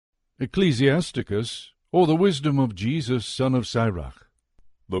Ecclesiasticus, or the Wisdom of Jesus, son of Sirach.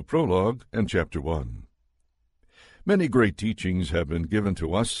 The Prologue and Chapter 1. Many great teachings have been given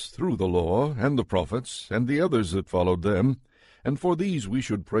to us through the law and the prophets and the others that followed them, and for these we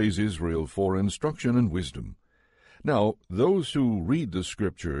should praise Israel for instruction and wisdom. Now, those who read the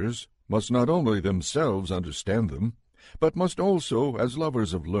Scriptures must not only themselves understand them, but must also, as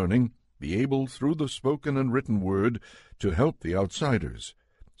lovers of learning, be able through the spoken and written word to help the outsiders.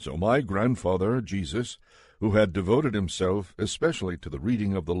 So my grandfather, Jesus, who had devoted himself especially to the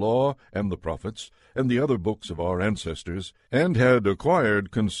reading of the law and the prophets and the other books of our ancestors, and had acquired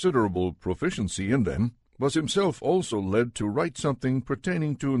considerable proficiency in them, was himself also led to write something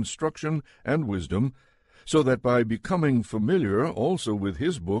pertaining to instruction and wisdom, so that by becoming familiar also with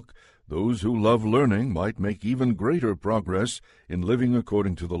his book, those who love learning might make even greater progress in living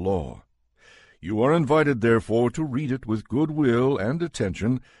according to the law. You are invited, therefore, to read it with good will and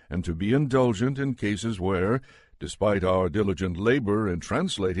attention, and to be indulgent in cases where, despite our diligent labor in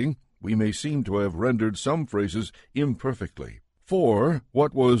translating, we may seem to have rendered some phrases imperfectly. For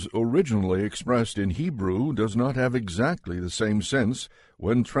what was originally expressed in Hebrew does not have exactly the same sense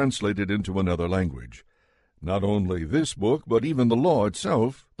when translated into another language. Not only this book, but even the law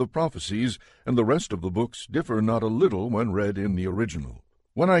itself, the prophecies, and the rest of the books differ not a little when read in the original.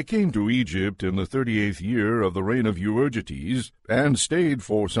 When I came to Egypt in the 38th year of the reign of Euergetes, and stayed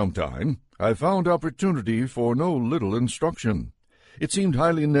for some time, I found opportunity for no little instruction. It seemed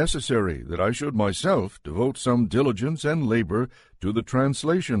highly necessary that I should myself devote some diligence and labor to the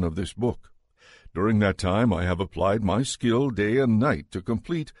translation of this book. During that time I have applied my skill day and night to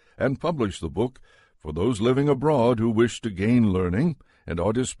complete and publish the book for those living abroad who wish to gain learning and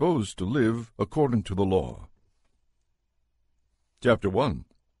are disposed to live according to the law. Chapter 1.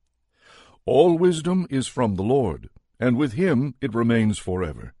 All wisdom is from the Lord, and with him it remains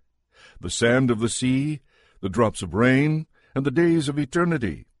forever. The sand of the sea, the drops of rain, and the days of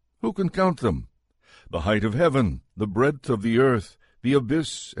eternity, who can count them? The height of heaven, the breadth of the earth, the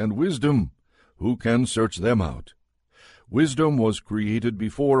abyss, and wisdom, who can search them out? Wisdom was created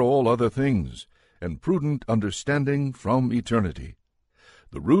before all other things, and prudent understanding from eternity.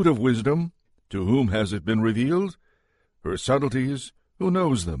 The root of wisdom, to whom has it been revealed? Her subtleties, who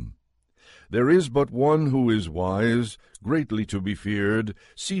knows them? There is but one who is wise, greatly to be feared,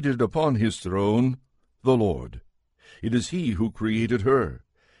 seated upon his throne, the Lord. It is he who created her.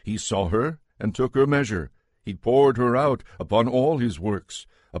 He saw her, and took her measure. He poured her out upon all his works,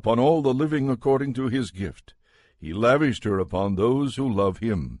 upon all the living according to his gift. He lavished her upon those who love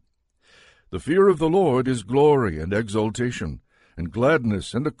him. The fear of the Lord is glory and exaltation, and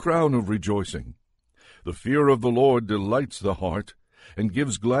gladness and a crown of rejoicing. The fear of the Lord delights the heart, and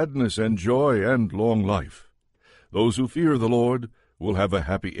gives gladness and joy and long life. Those who fear the Lord will have a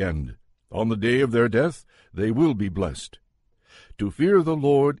happy end. On the day of their death they will be blessed. To fear the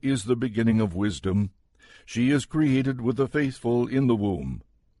Lord is the beginning of wisdom. She is created with the faithful in the womb.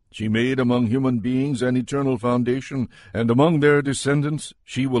 She made among human beings an eternal foundation, and among their descendants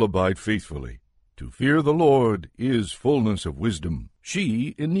she will abide faithfully. To fear the Lord is fullness of wisdom.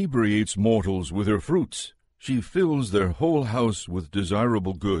 She inebriates mortals with her fruits. She fills their whole house with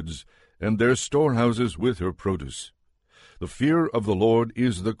desirable goods, and their storehouses with her produce. The fear of the Lord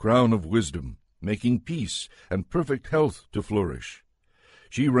is the crown of wisdom, making peace and perfect health to flourish.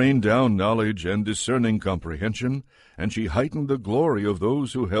 She rained down knowledge and discerning comprehension, and she heightened the glory of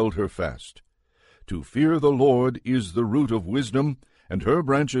those who held her fast. To fear the Lord is the root of wisdom, and her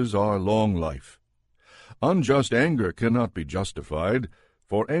branches are long life. Unjust anger cannot be justified,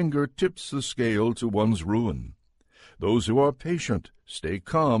 for anger tips the scale to one's ruin. Those who are patient stay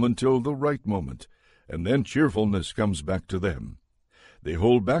calm until the right moment, and then cheerfulness comes back to them. They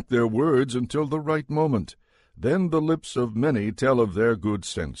hold back their words until the right moment. Then the lips of many tell of their good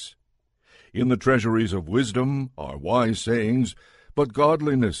sense. In the treasuries of wisdom are wise sayings, but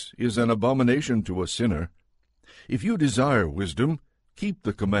godliness is an abomination to a sinner. If you desire wisdom, keep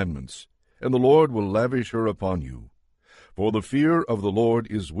the commandments, and the Lord will lavish her upon you. For the fear of the Lord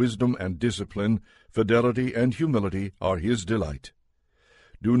is wisdom and discipline, fidelity and humility are his delight.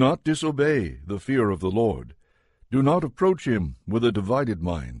 Do not disobey the fear of the Lord. Do not approach him with a divided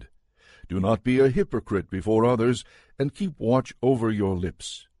mind. Do not be a hypocrite before others, and keep watch over your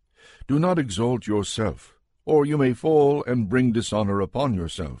lips. Do not exalt yourself, or you may fall and bring dishonor upon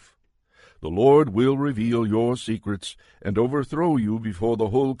yourself. The Lord will reveal your secrets and overthrow you before the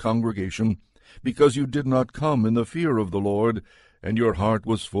whole congregation, because you did not come in the fear of the Lord, and your heart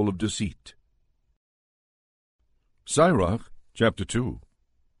was full of deceit. Sirach, chapter 2.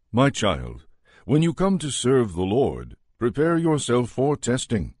 My child, when you come to serve the Lord, prepare yourself for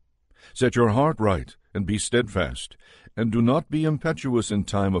testing. Set your heart right, and be steadfast, and do not be impetuous in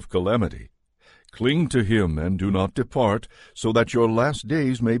time of calamity. Cling to him, and do not depart, so that your last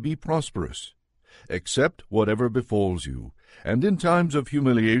days may be prosperous. Accept whatever befalls you, and in times of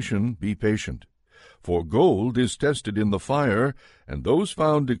humiliation be patient. For gold is tested in the fire, and those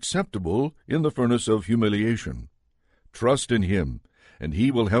found acceptable in the furnace of humiliation. Trust in him, and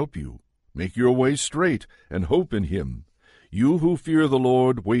he will help you. Make your way straight, and hope in him. You who fear the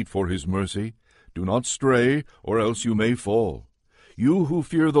Lord, wait for his mercy. Do not stray, or else you may fall. You who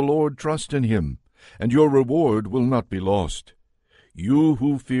fear the Lord, trust in him, and your reward will not be lost. You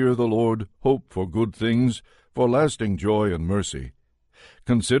who fear the Lord, hope for good things, for lasting joy and mercy.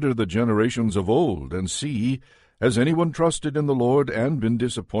 Consider the generations of old, and see, has anyone trusted in the Lord and been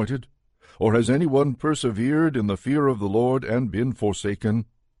disappointed? Or has anyone persevered in the fear of the Lord and been forsaken?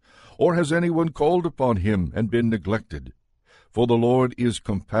 Or has anyone called upon him and been neglected? For the Lord is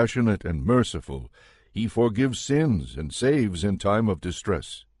compassionate and merciful. He forgives sins and saves in time of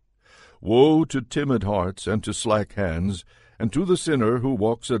distress. Woe to timid hearts and to slack hands, and to the sinner who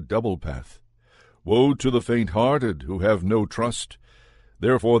walks a double path. Woe to the faint-hearted who have no trust.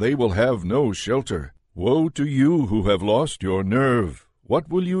 Therefore they will have no shelter. Woe to you who have lost your nerve. What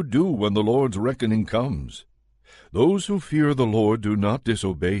will you do when the Lord's reckoning comes? Those who fear the Lord do not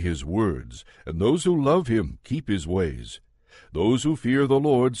disobey his words, and those who love him keep his ways. Those who fear the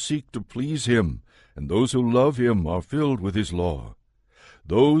Lord seek to please him, and those who love him are filled with his law.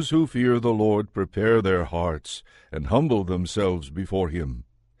 Those who fear the Lord prepare their hearts, and humble themselves before him.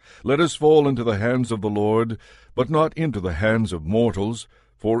 Let us fall into the hands of the Lord, but not into the hands of mortals,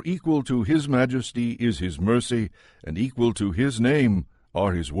 for equal to his majesty is his mercy, and equal to his name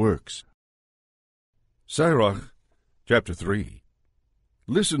are his works. Sirach, chapter 3.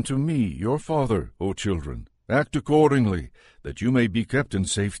 Listen to me, your father, O children. Act accordingly, that you may be kept in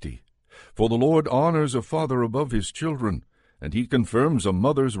safety. For the Lord honors a father above his children, and he confirms a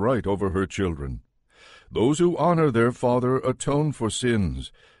mother's right over her children. Those who honor their father atone for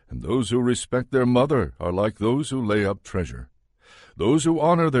sins, and those who respect their mother are like those who lay up treasure. Those who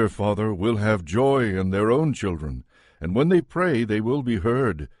honor their father will have joy in their own children, and when they pray they will be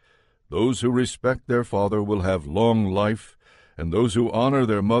heard. Those who respect their father will have long life, and those who honor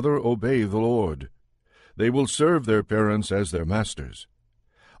their mother obey the Lord. They will serve their parents as their masters.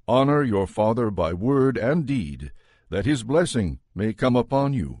 Honor your father by word and deed, that his blessing may come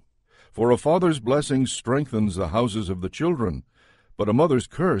upon you. For a father's blessing strengthens the houses of the children, but a mother's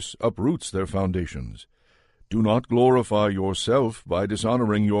curse uproots their foundations. Do not glorify yourself by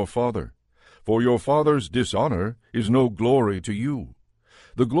dishonoring your father, for your father's dishonor is no glory to you.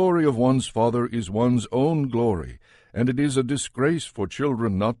 The glory of one's father is one's own glory, and it is a disgrace for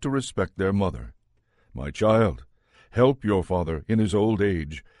children not to respect their mother. My child, help your father in his old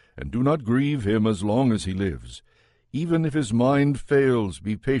age, and do not grieve him as long as he lives. Even if his mind fails,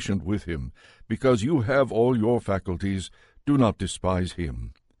 be patient with him, because you have all your faculties. Do not despise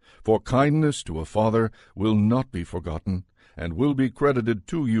him. For kindness to a father will not be forgotten, and will be credited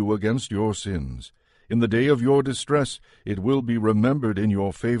to you against your sins. In the day of your distress it will be remembered in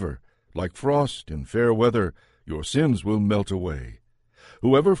your favor. Like frost in fair weather, your sins will melt away.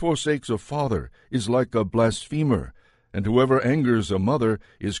 Whoever forsakes a father is like a blasphemer, and whoever angers a mother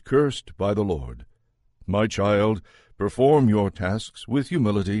is cursed by the Lord. My child, perform your tasks with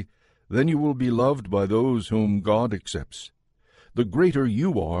humility, then you will be loved by those whom God accepts. The greater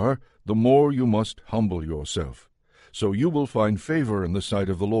you are, the more you must humble yourself, so you will find favor in the sight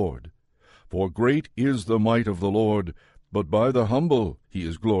of the Lord. For great is the might of the Lord, but by the humble he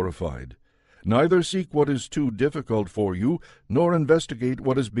is glorified. Neither seek what is too difficult for you, nor investigate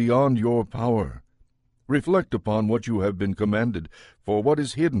what is beyond your power. Reflect upon what you have been commanded, for what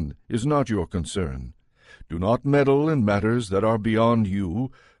is hidden is not your concern. Do not meddle in matters that are beyond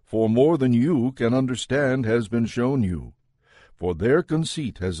you, for more than you can understand has been shown you. For their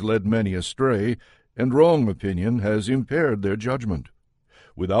conceit has led many astray, and wrong opinion has impaired their judgment.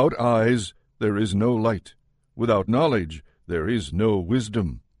 Without eyes there is no light. Without knowledge there is no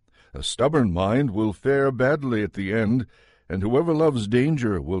wisdom. A stubborn mind will fare badly at the end, and whoever loves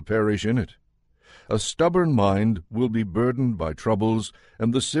danger will perish in it. A stubborn mind will be burdened by troubles,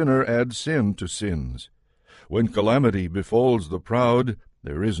 and the sinner adds sin to sins. When calamity befalls the proud,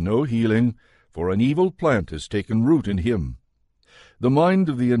 there is no healing, for an evil plant has taken root in him. The mind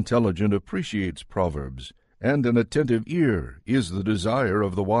of the intelligent appreciates proverbs, and an attentive ear is the desire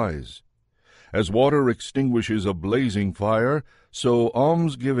of the wise. As water extinguishes a blazing fire, so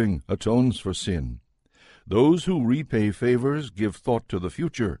almsgiving atones for sin. Those who repay favors give thought to the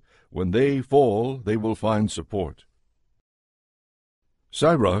future. When they fall, they will find support.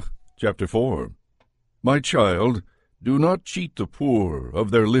 Sirach, Chapter 4. My child, do not cheat the poor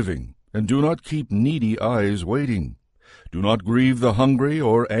of their living, and do not keep needy eyes waiting. Do not grieve the hungry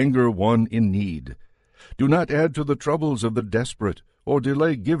or anger one in need. Do not add to the troubles of the desperate, or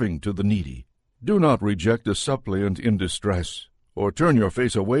delay giving to the needy. Do not reject a suppliant in distress, or turn your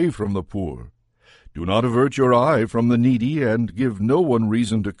face away from the poor. Do not avert your eye from the needy, and give no one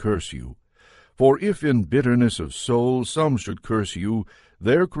reason to curse you. For if in bitterness of soul some should curse you,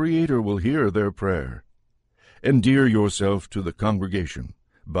 their Creator will hear their prayer. Endear yourself to the congregation.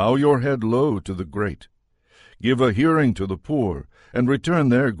 Bow your head low to the great. Give a hearing to the poor, and return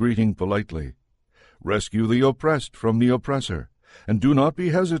their greeting politely. Rescue the oppressed from the oppressor, and do not be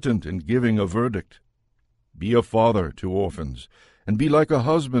hesitant in giving a verdict. Be a father to orphans, and be like a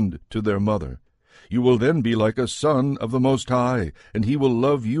husband to their mother. You will then be like a son of the Most High, and he will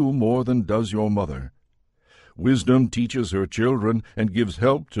love you more than does your mother. Wisdom teaches her children, and gives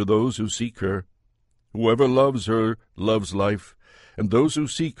help to those who seek her. Whoever loves her loves life, and those who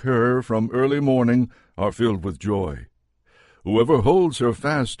seek her from early morning are filled with joy. Whoever holds her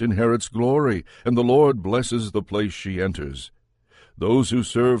fast inherits glory, and the Lord blesses the place she enters. Those who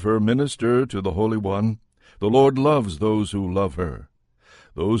serve her minister to the Holy One. The Lord loves those who love her.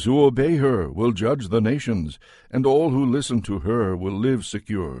 Those who obey her will judge the nations, and all who listen to her will live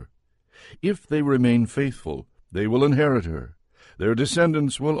secure. If they remain faithful, they will inherit her. Their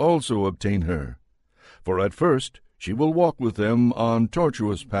descendants will also obtain her. For at first she will walk with them on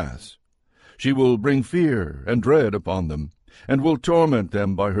tortuous paths. She will bring fear and dread upon them, and will torment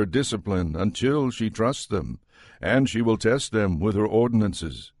them by her discipline until she trusts them, and she will test them with her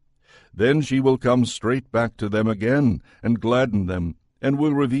ordinances. Then she will come straight back to them again, and gladden them, and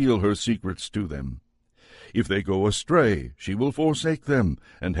will reveal her secrets to them. If they go astray, she will forsake them,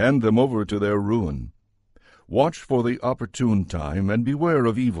 and hand them over to their ruin. Watch for the opportune time, and beware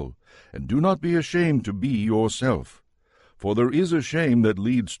of evil, and do not be ashamed to be yourself. For there is a shame that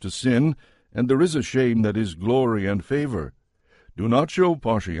leads to sin, and there is a shame that is glory and favor. Do not show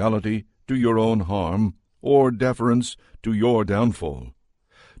partiality to your own harm, or deference to your downfall.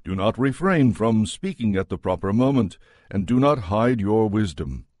 Do not refrain from speaking at the proper moment, and do not hide your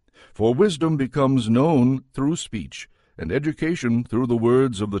wisdom. For wisdom becomes known through speech, and education through the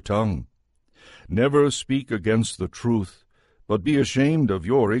words of the tongue. Never speak against the truth, but be ashamed of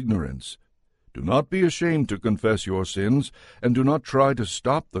your ignorance. Do not be ashamed to confess your sins, and do not try to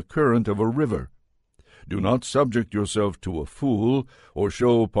stop the current of a river. Do not subject yourself to a fool, or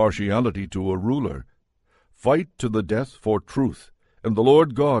show partiality to a ruler. Fight to the death for truth, and the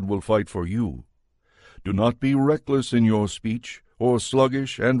Lord God will fight for you. Do not be reckless in your speech, or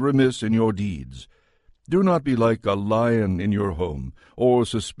sluggish and remiss in your deeds. Do not be like a lion in your home, or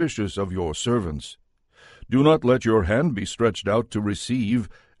suspicious of your servants. Do not let your hand be stretched out to receive,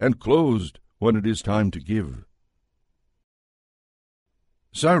 and closed when it is time to give.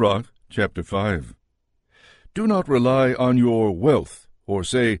 Sirach, chapter 5. Do not rely on your wealth, or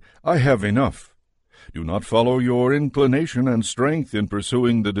say, I have enough. Do not follow your inclination and strength in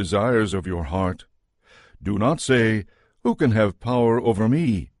pursuing the desires of your heart. Do not say, Who can have power over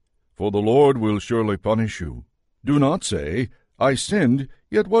me? For the Lord will surely punish you. Do not say, I sinned,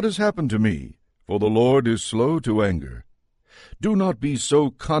 yet what has happened to me? For the Lord is slow to anger. Do not be so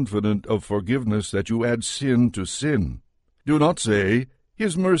confident of forgiveness that you add sin to sin. Do not say,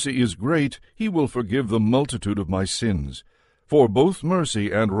 His mercy is great, He will forgive the multitude of my sins. For both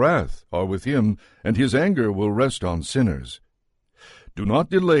mercy and wrath are with Him, and His anger will rest on sinners. Do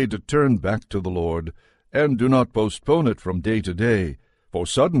not delay to turn back to the Lord, and do not postpone it from day to day, for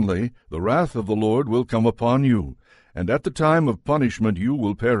suddenly the wrath of the Lord will come upon you, and at the time of punishment you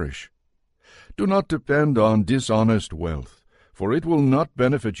will perish. Do not depend on dishonest wealth, for it will not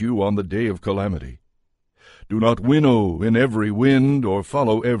benefit you on the day of calamity. Do not winnow in every wind or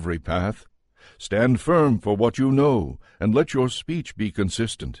follow every path. Stand firm for what you know, and let your speech be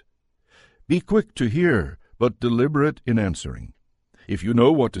consistent. Be quick to hear, but deliberate in answering. If you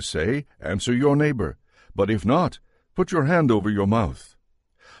know what to say, answer your neighbor, but if not, put your hand over your mouth.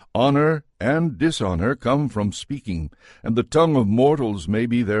 Honor and dishonor come from speaking, and the tongue of mortals may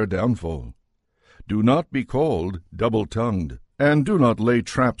be their downfall. Do not be called double-tongued, and do not lay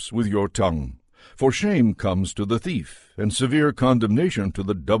traps with your tongue. For shame comes to the thief, and severe condemnation to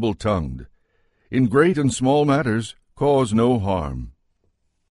the double-tongued. In great and small matters cause no harm.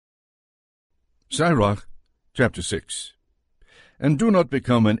 Sirach, chapter 6. And do not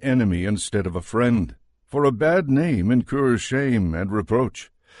become an enemy instead of a friend, for a bad name incurs shame and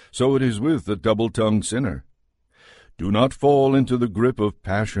reproach. So it is with the double-tongued sinner. Do not fall into the grip of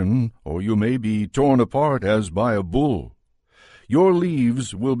passion, or you may be torn apart as by a bull. Your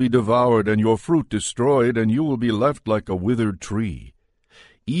leaves will be devoured, and your fruit destroyed, and you will be left like a withered tree.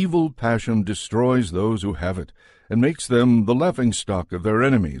 Evil passion destroys those who have it, and makes them the laughingstock of their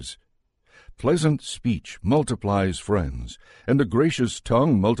enemies. Pleasant speech multiplies friends, and a gracious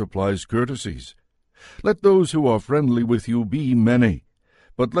tongue multiplies courtesies. Let those who are friendly with you be many,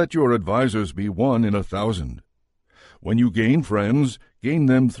 but let your advisers be 1 in 1,000. When you gain friends, gain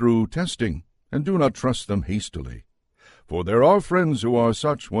them through testing, and do not trust them hastily. For there are friends who are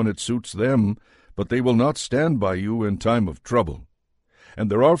such when it suits them, but they will not stand by you in time of trouble.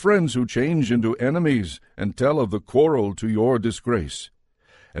 And there are friends who change into enemies, and tell of the quarrel to your disgrace.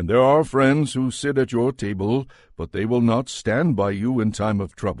 And there are friends who sit at your table, but they will not stand by you in time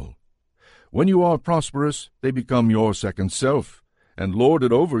of trouble. When you are prosperous, they become your second self, and lord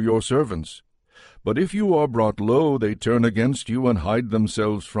it over your servants. But if you are brought low, they turn against you and hide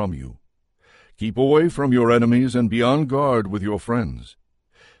themselves from you. Keep away from your enemies, and be on guard with your friends.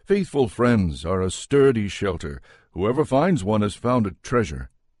 Faithful friends are a sturdy shelter. Whoever finds one has found a treasure.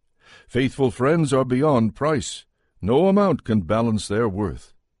 Faithful friends are beyond price. No amount can balance their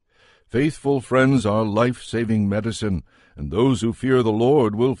worth. Faithful friends are life-saving medicine, and those who fear the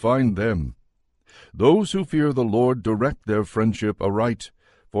Lord will find them. Those who fear the Lord direct their friendship aright,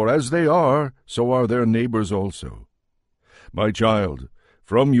 for as they are, so are their neighbors also. My child,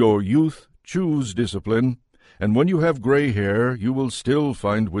 from your youth choose discipline, and when you have gray hair you will still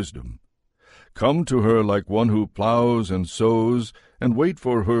find wisdom. Come to her like one who plows and sows, and wait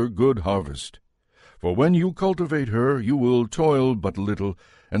for her good harvest. For when you cultivate her, you will toil but little,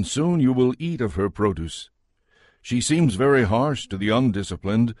 and soon you will eat of her produce. She seems very harsh to the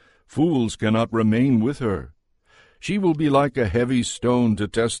undisciplined. Fools cannot remain with her. She will be like a heavy stone to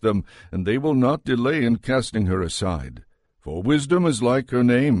test them, and they will not delay in casting her aside. For wisdom is like her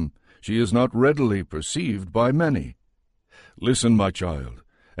name. She is not readily perceived by many. Listen, my child,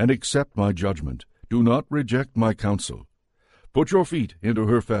 and accept my judgment. Do not reject my counsel. Put your feet into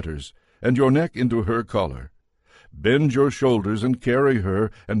her fetters, and your neck into her collar. Bend your shoulders and carry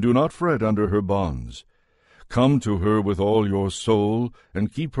her, and do not fret under her bonds. Come to her with all your soul,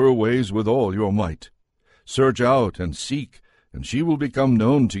 and keep her ways with all your might. Search out and seek, and she will become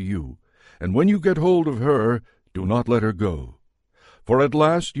known to you. And when you get hold of her, do not let her go. For at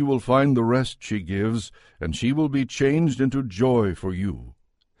last you will find the rest she gives, and she will be changed into joy for you.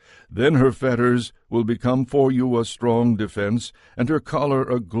 Then her fetters will become for you a strong defense, and her collar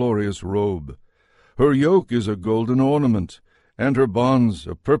a glorious robe. Her yoke is a golden ornament, and her bonds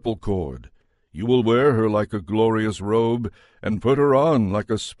a purple cord. You will wear her like a glorious robe, and put her on like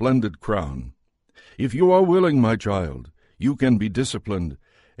a splendid crown. If you are willing, my child, you can be disciplined,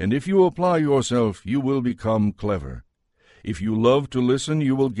 and if you apply yourself, you will become clever. If you love to listen,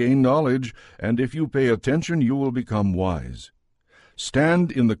 you will gain knowledge, and if you pay attention, you will become wise.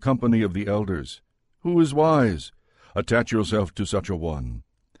 Stand in the company of the elders. Who is wise? Attach yourself to such a one.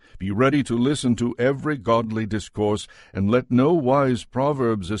 Be ready to listen to every godly discourse, and let no wise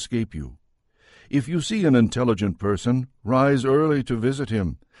proverbs escape you. If you see an intelligent person, rise early to visit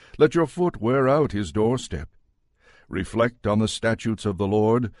him. Let your foot wear out his doorstep. Reflect on the statutes of the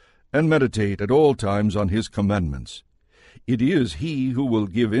Lord, and meditate at all times on his commandments. It is he who will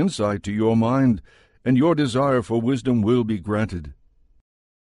give insight to your mind, and your desire for wisdom will be granted.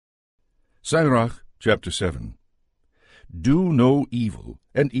 Sirach, chapter 7. Do no evil,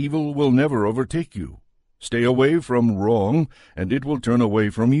 and evil will never overtake you. Stay away from wrong, and it will turn away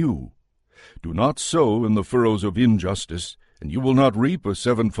from you. Do not sow in the furrows of injustice, and you will not reap a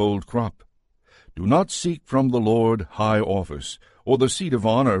sevenfold crop. Do not seek from the Lord high office, or the seat of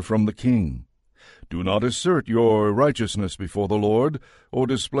honor from the king. Do not assert your righteousness before the Lord, or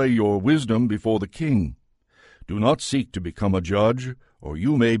display your wisdom before the king. Do not seek to become a judge, or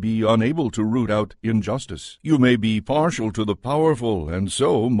you may be unable to root out injustice. You may be partial to the powerful, and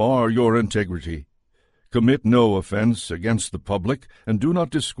so mar your integrity. Commit no offense against the public, and do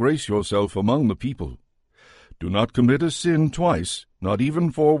not disgrace yourself among the people. Do not commit a sin twice, not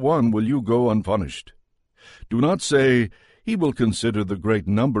even for one will you go unpunished. Do not say, He will consider the great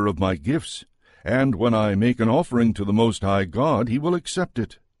number of my gifts, and when I make an offering to the Most High God, He will accept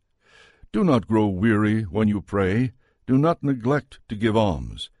it. Do not grow weary when you pray. Do not neglect to give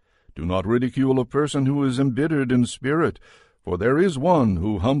alms. Do not ridicule a person who is embittered in spirit, for there is one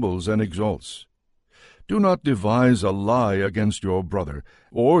who humbles and exalts. Do not devise a lie against your brother,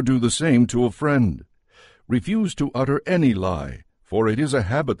 or do the same to a friend. Refuse to utter any lie, for it is a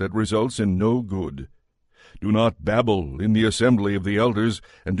habit that results in no good. Do not babble in the assembly of the elders,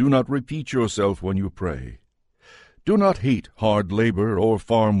 and do not repeat yourself when you pray. Do not hate hard labor or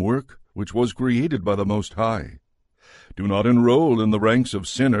farm work, which was created by the Most High. Do not enroll in the ranks of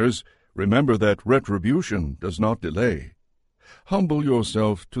sinners. Remember that retribution does not delay. Humble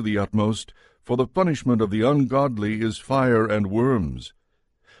yourself to the utmost, for the punishment of the ungodly is fire and worms.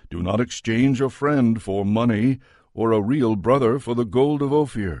 Do not exchange a friend for money, or a real brother for the gold of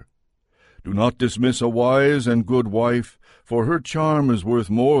Ophir. Do not dismiss a wise and good wife, for her charm is worth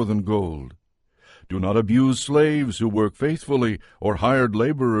more than gold. Do not abuse slaves who work faithfully, or hired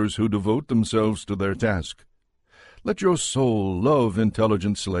laborers who devote themselves to their task. Let your soul love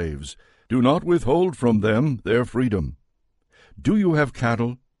intelligent slaves. Do not withhold from them their freedom. Do you have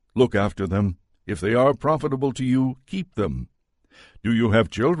cattle? Look after them. If they are profitable to you, keep them. Do you have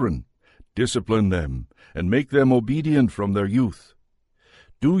children? Discipline them, and make them obedient from their youth.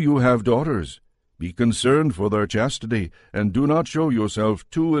 Do you have daughters? Be concerned for their chastity, and do not show yourself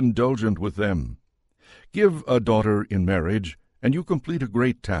too indulgent with them. Give a daughter in marriage, and you complete a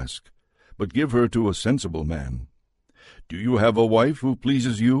great task, but give her to a sensible man. Do you have a wife who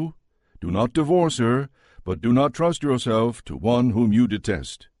pleases you? Do not divorce her, but do not trust yourself to one whom you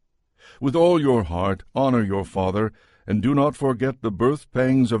detest. With all your heart honor your father, and do not forget the birth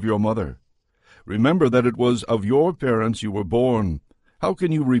pangs of your mother. Remember that it was of your parents you were born. How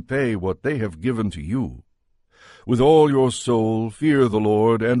can you repay what they have given to you? With all your soul fear the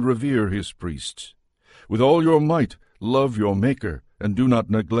Lord, and revere his priests. With all your might love your Maker, and do not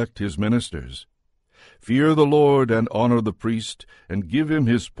neglect his ministers. Fear the Lord, and honor the priest, and give him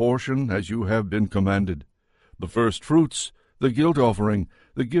his portion as you have been commanded. The first fruits, the guilt offering,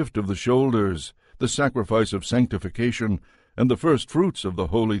 the gift of the shoulders, the sacrifice of sanctification, and the first fruits of the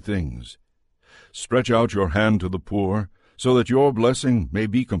holy things. Stretch out your hand to the poor, so that your blessing may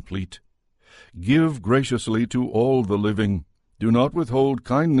be complete. Give graciously to all the living. Do not withhold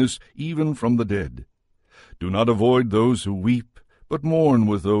kindness even from the dead. Do not avoid those who weep, but mourn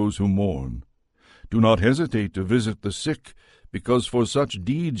with those who mourn. Do not hesitate to visit the sick, because for such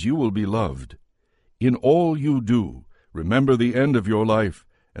deeds you will be loved. In all you do, remember the end of your life,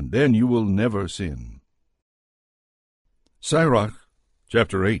 and then you will never sin. Sirach,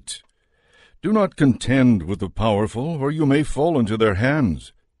 chapter 8. Do not contend with the powerful, or you may fall into their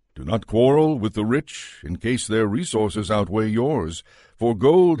hands. Do not quarrel with the rich, in case their resources outweigh yours, for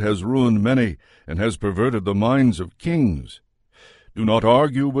gold has ruined many, and has perverted the minds of kings. Do not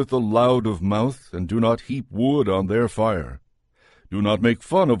argue with the loud of mouth, and do not heap wood on their fire. Do not make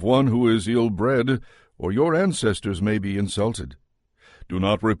fun of one who is ill-bred, or your ancestors may be insulted. Do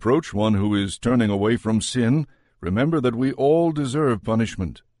not reproach one who is turning away from sin. Remember that we all deserve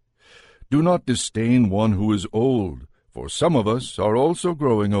punishment. Do not disdain one who is old, for some of us are also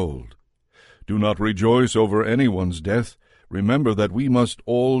growing old. Do not rejoice over anyone's death. Remember that we must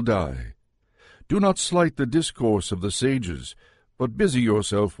all die. Do not slight the discourse of the sages, but busy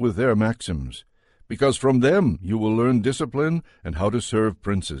yourself with their maxims, because from them you will learn discipline and how to serve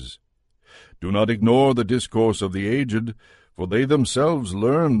princes. Do not ignore the discourse of the aged, for they themselves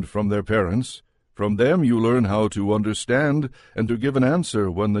learned from their parents. From them you learn how to understand and to give an answer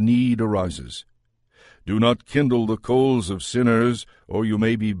when the need arises. Do not kindle the coals of sinners, or you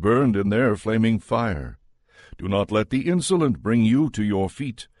may be burned in their flaming fire. Do not let the insolent bring you to your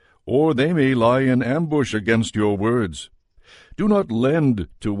feet, or they may lie in ambush against your words. Do not lend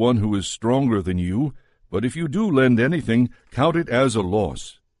to one who is stronger than you, but if you do lend anything, count it as a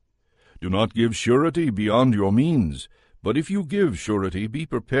loss. Do not give surety beyond your means, but if you give surety, be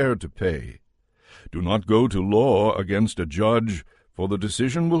prepared to pay. Do not go to law against a judge, for the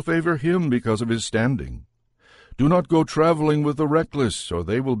decision will favor him because of his standing. Do not go traveling with the reckless, or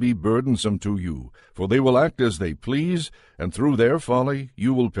they will be burdensome to you, for they will act as they please, and through their folly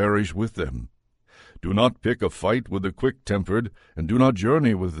you will perish with them. Do not pick a fight with the quick-tempered, and do not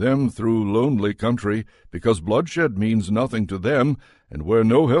journey with them through lonely country, because bloodshed means nothing to them, and where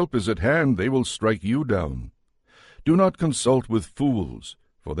no help is at hand they will strike you down. Do not consult with fools,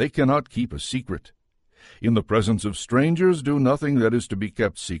 for they cannot keep a secret. In the presence of strangers do nothing that is to be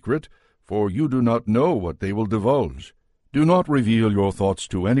kept secret, for you do not know what they will divulge. Do not reveal your thoughts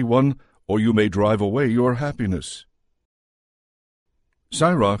to anyone, or you may drive away your happiness.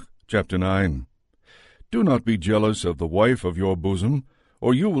 Sirach, chapter 9. Do not be jealous of the wife of your bosom,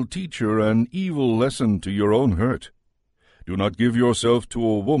 or you will teach her an evil lesson to your own hurt. Do not give yourself to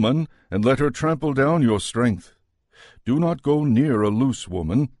a woman, and let her trample down your strength. Do not go near a loose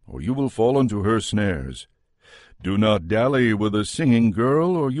woman, or you will fall into her snares. Do not dally with a singing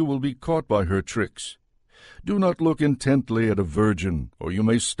girl, or you will be caught by her tricks. Do not look intently at a virgin, or you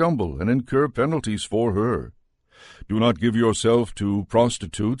may stumble and incur penalties for her. Do not give yourself to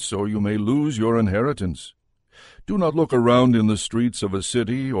prostitutes, or you may lose your inheritance. Do not look around in the streets of a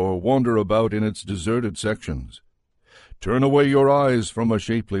city, or wander about in its deserted sections. Turn away your eyes from a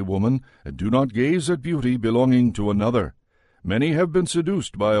shapely woman, and do not gaze at beauty belonging to another. Many have been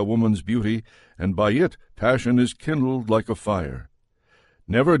seduced by a woman's beauty, and by it passion is kindled like a fire.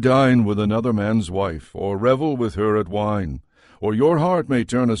 Never dine with another man's wife, or revel with her at wine, or your heart may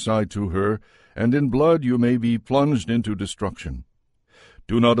turn aside to her, and in blood you may be plunged into destruction.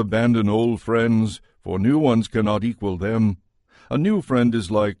 Do not abandon old friends, for new ones cannot equal them. A new friend is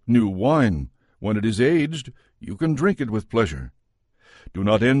like new wine. When it is aged, you can drink it with pleasure. Do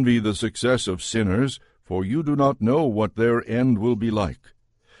not envy the success of sinners, for you do not know what their end will be like.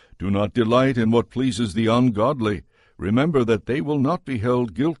 Do not delight in what pleases the ungodly. Remember that they will not be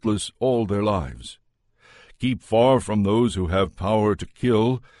held guiltless all their lives. Keep far from those who have power to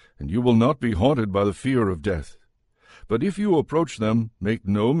kill, and you will not be haunted by the fear of death. But if you approach them, make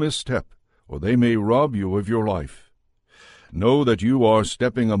no misstep, or they may rob you of your life. Know that you are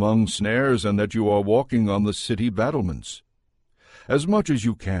stepping among snares, and that you are walking on the city battlements. As much as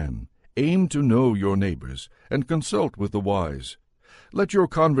you can, aim to know your neighbors, and consult with the wise. Let your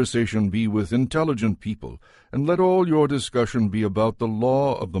conversation be with intelligent people, and let all your discussion be about the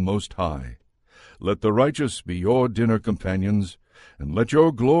law of the Most High. Let the righteous be your dinner companions, and let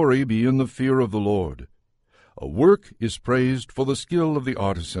your glory be in the fear of the Lord. A work is praised for the skill of the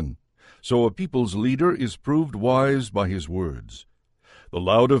artisan, so a people's leader is proved wise by his words. The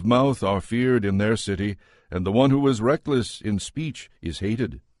loud of mouth are feared in their city, and the one who is reckless in speech is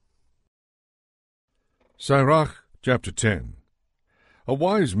hated. Sirach, chapter 10. A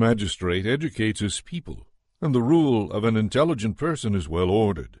wise magistrate educates his people, and the rule of an intelligent person is well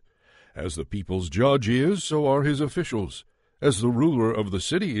ordered. As the people's judge is, so are his officials. As the ruler of the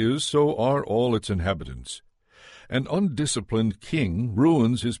city is, so are all its inhabitants. An undisciplined king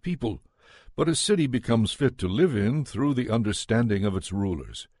ruins his people, but a city becomes fit to live in through the understanding of its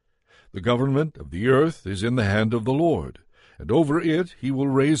rulers. The government of the earth is in the hand of the Lord, and over it he will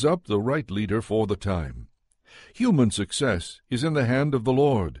raise up the right leader for the time. Human success is in the hand of the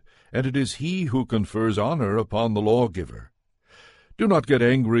Lord, and it is he who confers honor upon the lawgiver. Do not get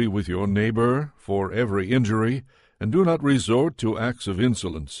angry with your neighbor for every injury, and do not resort to acts of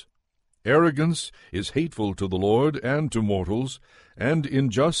insolence. Arrogance is hateful to the Lord and to mortals, and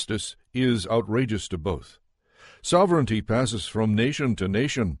injustice is outrageous to both. Sovereignty passes from nation to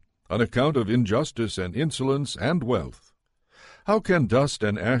nation, on account of injustice and insolence and wealth. How can dust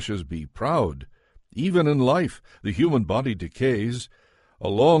and ashes be proud? Even in life the human body decays. A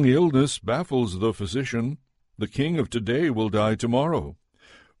long illness baffles the physician. The king of today will die tomorrow.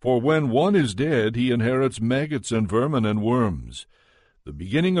 For when one is dead, he inherits maggots and vermin and worms. The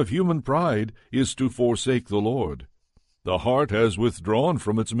beginning of human pride is to forsake the Lord. The heart has withdrawn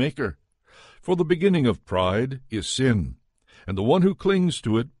from its Maker. For the beginning of pride is sin, and the one who clings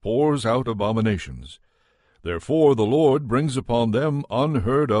to it pours out abominations. Therefore the Lord brings upon them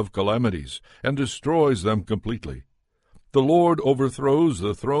unheard-of calamities, and destroys them completely. The Lord overthrows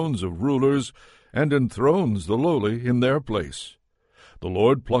the thrones of rulers, and enthrones the lowly in their place. The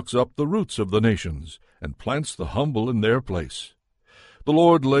Lord plucks up the roots of the nations, and plants the humble in their place. The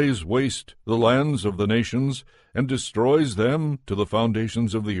Lord lays waste the lands of the nations, and destroys them to the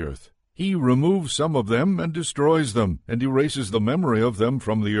foundations of the earth. He removes some of them, and destroys them, and erases the memory of them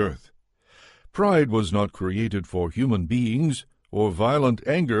from the earth. Pride was not created for human beings, or violent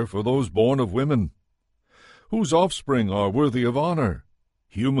anger for those born of women. Whose offspring are worthy of honor?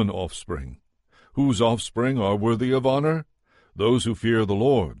 Human offspring. Whose offspring are worthy of honor? Those who fear the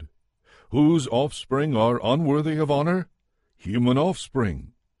Lord. Whose offspring are unworthy of honor? Human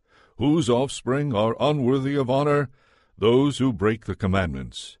offspring. Whose offspring are unworthy of honor? Those who break the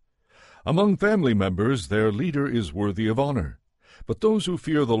commandments. Among family members their leader is worthy of honor, but those who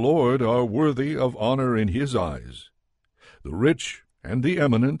fear the Lord are worthy of honor in his eyes. The rich and the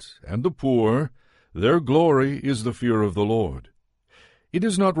eminent and the poor, their glory is the fear of the Lord. It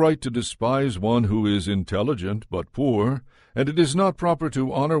is not right to despise one who is intelligent but poor, and it is not proper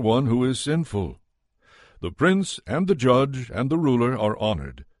to honor one who is sinful. The prince and the judge and the ruler are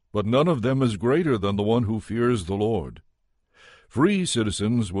honored, but none of them is greater than the one who fears the Lord. Free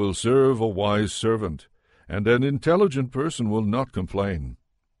citizens will serve a wise servant, and an intelligent person will not complain.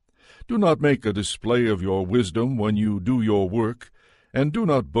 Do not make a display of your wisdom when you do your work, and do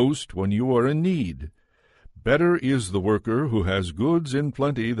not boast when you are in need. Better is the worker who has goods in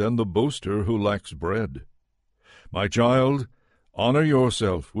plenty than the boaster who lacks bread. My child, honor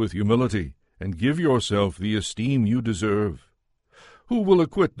yourself with humility, and give yourself the esteem you deserve. Who will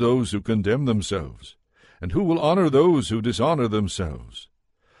acquit those who condemn themselves? And who will honor those who dishonor themselves?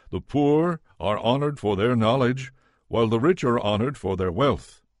 The poor are honored for their knowledge, while the rich are honored for their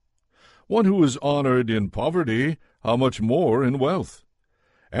wealth. One who is honored in poverty how much more in wealth?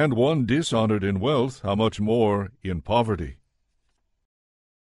 And one dishonored in wealth, how much more in poverty?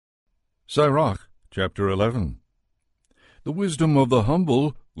 Sirach, chapter 11. The wisdom of the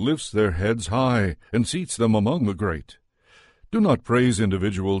humble lifts their heads high and seats them among the great. Do not praise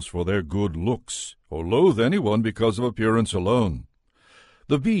individuals for their good looks, or loathe anyone because of appearance alone.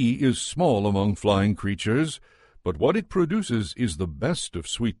 The bee is small among flying creatures, but what it produces is the best of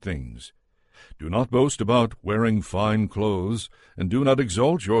sweet things. Do not boast about wearing fine clothes, and do not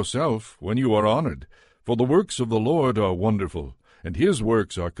exalt yourself when you are honored, for the works of the Lord are wonderful, and his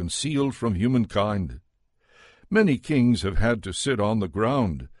works are concealed from humankind. Many kings have had to sit on the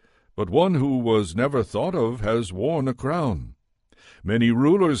ground, but one who was never thought of has worn a crown. Many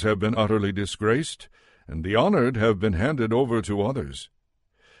rulers have been utterly disgraced, and the honored have been handed over to others.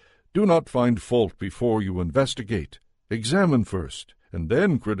 Do not find fault before you investigate. Examine first, and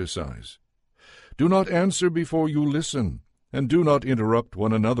then criticize. Do not answer before you listen, and do not interrupt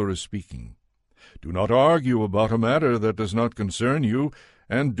when another is speaking. Do not argue about a matter that does not concern you,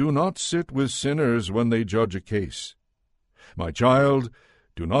 and do not sit with sinners when they judge a case. My child,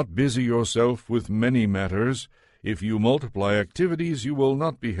 do not busy yourself with many matters. If you multiply activities, you will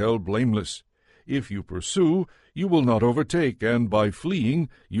not be held blameless. If you pursue, you will not overtake, and by fleeing,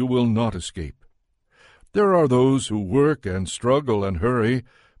 you will not escape. There are those who work and struggle and hurry,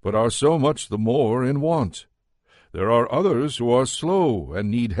 but are so much the more in want. There are others who are slow and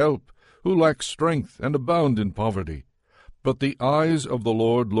need help, who lack strength and abound in poverty. But the eyes of the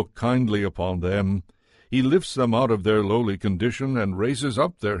Lord look kindly upon them. He lifts them out of their lowly condition and raises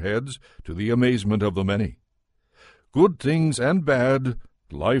up their heads to the amazement of the many. Good things and bad,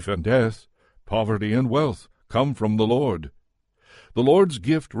 life and death, poverty and wealth, come from the Lord. The Lord's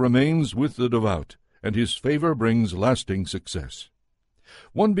gift remains with the devout, and his favor brings lasting success.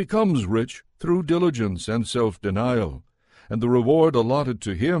 One becomes rich through diligence and self-denial, and the reward allotted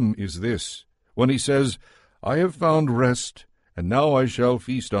to him is this, when he says, I have found rest, and now I shall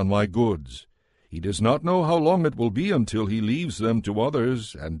feast on my goods. He does not know how long it will be until he leaves them to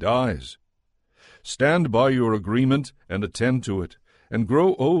others and dies. Stand by your agreement and attend to it, and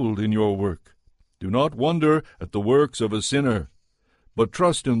grow old in your work. Do not wonder at the works of a sinner, but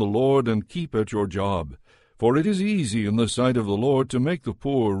trust in the Lord and keep at your job, for it is easy in the sight of the Lord to make the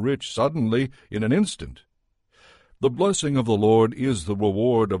poor rich suddenly in an instant. The blessing of the Lord is the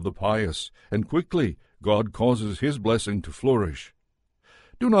reward of the pious, and quickly God causes his blessing to flourish.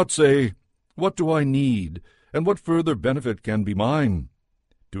 Do not say, What do I need, and what further benefit can be mine?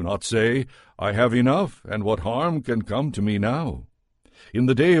 Do not say, I have enough, and what harm can come to me now? In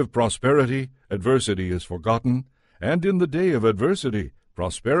the day of prosperity, adversity is forgotten, and in the day of adversity,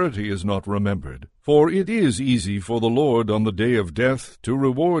 prosperity is not remembered. For it is easy for the Lord on the day of death to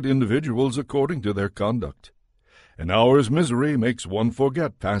reward individuals according to their conduct. An hour's misery makes one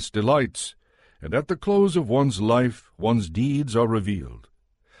forget past delights, and at the close of one's life one's deeds are revealed.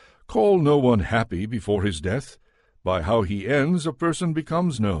 Call no one happy before his death. By how he ends a person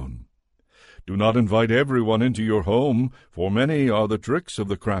becomes known. Do not invite everyone into your home, for many are the tricks of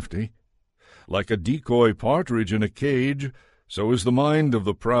the crafty. Like a decoy partridge in a cage, so is the mind of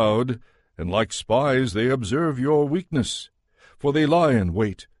the proud, and like spies they observe your weakness. For they lie in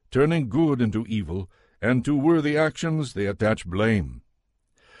wait, turning good into evil, and to worthy actions they attach blame.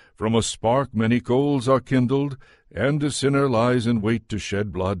 From a spark many coals are kindled, and a sinner lies in wait to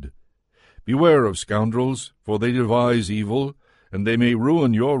shed blood. Beware of scoundrels, for they devise evil, and they may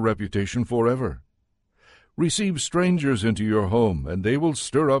ruin your reputation forever. Receive strangers into your home, and they will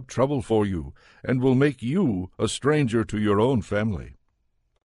stir up trouble for you, and will make you a stranger to your own family.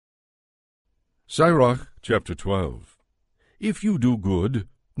 Sirach, chapter 12. If you do good,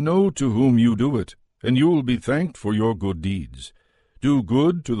 know to whom you do it, and you will be thanked for your good deeds. Do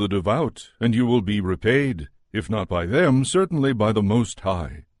good to the devout, and you will be repaid, if not by them, certainly by the Most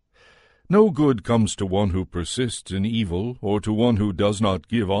High. No good comes to one who persists in evil, or to one who does not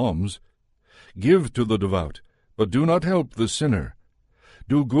give alms. Give to the devout, but do not help the sinner.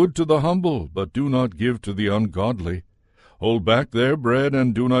 Do good to the humble, but do not give to the ungodly. Hold back their bread,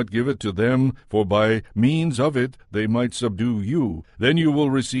 and do not give it to them, for by means of it they might subdue you. Then you will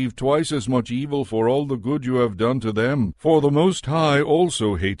receive twice as much evil for all the good you have done to them. For the Most High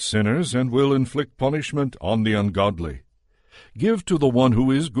also hates sinners, and will inflict punishment on the ungodly. Give to the one who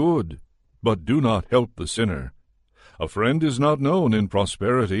is good, but do not help the sinner. A friend is not known in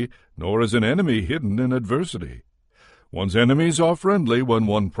prosperity, nor is an enemy hidden in adversity. One's enemies are friendly when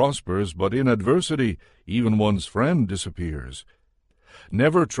one prospers, but in adversity even one's friend disappears.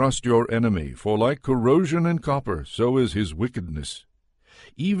 Never trust your enemy, for like corrosion in copper, so is his wickedness.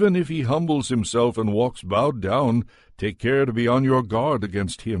 Even if he humbles himself and walks bowed down, take care to be on your guard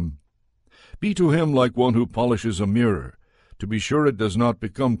against him. Be to him like one who polishes a mirror, to be sure it does not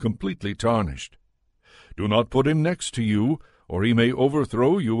become completely tarnished. Do not put him next to you, or he may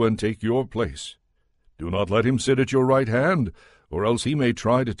overthrow you and take your place. Do not let him sit at your right hand, or else he may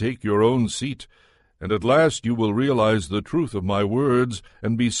try to take your own seat, and at last you will realize the truth of my words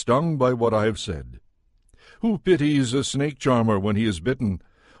and be stung by what I have said. Who pities a snake charmer when he is bitten,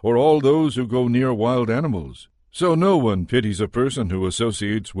 or all those who go near wild animals? So no one pities a person who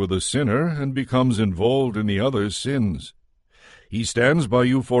associates with a sinner and becomes involved in the other's sins. He stands by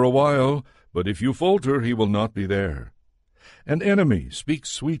you for a while, but if you falter he will not be there. An enemy speaks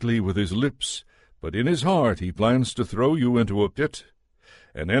sweetly with his lips, but in his heart he plans to throw you into a pit.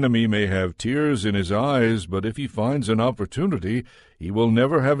 An enemy may have tears in his eyes, but if he finds an opportunity, he will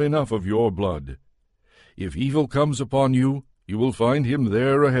never have enough of your blood. If evil comes upon you, you will find him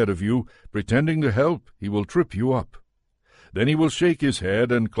there ahead of you, pretending to help. He will trip you up. Then he will shake his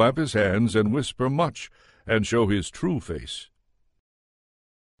head and clap his hands and whisper much, and show his true face.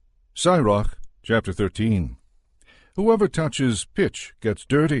 Sirach, chapter 13. Whoever touches pitch gets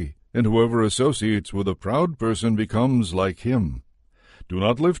dirty, and whoever associates with a proud person becomes like him. Do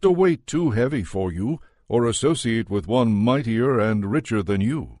not lift a weight too heavy for you, or associate with one mightier and richer than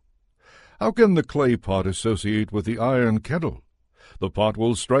you. How can the clay pot associate with the iron kettle? The pot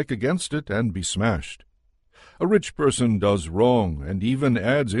will strike against it and be smashed. A rich person does wrong and even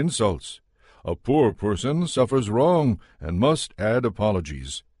adds insults. A poor person suffers wrong and must add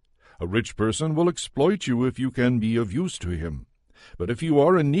apologies. A rich person will exploit you if you can be of use to him, but if you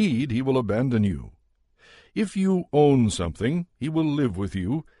are in need he will abandon you. If you own something, he will live with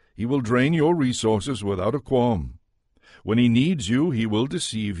you. He will drain your resources without a qualm. When he needs you, he will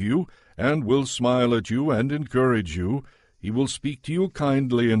deceive you, and will smile at you and encourage you. He will speak to you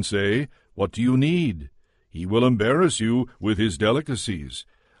kindly and say, "What do you need?" He will embarrass you with his delicacies,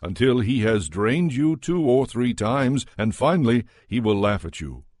 until he has drained you 2 or 3 times, and finally he will laugh at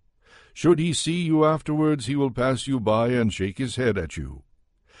you. Should he see you afterwards, he will pass you by and shake his head at you.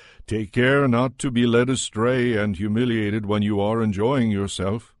 Take care not to be led astray and humiliated when you are enjoying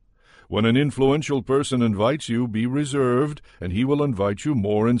yourself. When an influential person invites you, be reserved, and he will invite you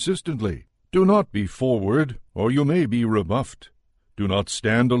more insistently. Do not be forward, or you may be rebuffed. Do not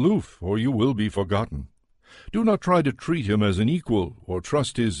stand aloof, or you will be forgotten. Do not try to treat him as an equal, or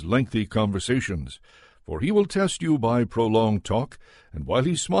trust his lengthy conversations, for he will test you by prolonged talk, and while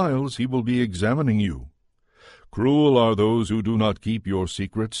he smiles he will be examining you. Cruel are those who do not keep your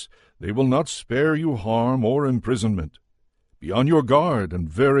secrets. They will not spare you harm or imprisonment. Be on your guard and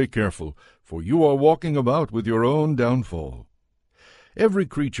very careful, for you are walking about with your own downfall. Every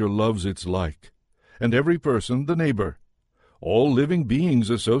creature loves its like, and every person the neighbor. All living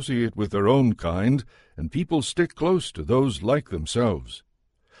beings associate with their own kind, and people stick close to those like themselves.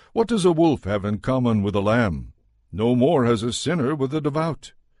 What does a wolf have in common with a lamb? No more has a sinner with a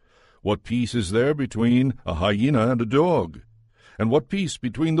devout. What peace is there between a hyena and a dog? And what peace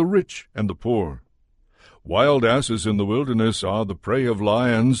between the rich and the poor? Wild asses in the wilderness are the prey of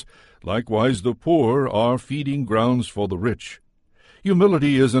lions. Likewise the poor are feeding grounds for the rich.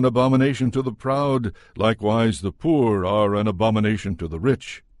 Humility is an abomination to the proud. Likewise the poor are an abomination to the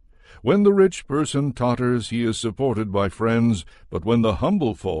rich. When the rich person totters, he is supported by friends, but when the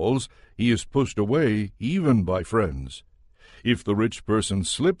humble falls, he is pushed away even by friends. If the rich person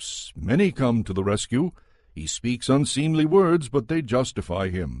slips, many come to the rescue. He speaks unseemly words, but they justify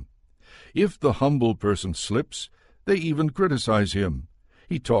him. If the humble person slips, they even criticize him.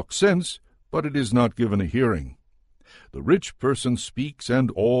 He talks sense, but it is not given a hearing. The rich person speaks, and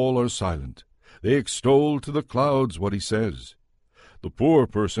all are silent. They extol to the clouds what he says. The poor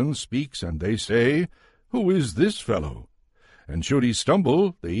person speaks, and they say, "Who is this fellow?" And should he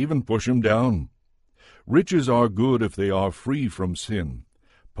stumble, they even push him down. Riches are good if they are free from sin.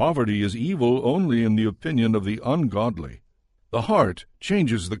 Poverty is evil only in the opinion of the ungodly. The heart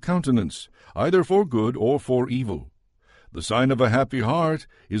changes the countenance, either for good or for evil. The sign of a happy heart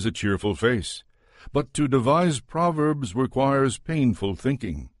is a cheerful face, but to devise proverbs requires painful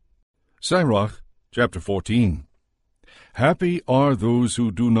thinking. Sirach, chapter 14. Happy are those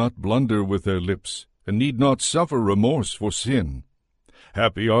who do not blunder with their lips, and need not suffer remorse for sin.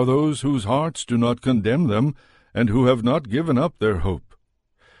 Happy are those whose hearts do not condemn them, and who have not given up their hope.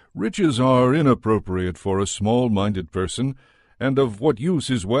 Riches are inappropriate for a small-minded person, and of what use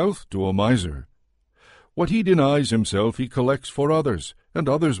is wealth to a miser? What he denies himself he collects for others, and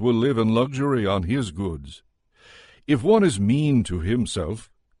others will live in luxury on his goods. If one is mean to himself,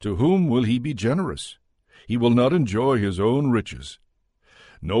 to whom will he be generous? He will not enjoy his own riches.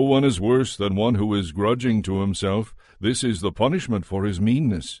 No one is worse than one who is grudging to himself. This is the punishment for his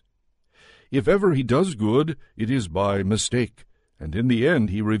meanness. If ever he does good, it is by mistake, and in the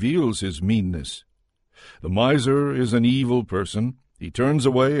end he reveals his meanness. The miser is an evil person. He turns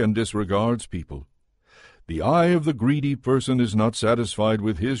away and disregards people. The eye of the greedy person is not satisfied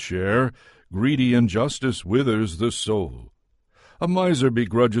with his share. Greedy injustice withers the soul. A miser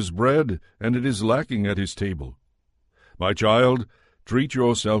begrudges bread, and it is lacking at his table. My child, treat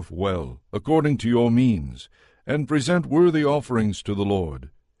yourself well, according to your means, and present worthy offerings to the Lord.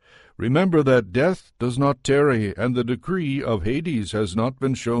 Remember that death does not tarry, and the decree of Hades has not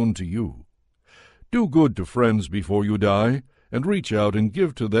been shown to you. Do good to friends before you die, and reach out and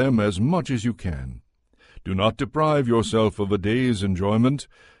give to them as much as you can. Do not deprive yourself of a day's enjoyment.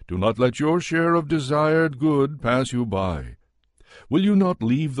 Do not let your share of desired good pass you by. Will you not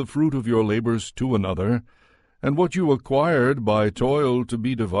leave the fruit of your labors to another, and what you acquired by toil to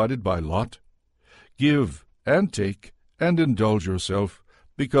be divided by lot? Give and take and indulge yourself,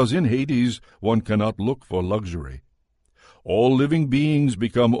 because in Hades one cannot look for luxury. All living beings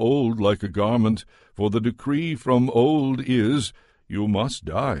become old like a garment, for the decree from old is, you must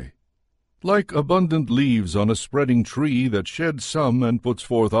die. Like abundant leaves on a spreading tree that sheds some and puts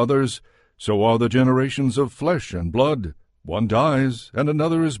forth others, so are the generations of flesh and blood. One dies, and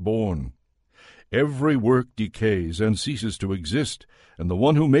another is born. Every work decays and ceases to exist, and the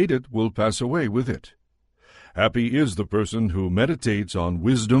one who made it will pass away with it. Happy is the person who meditates on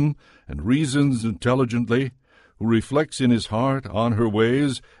wisdom and reasons intelligently, who reflects in his heart on her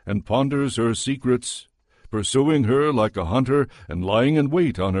ways and ponders her secrets, pursuing her like a hunter and lying in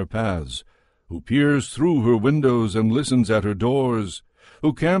wait on her paths, who peers through her windows and listens at her doors,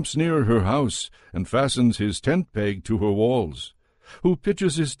 who camps near her house and fastens his tent peg to her walls, who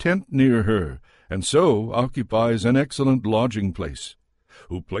pitches his tent near her, and so occupies an excellent lodging place,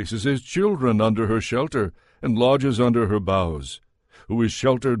 who places his children under her shelter and lodges under her boughs, who is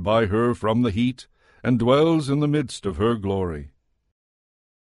sheltered by her from the heat, and dwells in the midst of her glory.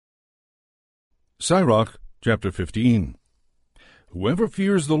 Sirach, chapter 15. Whoever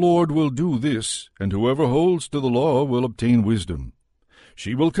fears the Lord will do this, and whoever holds to the law will obtain wisdom.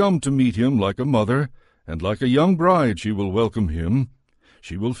 She will come to meet him like a mother, and like a young bride she will welcome him.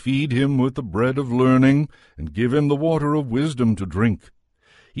 She will feed him with the bread of learning, and give him the water of wisdom to drink.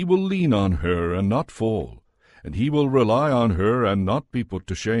 He will lean on her and not fall, and he will rely on her and not be put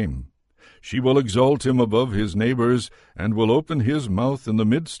to shame. She will exalt him above his neighbors, and will open his mouth in the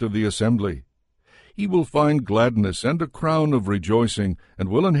midst of the assembly. He will find gladness and a crown of rejoicing, and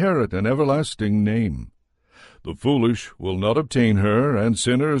will inherit an everlasting name. The foolish will not obtain her, and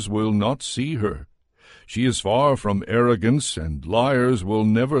sinners will not see her. She is far from arrogance, and liars will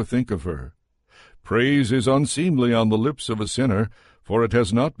never think of her. Praise is unseemly on the lips of a sinner, for it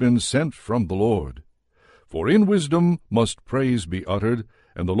has not been sent from the Lord. For in wisdom must praise be uttered,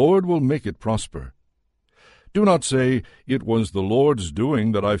 and the Lord will make it prosper. Do not say, "It was the Lord's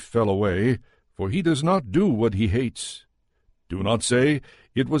doing that I fell away," for he does not do what he hates. Do not say,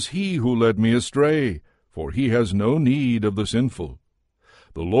 "It was he who led me astray," for he has no need of the sinful.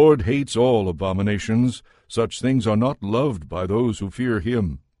 The Lord hates all abominations. Such things are not loved by those who fear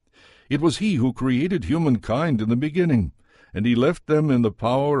him. It was he who created humankind in the beginning, and he left them in the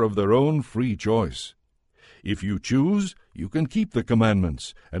power of their own free choice. If you choose, you can keep the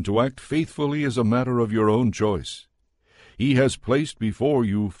commandments, and to act faithfully is a matter of your own choice. He has placed before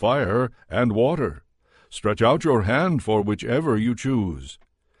you fire and water. Stretch out your hand for whichever you choose.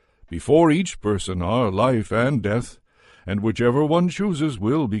 Before each person are life and death, and whichever one chooses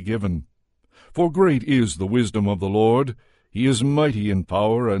will be given. For great is the wisdom of the Lord. He is mighty in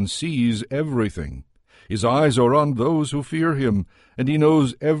power and sees everything. His eyes are on those who fear him, and he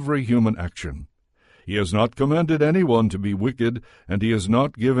knows every human action. He has not commanded anyone to be wicked, and he has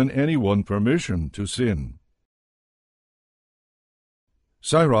not given anyone permission to sin.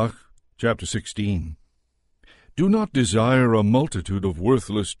 Sirach, chapter 16. Do not desire a multitude of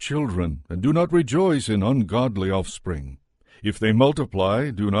worthless children, and do not rejoice in ungodly offspring. If they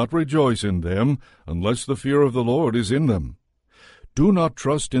multiply, do not rejoice in them, unless the fear of the Lord is in them. Do not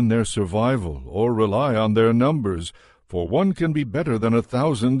trust in their survival, or rely on their numbers, for one can be better than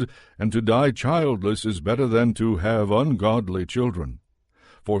 1,000, and to die childless is better than to have ungodly children.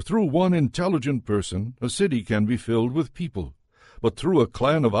 For through one intelligent person a city can be filled with people, but through a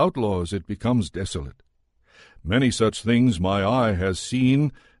clan of outlaws it becomes desolate. Many such things my eye has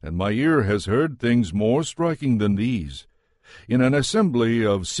seen, and my ear has heard things more striking than these. In an assembly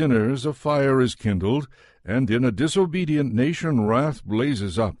of sinners a fire is kindled, and in a disobedient nation wrath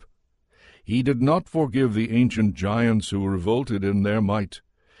blazes up. He did not forgive the ancient giants who revolted in their might,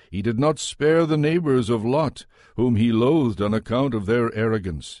 He did not spare the neighbors of Lot, whom he loathed on account of their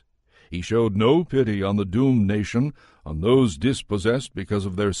arrogance. He showed no pity on the doomed nation, on those dispossessed because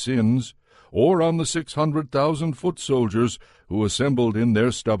of their sins, or on the 600,000 foot soldiers who assembled in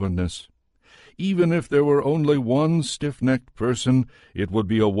their stubbornness. Even if there were only one stiff-necked person, it would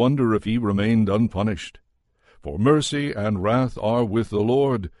be a wonder if he remained unpunished. For mercy and wrath are with the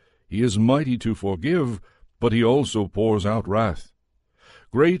Lord. He is mighty to forgive, but he also pours out wrath.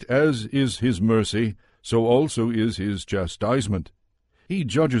 Great as is his mercy, so also is his chastisement. He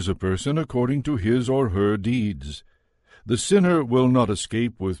judges a person according to his or her deeds. The sinner will not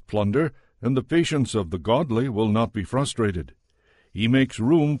escape with plunder, and the patience of the godly will not be frustrated. He makes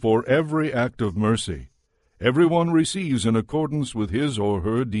room for every act of mercy. Everyone receives in accordance with his or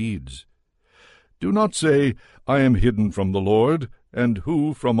her deeds. Do not say, I am hidden from the Lord, and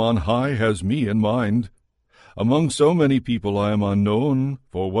who from on high has me in mind? Among so many people I am unknown,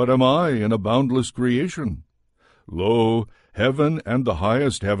 for what am I in a boundless creation? Lo, heaven and the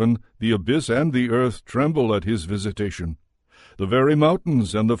highest heaven, the abyss and the earth tremble at his visitation. The very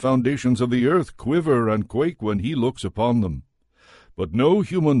mountains and the foundations of the earth quiver and quake when he looks upon them. But no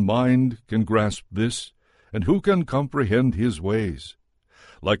human mind can grasp this, and who can comprehend his ways?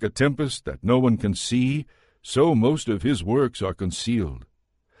 Like a tempest that no one can see, so most of his works are concealed.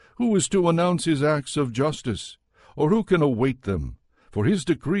 Who is to announce his acts of justice, or who can await them? For his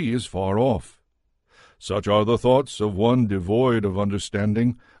decree is far off. Such are the thoughts of one devoid of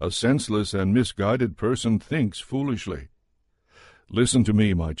understanding. A senseless and misguided person thinks foolishly. Listen to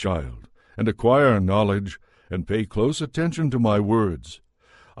me, my child, and acquire knowledge, and pay close attention to my words.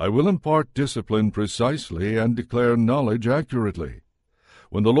 I will impart discipline precisely and declare knowledge accurately.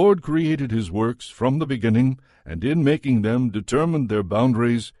 When the Lord created his works from the beginning, and in making them determined their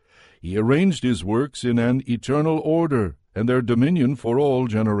boundaries, he arranged his works in an eternal order, and their dominion for all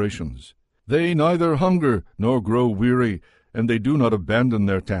generations. They neither hunger nor grow weary, and they do not abandon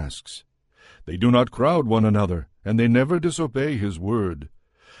their tasks. They do not crowd one another, and they never disobey his word.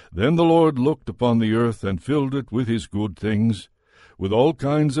 Then the Lord looked upon the earth and filled it with his good things. With all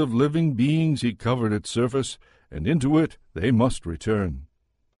kinds of living beings he covered its surface, and into it they must return.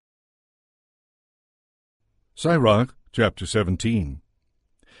 Sirach, chapter 17.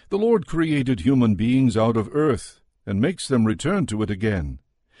 The Lord created human beings out of earth, and makes them return to it again.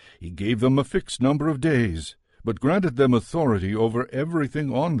 He gave them a fixed number of days, but granted them authority over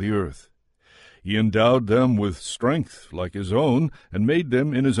everything on the earth. He endowed them with strength like his own, and made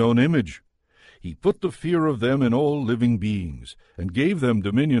them in his own image. He put the fear of them in all living beings, and gave them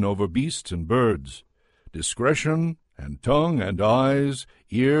dominion over beasts and birds, discretion, and tongue, and eyes,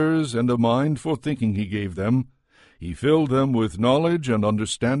 ears, and a mind for thinking he gave them. He filled them with knowledge and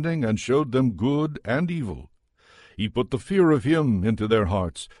understanding, and showed them good and evil. He put the fear of him into their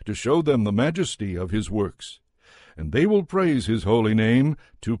hearts, to show them the majesty of his works. And they will praise his holy name,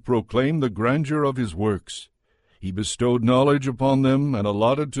 to proclaim the grandeur of his works. He bestowed knowledge upon them, and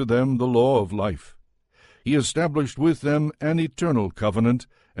allotted to them the law of life. He established with them an eternal covenant,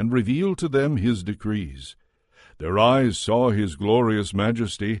 and revealed to them his decrees. Their eyes saw his glorious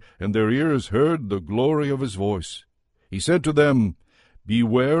majesty, and their ears heard the glory of his voice. He said to them,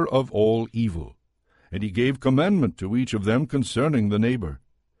 Beware of all evil. And he gave commandment to each of them concerning the neighbor.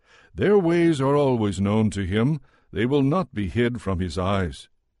 Their ways are always known to him, they will not be hid from his eyes.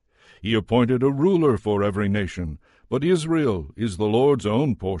 He appointed a ruler for every nation, but Israel is the Lord's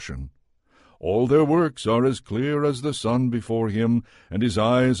own portion. All their works are as clear as the sun before him, and his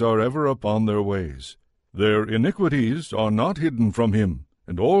eyes are ever upon their ways. Their iniquities are not hidden from him,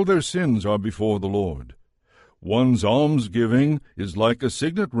 and all their sins are before the Lord. One's almsgiving is like a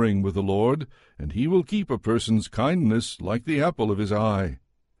signet ring with the Lord, and he will keep a person's kindness like the apple of his eye.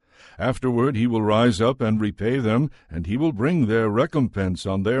 Afterward he will rise up and repay them, and he will bring their recompense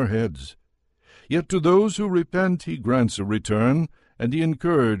on their heads. Yet to those who repent he grants a return, and he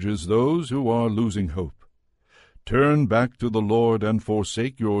encourages those who are losing hope. Turn back to the Lord and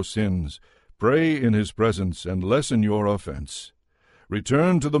forsake your sins. Pray in his presence and lessen your offense.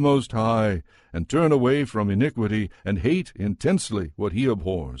 Return to the Most High, and turn away from iniquity, and hate intensely what he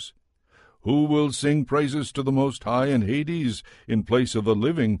abhors. Who will sing praises to the Most High in Hades, in place of the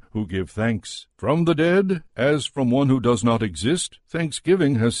living who give thanks? From the dead, as from one who does not exist,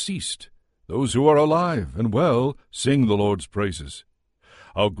 thanksgiving has ceased. Those who are alive and well sing the Lord's praises.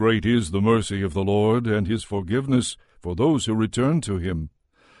 How great is the mercy of the Lord, and his forgiveness for those who return to him.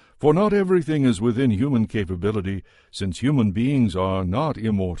 For not everything is within human capability, since human beings are not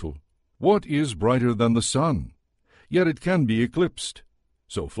immortal. What is brighter than the sun? Yet it can be eclipsed.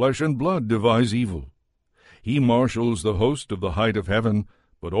 So flesh and blood devise evil. He marshals the host of the height of heaven,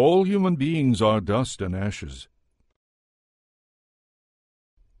 but all human beings are dust and ashes.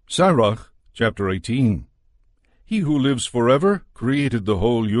 Sirach, chapter 18. He who lives forever created the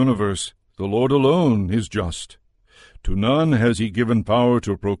whole universe. The Lord alone is just. To none has he given power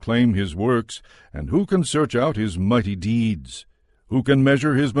to proclaim his works, and who can search out his mighty deeds? Who can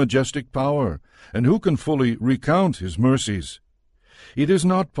measure his majestic power, and who can fully recount his mercies? It is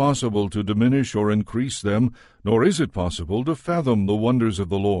not possible to diminish or increase them, nor is it possible to fathom the wonders of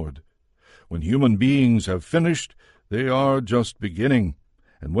the Lord. When human beings have finished, they are just beginning,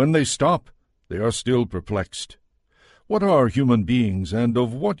 and when they stop, they are still perplexed. What are human beings, and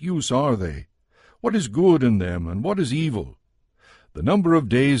of what use are they? What is good in them, and what is evil? The number of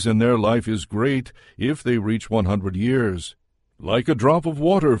days in their life is great, if they reach 100 years. Like a drop of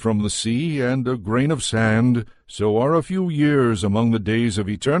water from the sea and a grain of sand, so are a few years among the days of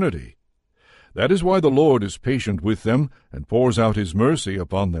eternity. That is why the Lord is patient with them and pours out his mercy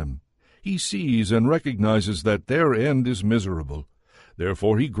upon them. He sees and recognizes that their end is miserable.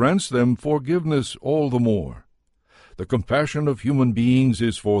 Therefore he grants them forgiveness all the more. The compassion of human beings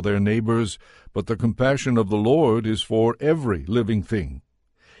is for their neighbors, but the compassion of the Lord is for every living thing.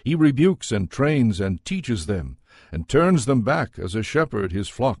 He rebukes and trains and teaches them, and turns them back as a shepherd his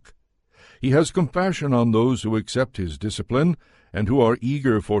flock. He has compassion on those who accept his discipline, and who are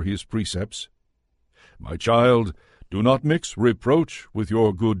eager for his precepts. My child, do not mix reproach with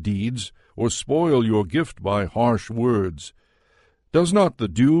your good deeds, or spoil your gift by harsh words. Does not the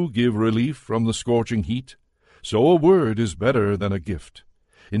dew give relief from the scorching heat? So a word is better than a gift.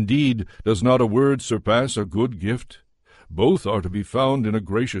 Indeed, does not a word surpass a good gift? Both are to be found in a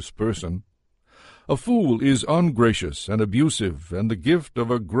gracious person. A fool is ungracious and abusive, and the gift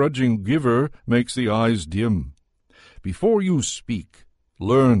of a grudging giver makes the eyes dim. Before you speak,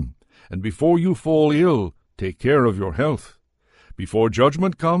 learn, and before you fall ill, take care of your health. Before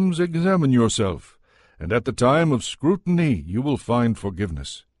judgment comes, examine yourself, and at the time of scrutiny you will find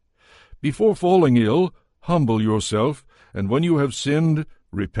forgiveness. Before falling ill, humble yourself, and when you have sinned,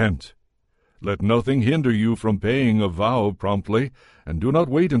 repent. Let nothing hinder you from paying a vow promptly, and do not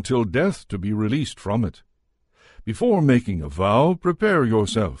wait until death to be released from it. Before making a vow, prepare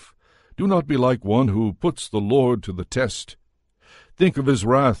yourself. Do not be like one who puts the Lord to the test. Think of his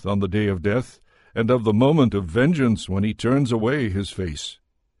wrath on the day of death, and of the moment of vengeance when he turns away his face.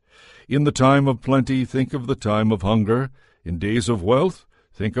 In the time of plenty, think of the time of hunger. In days of wealth,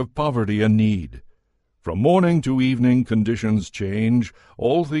 think of poverty and need. From morning to evening conditions change,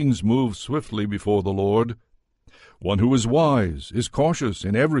 all things move swiftly before the Lord. One who is wise is cautious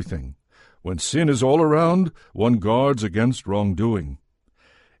in everything. When sin is all around, one guards against wrongdoing.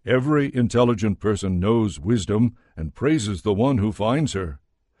 Every intelligent person knows wisdom and praises the one who finds her.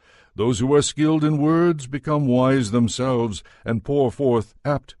 Those who are skilled in words become wise themselves and pour forth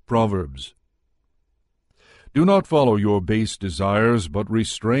apt proverbs. Do not follow your base desires, but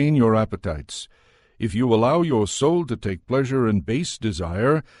restrain your appetites. If you allow your soul to take pleasure in base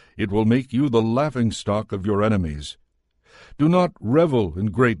desire, it will make you the laughingstock of your enemies. Do not revel in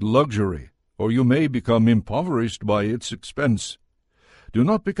great luxury, or you may become impoverished by its expense. Do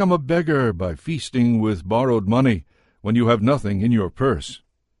not become a beggar by feasting with borrowed money, when you have nothing in your purse.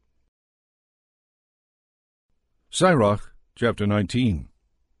 Sirach, chapter 19.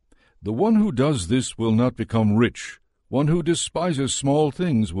 The one who does this will not become rich. One who despises small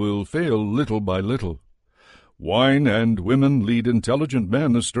things will fail little by little. Wine and women lead intelligent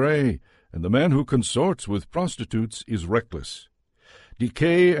men astray, and the man who consorts with prostitutes is reckless.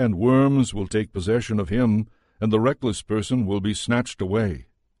 Decay and worms will take possession of him, and the reckless person will be snatched away.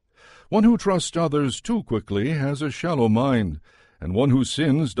 One who trusts others too quickly has a shallow mind, and one who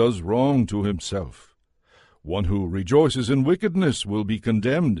sins does wrong to himself. One who rejoices in wickedness will be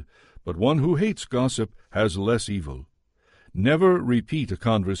condemned, but one who hates gossip has less evil. Never repeat a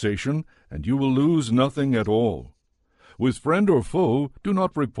conversation, and you will lose nothing at all. With friend or foe, do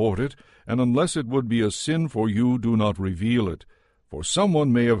not report it, and unless it would be a sin for you, do not reveal it. For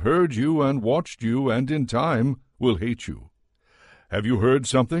someone may have heard you and watched you, and in time will hate you. Have you heard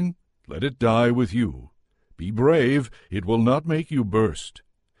something? Let it die with you. Be brave, it will not make you burst.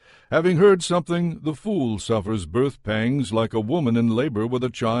 Having heard something, the fool suffers birth pangs like a woman in labor with a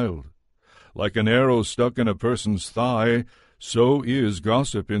child. Like an arrow stuck in a person's thigh, so is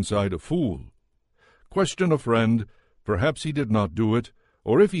gossip inside a fool. Question a friend, perhaps he did not do it,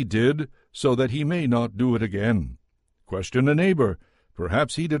 or if he did, so that he may not do it again. Question a neighbor,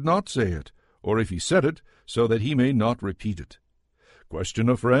 perhaps he did not say it, or if he said it, so that he may not repeat it. Question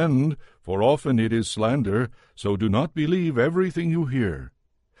a friend, for often it is slander, so do not believe everything you hear.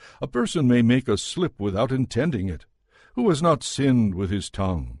 A person may make a slip without intending it, Who has not sinned with his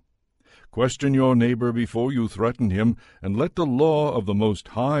tongue? Question your neighbor before you threaten him, and let the law of the Most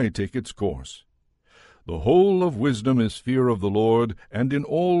High take its course. The whole of wisdom is fear of the Lord, and in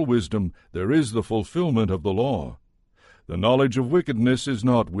all wisdom there is the fulfillment of the law. The knowledge of wickedness is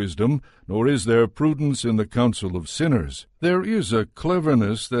not wisdom, nor is there prudence in the counsel of sinners. There is a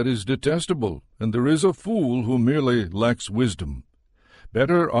cleverness that is detestable, and there is a fool who merely lacks wisdom.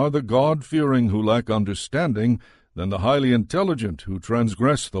 Better are the God-fearing who lack understanding than the highly intelligent who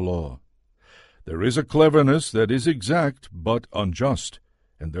transgress the law. There is a cleverness that is exact but unjust,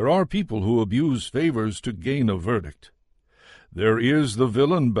 and there are people who abuse favors to gain a verdict. There is the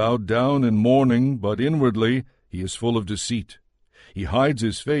villain bowed down in mourning, but inwardly he is full of deceit. He hides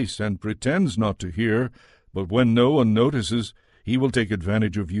his face and pretends not to hear, but when no one notices, he will take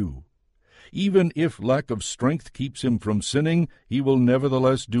advantage of you. Even if lack of strength keeps him from sinning, he will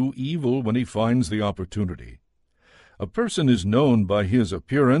nevertheless do evil when he finds the opportunity. A person is known by his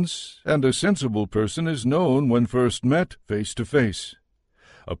appearance, and a sensible person is known when first met face to face.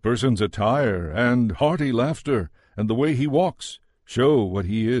 A person's attire and hearty laughter and the way he walks show what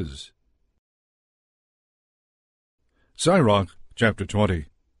he is. Sirach, chapter 20.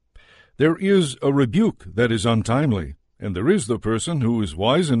 There is a rebuke that is untimely, and there is the person who is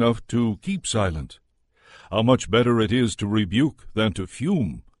wise enough to keep silent. How much better it is to rebuke than to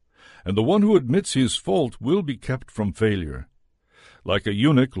fume, and the one who admits his fault will be kept from failure. Like a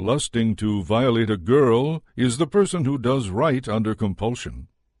eunuch lusting to violate a girl is the person who does right under compulsion.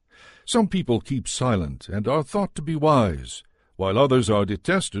 Some people keep silent and are thought to be wise, while others are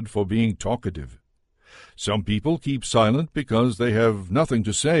detested for being talkative. Some people keep silent because they have nothing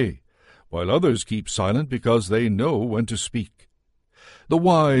to say, while others keep silent because they know when to speak. The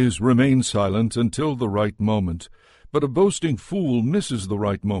wise remain silent until the right moment, but a boasting fool misses the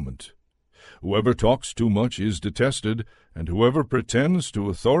right moment. Whoever talks too much is detested, and whoever pretends to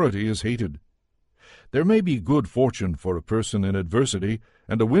authority is hated. There may be good fortune for a person in adversity,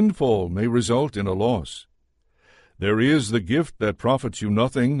 and a windfall may result in a loss. There is the gift that profits you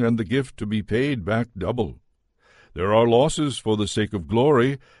nothing, and the gift to be paid back double. There are losses for the sake of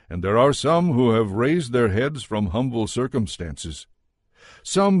glory, and there are some who have raised their heads from humble circumstances.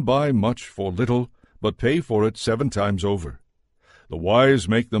 Some buy much for little, but pay for it 7 times over. The wise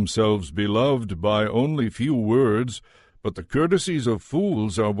make themselves beloved by only few words, but the courtesies of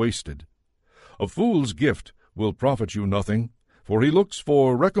fools are wasted. A fool's gift will profit you nothing, for he looks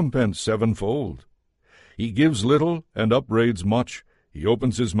for recompense 7-fold. He gives little and upbraids much. He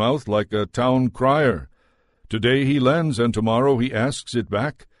opens his mouth like a town crier. Today he lends, and tomorrow he asks it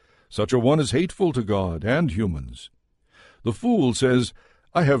back. Such a one is hateful to God and humans. The fool says,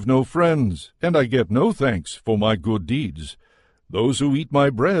 I have no friends, and I get no thanks for my good deeds. Those who eat my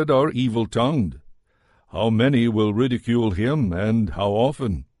bread are evil-tongued. How many will ridicule him, and how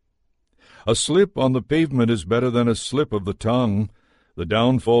often? A slip on the pavement is better than a slip of the tongue. The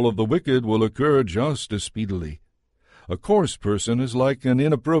downfall of the wicked will occur just as speedily. A coarse person is like an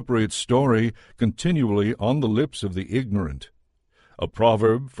inappropriate story continually on the lips of the ignorant. A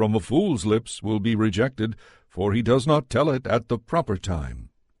proverb from a fool's lips will be rejected, for he does not tell it at the proper time.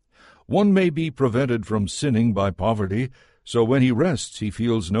 One may be prevented from sinning by poverty, so when he rests he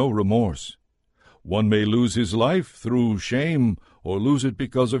feels no remorse. One may lose his life through shame, or lose it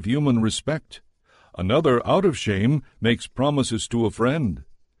because of human respect. Another, out of shame, makes promises to a friend,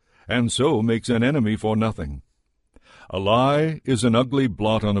 and so makes an enemy for nothing. A lie is an ugly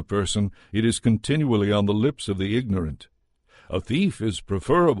blot on a person. It is continually on the lips of the ignorant. A thief is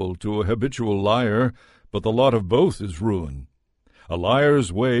preferable to a habitual liar, but the lot of both is ruin. A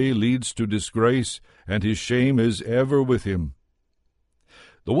liar's way leads to disgrace, and his shame is ever with him.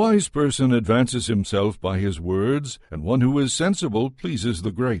 The wise person advances himself by his words, and one who is sensible pleases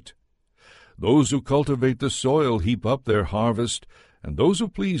the great. Those who cultivate the soil heap up their harvest, and those who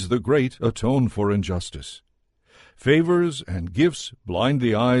please the great atone for injustice. Favors and gifts blind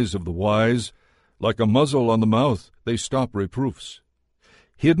the eyes of the wise. Like a muzzle on the mouth, they stop reproofs.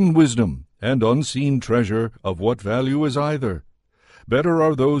 Hidden wisdom and unseen treasure, of what value is either? Better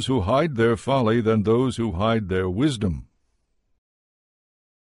are those who hide their folly than those who hide their wisdom.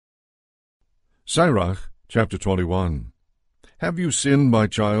 Sirach, chapter 21. Have you sinned, my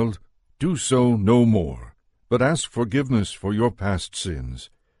child? Do so no more, but ask forgiveness for your past sins.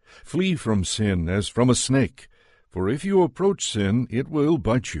 Flee from sin as from a snake, for if you approach sin, it will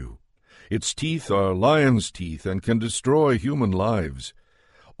bite you. Its teeth are lion's teeth and can destroy human lives.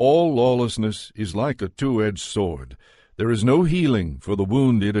 All lawlessness is like a two-edged sword. There is no healing for the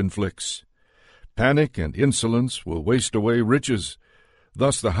wound it inflicts. Panic and insolence will waste away riches.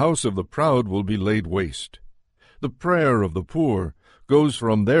 Thus the house of the proud will be laid waste. The prayer of the poor goes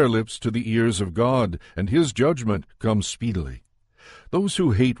from their lips to the ears of God, and his judgment comes speedily. Those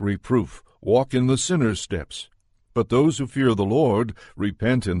who hate reproof walk in the sinner's steps, but those who fear the Lord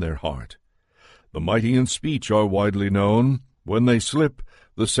repent in their heart. The mighty in speech are widely known. When they slip,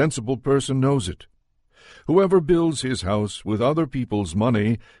 the sensible person knows it. Whoever builds his house with other people's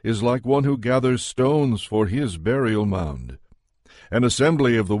money is like one who gathers stones for his burial mound. An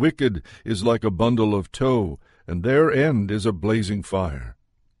assembly of the wicked is like a bundle of tow, and their end is a blazing fire.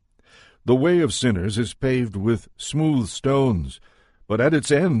 The way of sinners is paved with smooth stones, but at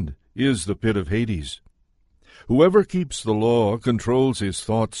its end is the pit of Hades. Whoever keeps the law controls his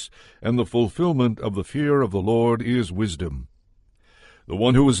thoughts, and the fulfillment of the fear of the Lord is wisdom. The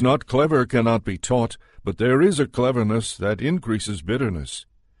one who is not clever cannot be taught, but there is a cleverness that increases bitterness.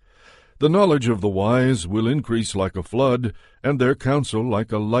 The knowledge of the wise will increase like a flood, and their counsel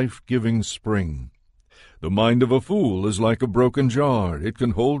like a life-giving spring. The mind of a fool is like a broken jar, it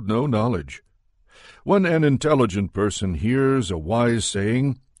can hold no knowledge. When an intelligent person hears a wise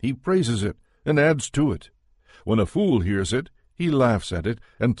saying, he praises it and adds to it. When a fool hears it, he laughs at it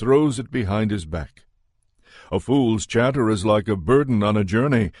and throws it behind his back. A fool's chatter is like a burden on a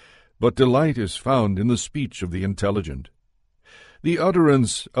journey, but delight is found in the speech of the intelligent. The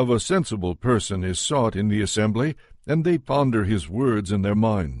utterance of a sensible person is sought in the assembly, and they ponder his words in their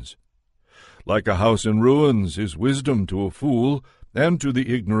minds. Like a house in ruins is wisdom to a fool, and to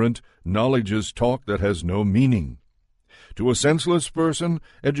the ignorant knowledge is talk that has no meaning. To a senseless person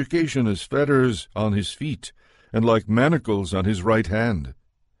education is fetters on his feet, and like manacles on his right hand.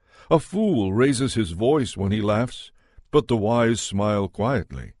 A fool raises his voice when he laughs, but the wise smile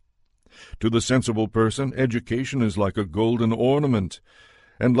quietly. To the sensible person education is like a golden ornament,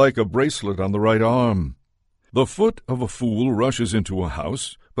 and like a bracelet on the right arm. The foot of a fool rushes into a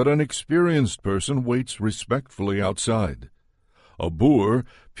house, but an experienced person waits respectfully outside. A boor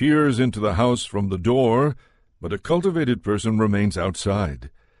peers into the house from the door, but a cultivated person remains outside.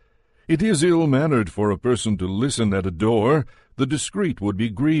 It is ill-mannered for a person to listen at a door. The discreet would be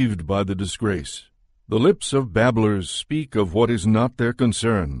grieved by the disgrace. The lips of babblers speak of what is not their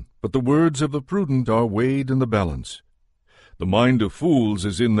concern, but the words of the prudent are weighed in the balance. The mind of fools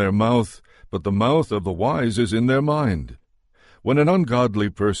is in their mouth, but the mouth of the wise is in their mind. When an ungodly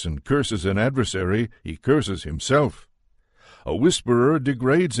person curses an adversary, he curses himself. A whisperer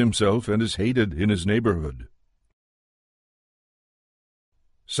degrades himself and is hated in his neighborhood.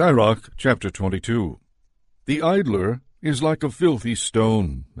 Sirach, chapter 22. The idler is like a filthy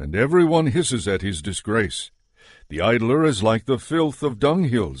stone, and every one hisses at his disgrace. The idler is like the filth of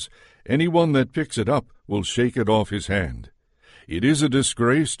dunghills. Any one that picks it up will shake it off his hand. It is a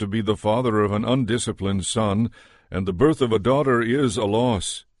disgrace to be the father of an undisciplined son, and the birth of a daughter is a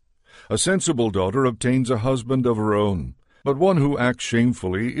loss. A sensible daughter obtains a husband of her own, but one who acts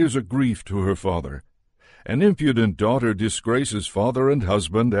shamefully is a grief to her father. An impudent daughter disgraces father and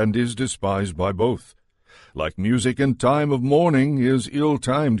husband, and is despised by both. Like music in time of mourning is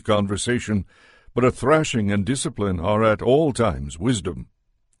ill-timed conversation, but a thrashing and discipline are at all times wisdom.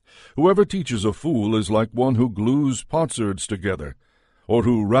 Whoever teaches a fool is like one who glues potsherds together, or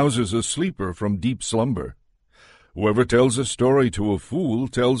who rouses a sleeper from deep slumber. Whoever tells a story to a fool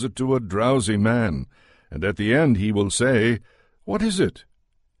tells it to a drowsy man, and at the end he will say, "What is it?"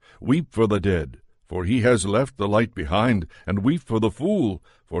 Weep for the dead, for he has left the light behind, and weep for the fool,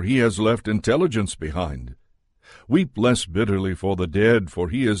 for he has left intelligence behind. Weep less bitterly for the dead, for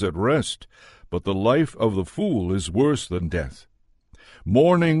he is at rest, but the life of the fool is worse than death.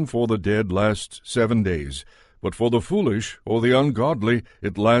 Mourning for the dead lasts 7 days, but for the foolish or the ungodly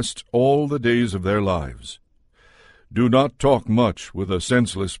it lasts all the days of their lives. Do not talk much with a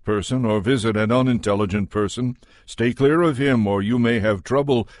senseless person or visit an unintelligent person. Stay clear of him, or you may have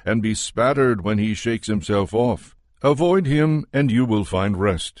trouble and be spattered when he shakes himself off. Avoid him, and you will find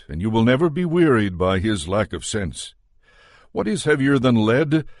rest, and you will never be wearied by his lack of sense. What is heavier than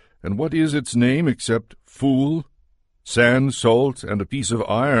lead, and what is its name except fool? Sand, salt, and a piece of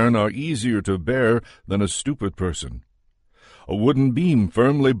iron are easier to bear than a stupid person. A wooden beam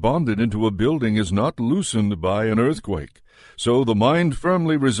firmly bonded into a building is not loosened by an earthquake, so the mind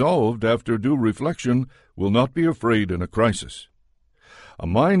firmly resolved after due reflection will not be afraid in a crisis. A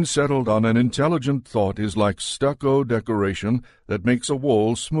mind settled on an intelligent thought is like stucco decoration that makes a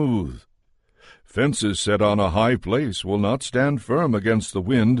wall smooth. Fences set on a high place will not stand firm against the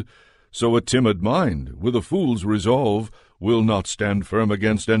wind, so a timid mind, with a fool's resolve, will not stand firm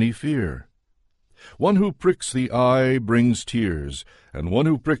against any fear. One who pricks the eye brings tears, and one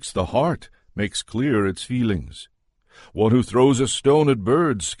who pricks the heart makes clear its feelings. One who throws a stone at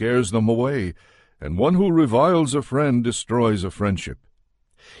birds scares them away, and one who reviles a friend destroys a friendship.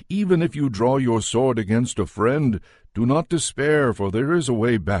 Even if you draw your sword against a friend, do not despair, for there is a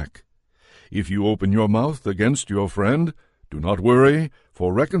way back. If you open your mouth against your friend, do not worry,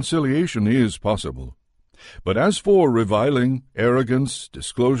 for reconciliation is possible. But as for reviling, arrogance,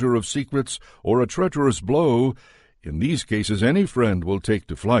 disclosure of secrets, or a treacherous blow, in these cases any friend will take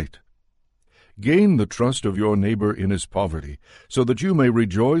to flight. Gain the trust of your neighbor in his poverty, so that you may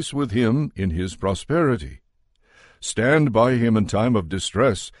rejoice with him in his prosperity. Stand by him in time of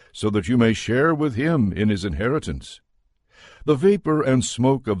distress, so that you may share with him in his inheritance. The vapor and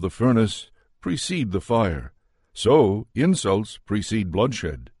smoke of the furnace precede the fire, so insults precede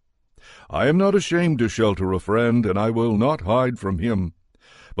bloodshed. I am not ashamed to shelter a friend, and I will not hide from him.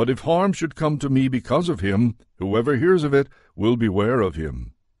 But if harm should come to me because of him, whoever hears of it will beware of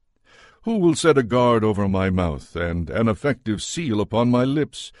him. Who will set a guard over my mouth, and an effective seal upon my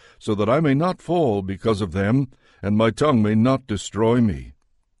lips, so that I may not fall because of them, and my tongue may not destroy me?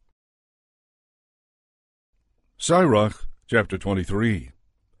 Sirach, chapter 23.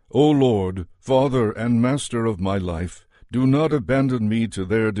 O Lord, Father and Master of my life, do not abandon me to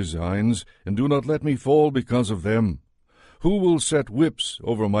their designs, and do not let me fall because of them. Who will set whips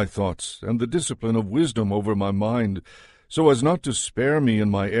over my thoughts, and the discipline of wisdom over my mind, so as not to spare me in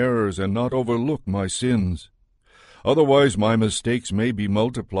my errors and not overlook my sins? Otherwise my mistakes may be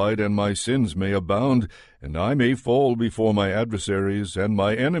multiplied, and my sins may abound, and I may fall before my adversaries, and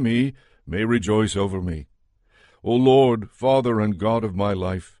my enemy may rejoice over me. O Lord, Father and God of my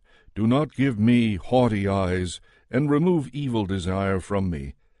life, do not give me haughty eyes, and remove evil desire from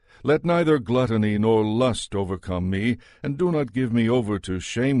me. Let neither gluttony nor lust overcome me, and do not give me over to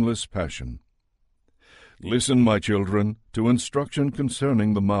shameless passion. Listen, my children, to instruction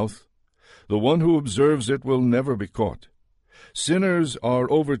concerning the mouth. The one who observes it will never be caught. Sinners are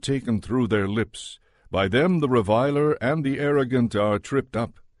overtaken through their lips. By them the reviler and the arrogant are tripped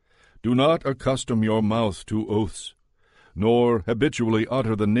up. Do not accustom your mouth to oaths, nor habitually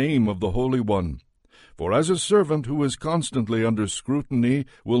utter the name of the Holy One. For as a servant who is constantly under scrutiny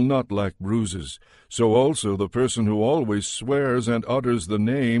will not lack bruises, so also the person who always swears and utters the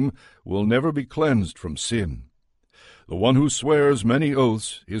name will never be cleansed from sin. The one who swears many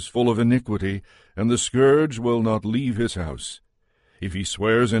oaths is full of iniquity, and the scourge will not leave his house. If he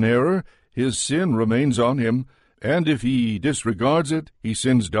swears in error, his sin remains on him, and if he disregards it, he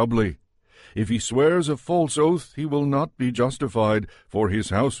sins doubly. If he swears a false oath, he will not be justified, for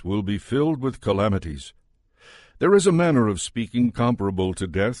his house will be filled with calamities. There is a manner of speaking comparable to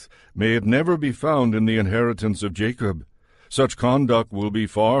death. May it never be found in the inheritance of Jacob. Such conduct will be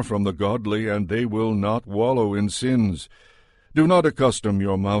far from the godly, and they will not wallow in sins. Do not accustom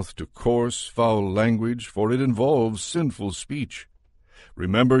your mouth to coarse, foul language, for it involves sinful speech.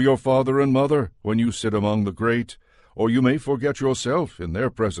 Remember your father and mother when you sit among the great, or you may forget yourself in their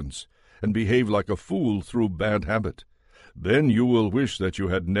presence, and behave like a fool through bad habit. Then you will wish that you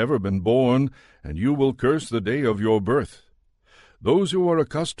had never been born, and you will curse the day of your birth. Those who are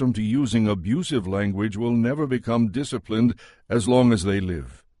accustomed to using abusive language will never become disciplined as long as they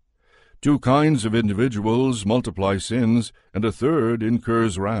live. Two kinds of individuals multiply sins, and a third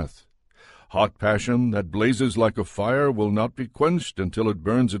incurs wrath. Hot passion that blazes like a fire will not be quenched until it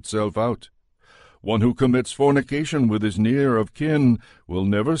burns itself out. One who commits fornication with his near of kin will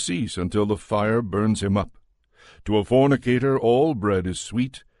never cease until the fire burns him up. To a fornicator all bread is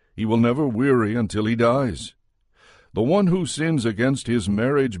sweet. He will never weary until he dies. The one who sins against his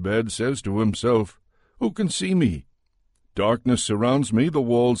marriage bed says to himself, "Who can see me? Darkness surrounds me, the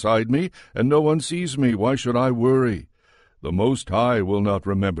walls hide me, and no one sees me. Why should I worry? The Most High will not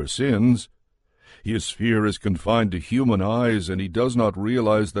remember sins." His fear is confined to human eyes, and he does not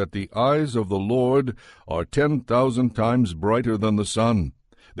realize that the eyes of the Lord are 10,000 times brighter than the sun.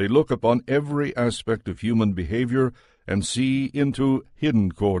 They look upon every aspect of human behavior and see into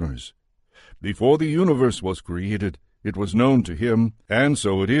hidden corners. Before the universe was created, it was known to him, and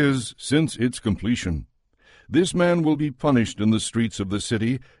so it is since its completion. This man will be punished in the streets of the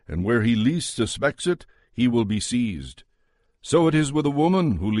city, and where he least suspects it, he will be seized. So it is with a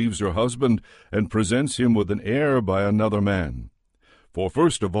woman who leaves her husband and presents him with an heir by another man. For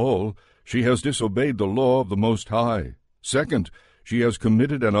first of all, she has disobeyed the law of the Most High. Second, she has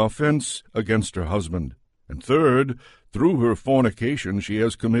committed an offense against her husband. And third, through her fornication she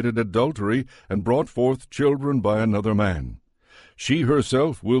has committed adultery and brought forth children by another man. She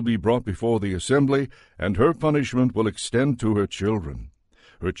herself will be brought before the assembly, and her punishment will extend to her children.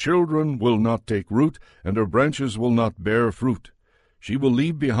 Her children will not take root, and her branches will not bear fruit. She will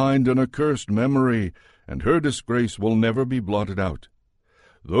leave behind an accursed memory, and her disgrace will never be blotted out.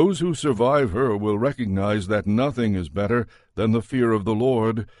 Those who survive her will recognize that nothing is better than the fear of the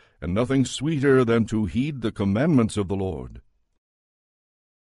Lord, and nothing sweeter than to heed the commandments of the Lord.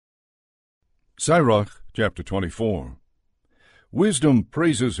 Sirach, chapter 24. Wisdom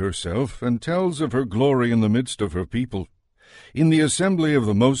praises herself and tells of her glory in the midst of her people. In the assembly of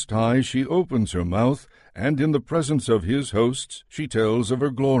the Most High she opens her mouth, and in the presence of his hosts she tells of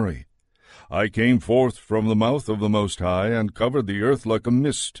her glory. I came forth from the mouth of the Most High, and covered the earth like a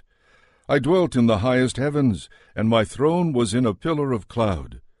mist. I dwelt in the highest heavens, and my throne was in a pillar of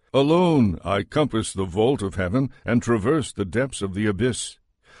cloud. Alone I compassed the vault of heaven, and traversed the depths of the abyss.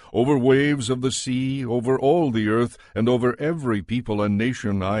 Over waves of the sea, over all the earth, and over every people and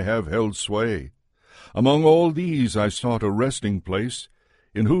nation I have held sway. Among all these I sought a resting place.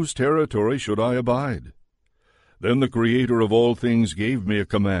 In whose territory should I abide? Then the Creator of all things gave me a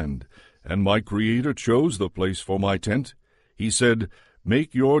command, and my Creator chose the place for my tent. He said,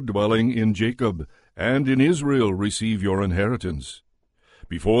 Make your dwelling in Jacob, and in Israel receive your inheritance.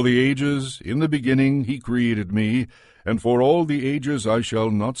 Before the ages, in the beginning, he created me, and for all the ages I shall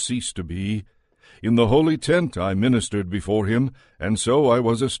not cease to be. In the holy tent I ministered before him, and so I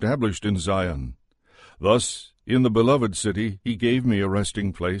was established in Zion. Thus, in the beloved city he gave me a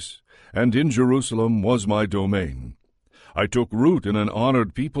resting place, and in Jerusalem was my domain. I took root in an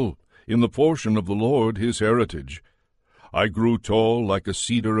honored people, in the portion of the Lord his heritage. I grew tall like a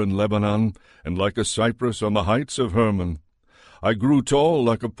cedar in Lebanon, and like a cypress on the heights of Hermon. I grew tall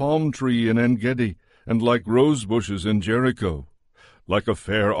like a palm tree in En-gedi, and like rose bushes in Jericho. Like a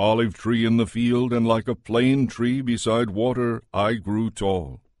fair olive tree in the field, and like a plane tree beside water, I grew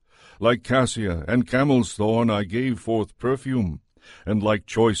tall. Like cassia and camel's thorn I gave forth perfume, and like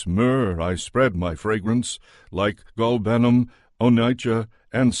choice myrrh I spread my fragrance, like galbanum, onycha,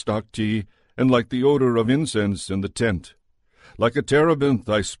 and stocti, and like the odor of incense in the tent. Like a terebinth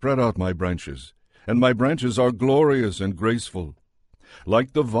I spread out my branches, and my branches are glorious and graceful.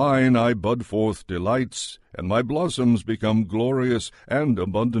 Like the vine I bud forth delights, and my blossoms become glorious and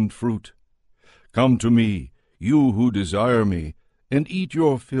abundant fruit. Come to me, you who desire me, and eat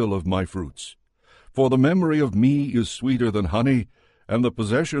your fill of my fruits. For the memory of me is sweeter than honey, and the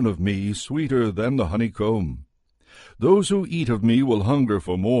possession of me sweeter than the honeycomb. Those who eat of me will hunger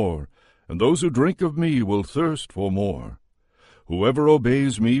for more, and those who drink of me will thirst for more. Whoever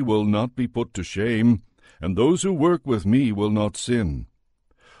obeys me will not be put to shame, and those who work with me will not sin.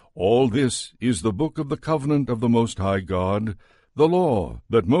 All this is the book of the covenant of the Most High God, the law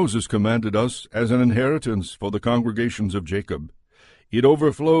that Moses commanded us as an inheritance for the congregations of Jacob. It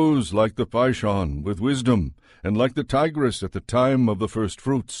overflows like the Pishon with wisdom, and like the Tigris at the time of the first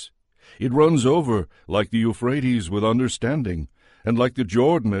fruits. It runs over like the Euphrates with understanding, and like the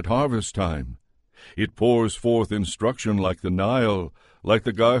Jordan at harvest time. It pours forth instruction like the Nile, like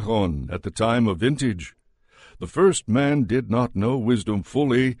the Gihon at the time of vintage. The first man did not know wisdom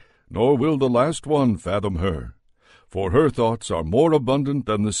fully, nor will the last one fathom her. For her thoughts are more abundant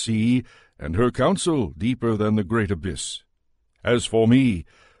than the sea, and her counsel deeper than the great abyss. As for me,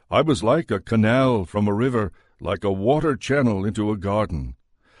 I was like a canal from a river, like a water channel into a garden.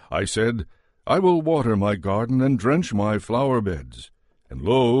 I said, I will water my garden and drench my flower beds. And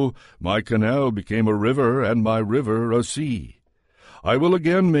lo, my canal became a river, and my river a sea. I will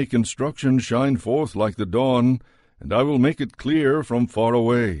again make instruction shine forth like the dawn, and I will make it clear from far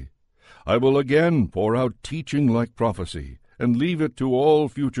away. I will again pour out teaching like prophecy, and leave it to all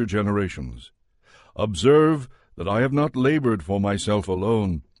future generations. Observe that I have not labored for myself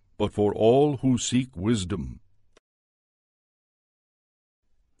alone, but for all who seek wisdom.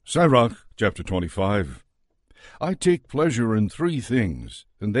 Sirach, chapter 25. I take pleasure in 3 things,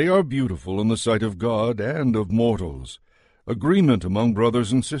 and they are beautiful in the sight of God and of mortals: agreement among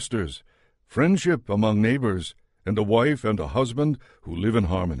brothers and sisters, friendship among neighbors, and a wife and a husband who live in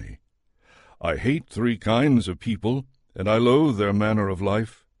harmony. I hate 3 kinds of people, and I loathe their manner of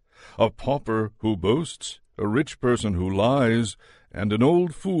life: a pauper who boasts, a rich person who lies, and an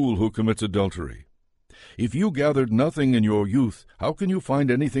old fool who commits adultery. If you gathered nothing in your youth, how can you find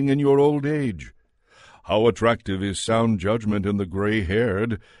anything in your old age? How attractive is sound judgment in the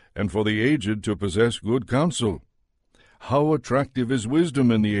gray-haired, and for the aged to possess good counsel! How attractive is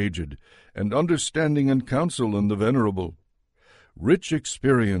wisdom in the aged, and understanding and counsel in the venerable! Rich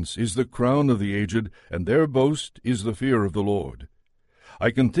experience is the crown of the aged, and their boast is the fear of the Lord.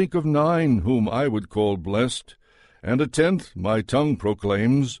 I can think of 9 whom I would call blessed, and a 10th my tongue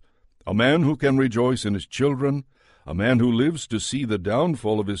proclaims: a man who can rejoice in his children, a man who lives to see the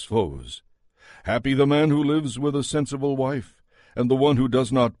downfall of his foes. Happy the man who lives with a sensible wife, and the one who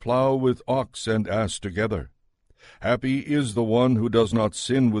does not plow with ox and ass together. Happy is the one who does not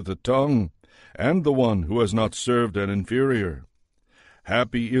sin with the tongue, and the one who has not served an inferior.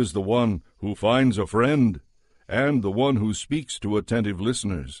 Happy is the one who finds a friend, and the one who speaks to attentive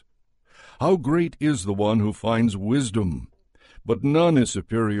listeners. How great is the one who finds wisdom! But none is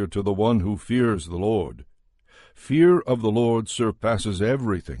superior to the one who fears the Lord. Fear of the Lord surpasses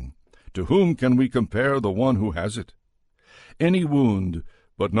everything. To whom can we compare the one who has it? Any wound,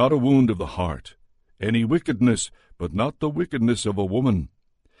 but not a wound of the heart. Any wickedness, but not the wickedness of a woman.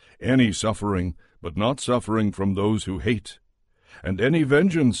 Any suffering, but not suffering from those who hate. And any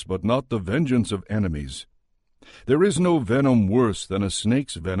vengeance, but not the vengeance of enemies. There is no venom worse than a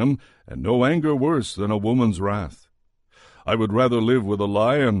snake's venom, and no anger worse than a woman's wrath. I would rather live with a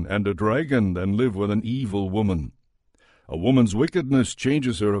lion and a dragon than live with an evil woman. A woman's wickedness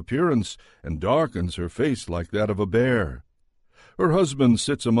changes her appearance and darkens her face like that of a bear. Her husband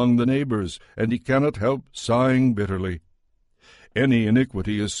sits among the neighbors, and he cannot help sighing bitterly. Any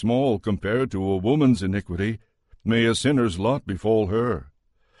iniquity is small compared to a woman's iniquity. May a sinner's lot befall her.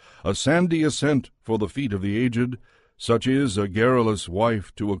 A sandy ascent for the feet of the aged, such is a garrulous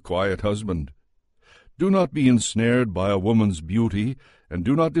wife to a quiet husband. Do not be ensnared by a woman's beauty, and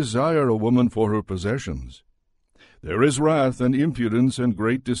do not desire a woman for her possessions. There is wrath and impudence and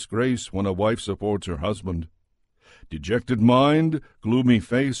great disgrace when a wife supports her husband. Dejected mind, gloomy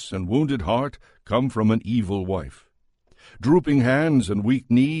face, and wounded heart come from an evil wife. Drooping hands and weak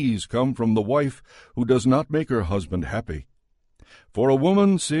knees come from the wife who does not make her husband happy. For a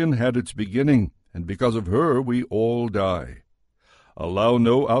woman sin had its beginning, and because of her we all die. Allow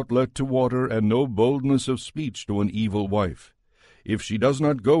no outlet to water and no boldness of speech to an evil wife. If she does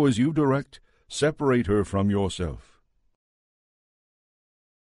not go as you direct, separate her from yourself.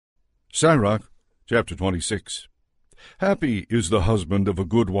 Sirach, chapter 26. Happy is the husband of a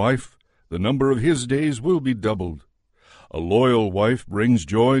good wife. The number of his days will be doubled. A loyal wife brings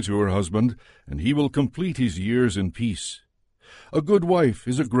joy to her husband, and he will complete his years in peace. A good wife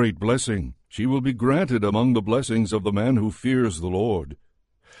is a great blessing. She will be granted among the blessings of the man who fears the Lord.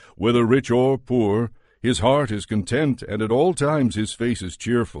 Whether rich or poor, his heart is content, and at all times his face is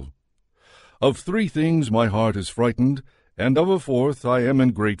cheerful. Of 3 things my heart is frightened, and of a 4th I am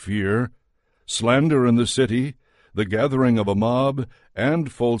in great fear: slander in the city, the gathering of a mob,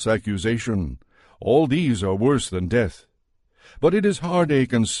 and false accusation. All these are worse than death. But it is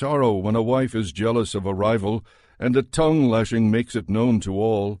heartache and sorrow when a wife is jealous of a rival, and a tongue-lashing makes it known to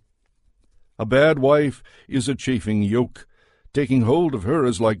all. A bad wife is a chafing yoke. Taking hold of her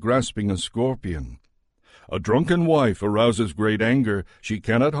is like grasping a scorpion. A drunken wife arouses great anger. She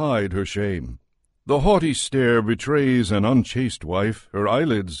cannot hide her shame. The haughty stare betrays an unchaste wife. Her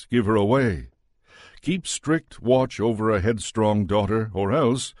eyelids give her away. Keep strict watch over a headstrong daughter, or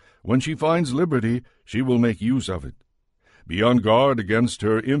else, when she finds liberty, she will make use of it. Be on guard against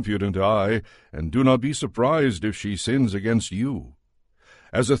her impudent eye, and do not be surprised if she sins against you.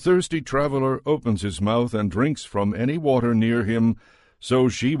 As a thirsty traveler opens his mouth and drinks from any water near him, so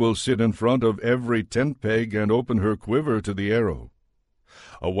she will sit in front of every tent peg and open her quiver to the arrow.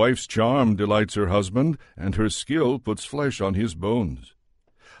 A wife's charm delights her husband, and her skill puts flesh on his bones.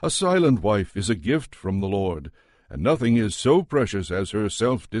 A silent wife is a gift from the Lord, and nothing is so precious as her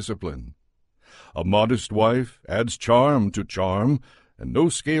self-discipline. A modest wife adds charm to charm, and no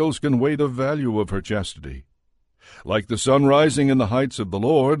scales can weigh the value of her chastity. Like the sun rising in the heights of the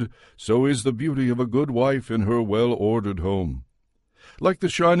Lord, so is the beauty of a good wife in her well-ordered home. Like the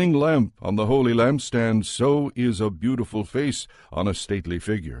shining lamp on the holy lampstand, so is a beautiful face on a stately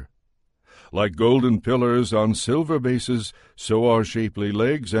figure. Like golden pillars on silver bases, so are shapely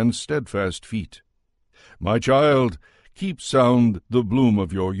legs and steadfast feet. My child, keep sound the bloom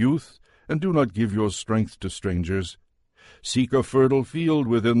of your youth, and do not give your strength to strangers. Seek a fertile field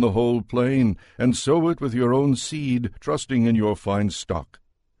within the whole plain, and sow it with your own seed, trusting in your fine stock.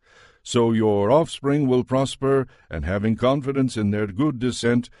 So your offspring will prosper, and having confidence in their good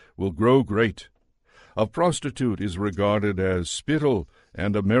descent, will grow great. A prostitute is regarded as spittle,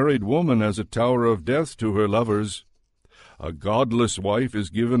 and a married woman as a tower of death to her lovers. A godless wife is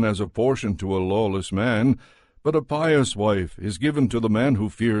given as a portion to a lawless man, but a pious wife is given to the man who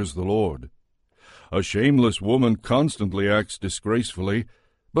fears the Lord. A shameless woman constantly acts disgracefully,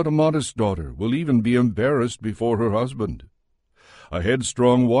 but a modest daughter will even be embarrassed before her husband. A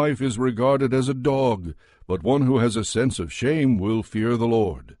headstrong wife is regarded as a dog, but one who has a sense of shame will fear the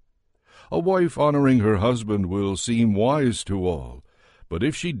Lord. A wife honoring her husband will seem wise to all, but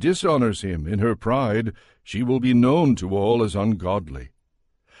if she dishonors him in her pride, she will be known to all as ungodly.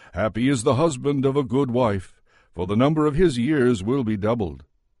 Happy is the husband of a good wife, for the number of his years will be doubled.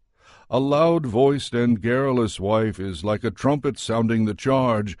 A loud-voiced and garrulous wife is like a trumpet sounding the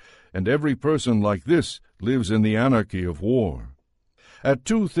charge, and every person like this lives in the anarchy of war. At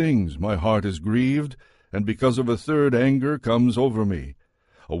 2 things my heart is grieved, and because of a third anger comes over me: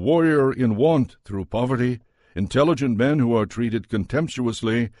 a warrior in want through poverty, intelligent men who are treated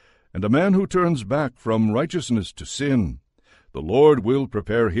contemptuously, and a man who turns back from righteousness to sin. The Lord will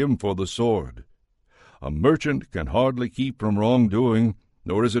prepare him for the sword. A merchant can hardly keep from wrongdoing,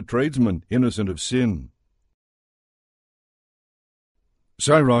 nor is a tradesman innocent of sin.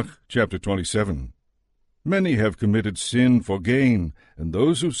 Sirach, chapter 27. Many have committed sin for gain, and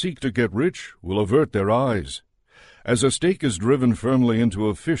those who seek to get rich will avert their eyes. As a stake is driven firmly into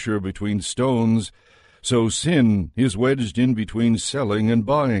a fissure between stones, so sin is wedged in between selling and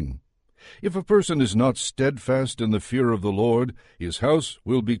buying. If a person is not steadfast in the fear of the Lord, his house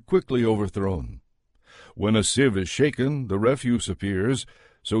will be quickly overthrown. When a sieve is shaken, the refuse appears,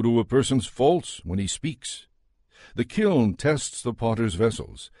 so do a person's faults when he speaks. The kiln tests the potter's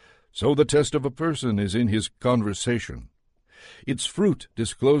vessels, so the test of a person is in his conversation. Its fruit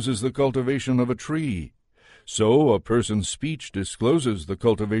discloses the cultivation of a tree, so a person's speech discloses the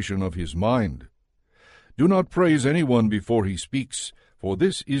cultivation of his mind. Do not praise anyone before he speaks, for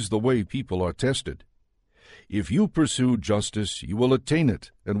this is the way people are tested. If you pursue justice, you will attain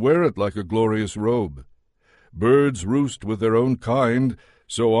it, and wear it like a glorious robe. Birds roost with their own kind,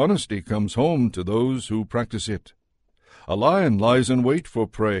 so honesty comes home to those who practice it. A lion lies in wait for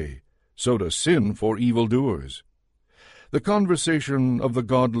prey, so does sin for evildoers. The conversation of the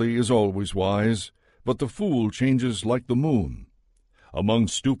godly is always wise, but the fool changes like the moon. Among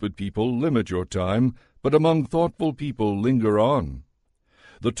stupid people limit your time, but among thoughtful people linger on.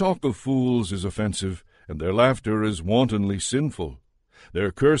 The talk of fools is offensive, and their laughter is wantonly sinful.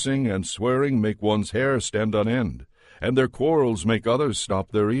 Their cursing and swearing make one's hair stand on end, and their quarrels make others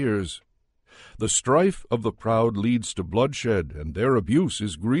stop their ears. The strife of the proud leads to bloodshed, and their abuse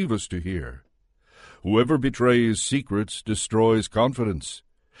is grievous to hear. Whoever betrays secrets destroys confidence,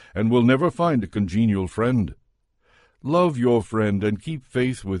 and will never find a congenial friend. Love your friend and keep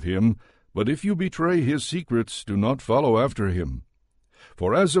faith with him, but if you betray his secrets, do not follow after him.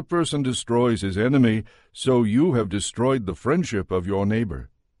 For as a person destroys his enemy, so you have destroyed the friendship of your neighbor.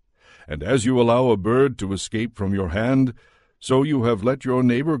 And as you allow a bird to escape from your hand, so you have let your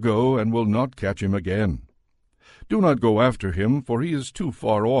neighbor go and will not catch him again. Do not go after him, for he is too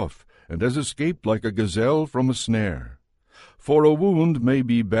far off, and has escaped like a gazelle from a snare. For a wound may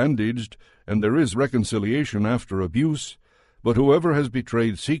be bandaged, and there is reconciliation after abuse, but whoever has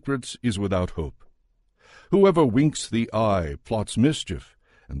betrayed secrets is without hope. Whoever winks the eye plots mischief,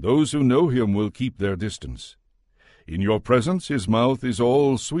 and those who know him will keep their distance. In your presence his mouth is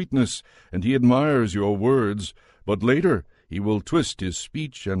all sweetness, and he admires your words, but later he will twist his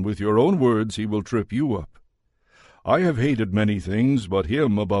speech, and with your own words he will trip you up. I have hated many things, but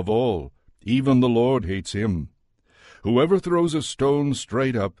him above all. Even the Lord hates him. Whoever throws a stone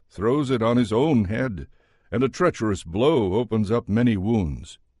straight up throws it on his own head, and a treacherous blow opens up many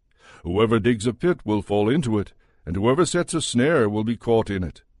wounds. Whoever digs a pit will fall into it, and whoever sets a snare will be caught in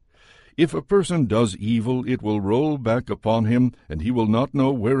it. If a person does evil, it will roll back upon him, and he will not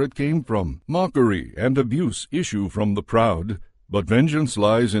know where it came from. Mockery and abuse issue from the proud, but vengeance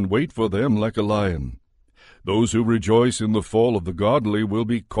lies in wait for them like a lion. Those who rejoice in the fall of the godly will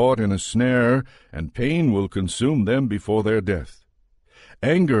be caught in a snare, and pain will consume them before their death.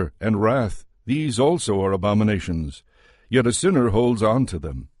 Anger and wrath, these also are abominations, yet a sinner holds on to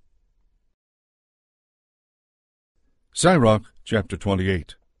them. Sirach, chapter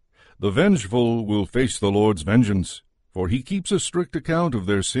 28. The vengeful will face the Lord's vengeance, for he keeps a strict account of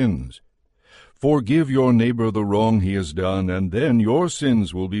their sins. Forgive your neighbor the wrong he has done, and then your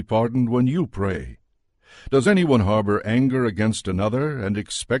sins will be pardoned when you pray. Does anyone harbor anger against another and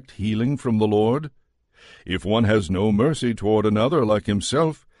expect healing from the Lord? If one has no mercy toward another like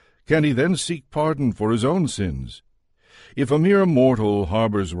himself, can he then seek pardon for his own sins? If a mere mortal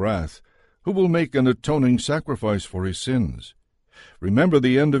harbors wrath, who will make an atoning sacrifice for his sins? Remember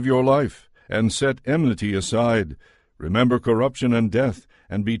the end of your life, and set enmity aside. Remember corruption and death,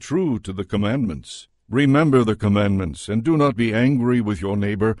 and be true to the commandments. Remember the commandments, and do not be angry with your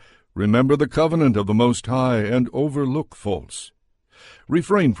neighbor. Remember the covenant of the Most High, and overlook faults.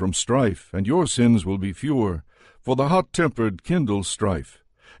 Refrain from strife, and your sins will be fewer, for the hot-tempered kindle strife,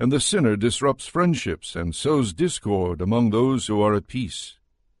 and the sinner disrupts friendships and sows discord among those who are at peace.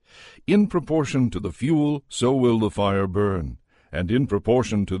 In proportion to the fuel, so will the fire burn, and in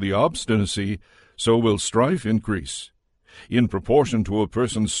proportion to the obstinacy, so will strife increase. In proportion to a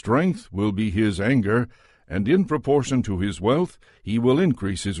person's strength will be his anger, and in proportion to his wealth he will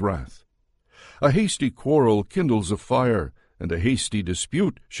increase his wrath. A hasty quarrel kindles a fire, and a hasty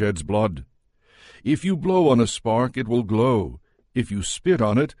dispute sheds blood. If you blow on a spark, it will glow. If you spit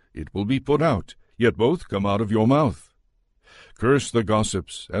on it, it will be put out, yet both come out of your mouth. Curse the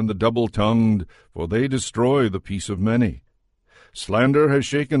gossips and the double-tongued, for they destroy the peace of many. Slander has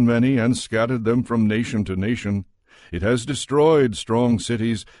shaken many and scattered them from nation to nation. It has destroyed strong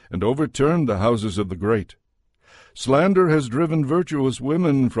cities and overturned the houses of the great. Slander has driven virtuous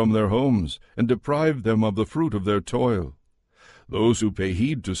women from their homes and deprived them of the fruit of their toil. Those who pay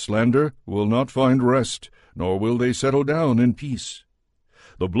heed to slander will not find rest, nor will they settle down in peace.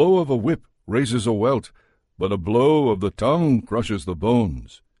 The blow of a whip raises a welt, but a blow of the tongue crushes the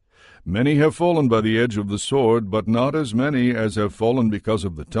bones. Many have fallen by the edge of the sword, but not as many as have fallen because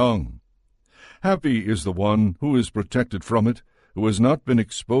of the tongue. Happy is the one who is protected from it, who has not been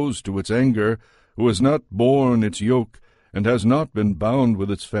exposed to its anger, who has not borne its yoke, and has not been bound with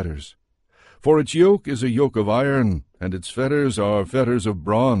its fetters. For its yoke is a yoke of iron, and its fetters are fetters of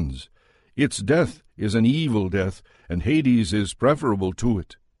bronze. Its death is an evil death, and Hades is preferable to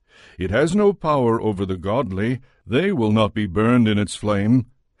it. It has no power over the godly, they will not be burned in its flame.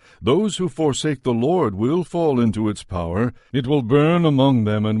 Those who forsake the Lord will fall into its power. It will burn among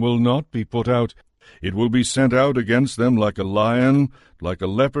them and will not be put out. It will be sent out against them like a lion, like a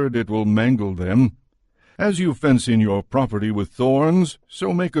leopard it will mangle them. As you fence in your property with thorns,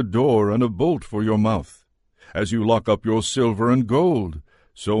 so make a door and a bolt for your mouth. As you lock up your silver and gold,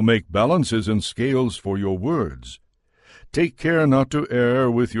 so make balances and scales for your words. Take care not to err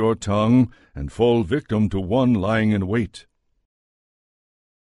with your tongue, and fall victim to one lying in wait.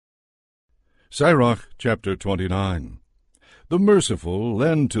 Sirach chapter 29. The merciful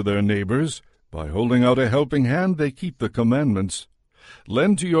lend to their neighbors. By holding out a helping hand they keep the commandments.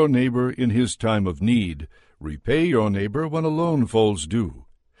 Lend to your neighbor in his time of need. Repay your neighbor when a loan falls due.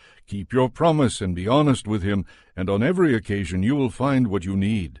 Keep your promise and be honest with him, and on every occasion you will find what you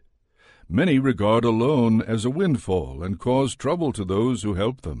need. Many regard a loan as a windfall and cause trouble to those who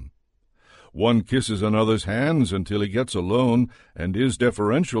help them. One kisses another's hands until he gets a loan, and is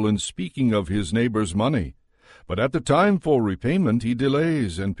deferential in speaking of his neighbor's money. But at the time for repayment he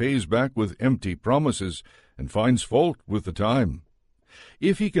delays and pays back with empty promises, and finds fault with the time.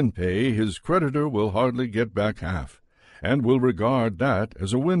 If he can pay, his creditor will hardly get back half, and will regard that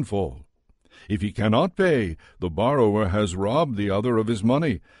as a windfall. If he cannot pay, the borrower has robbed the other of his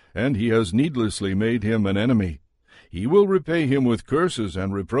money, and he has needlessly made him an enemy. He will repay him with curses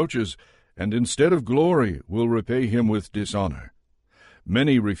and reproaches, and instead of glory will repay him with dishonor.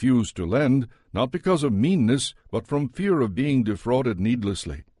 Many refuse to lend, not because of meanness, but from fear of being defrauded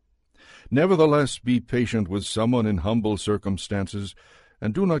needlessly. Nevertheless, be patient with someone in humble circumstances,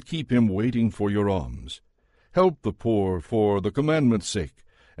 and do not keep him waiting for your alms. Help the poor for the commandment's sake,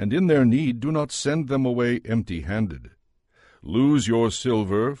 and in their need do not send them away empty-handed. Lose your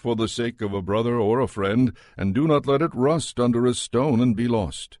silver for the sake of a brother or a friend, and do not let it rust under a stone and be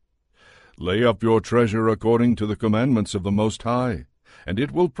lost. Lay up your treasure according to the commandments of the Most High, and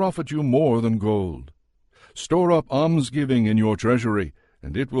it will profit you more than gold. Store up almsgiving in your treasury,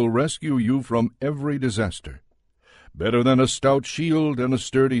 and it will rescue you from every disaster. Better than a stout shield and a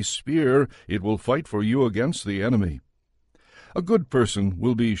sturdy spear, it will fight for you against the enemy. A good person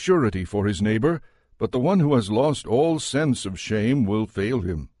will be surety for his neighbor, but the one who has lost all sense of shame will fail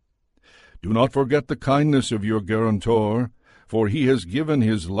him. Do not forget the kindness of your guarantor, for he has given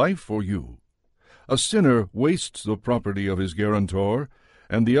his life for you. A sinner wastes the property of his guarantor,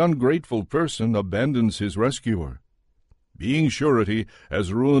 and the ungrateful person abandons his rescuer. Being surety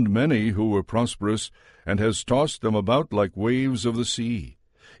has ruined many who were prosperous, and has tossed them about like waves of the sea.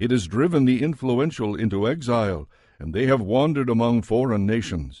 It has driven the influential into exile, and they have wandered among foreign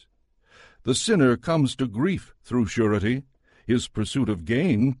nations. The sinner comes to grief through surety. His pursuit of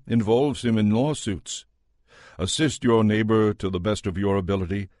gain involves him in lawsuits. Assist your neighbor to the best of your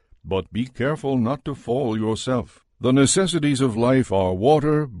ability, but be careful not to fall yourself. The necessities of life are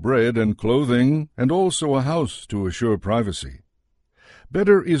water, bread, and clothing, and also a house to assure privacy.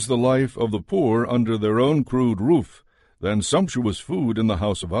 Better is the life of the poor under their own crude roof than sumptuous food in the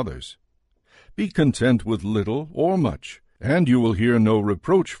house of others. Be content with little or much, and you will hear no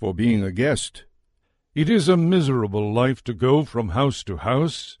reproach for being a guest. It is a miserable life to go from house to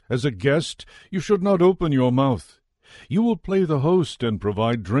house. As a guest, you should not open your mouth. You will play the host and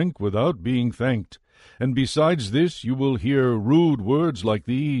provide drink without being thanked, and besides this you will hear rude words like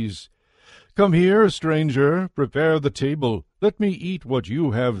these: "Come here, stranger, prepare the table, let me eat what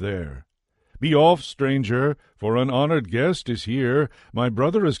you have there." Be off, stranger, for an honored guest is here. My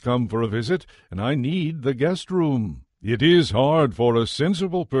brother has come for a visit, and I need the guest room. It is hard for a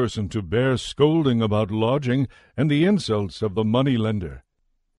sensible person to bear scolding about lodging and the insults of the money-lender.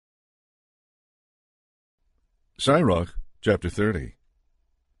 Sirach, chapter 30.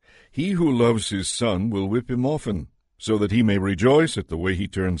 He who loves his son will whip him often, so that he may rejoice at the way he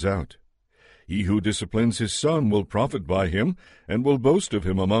turns out. He who disciplines his son will profit by him, and will boast of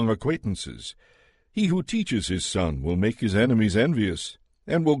him among acquaintances. He who teaches his son will make his enemies envious,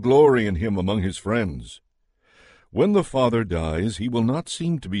 and will glory in him among his friends. When the father dies, he will not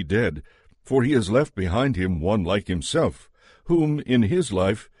seem to be dead, for he has left behind him one like himself, whom in his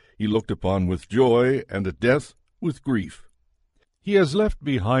life he looked upon with joy, and at death with grief. He has left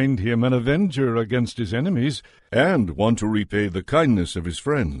behind him an avenger against his enemies, and one to repay the kindness of his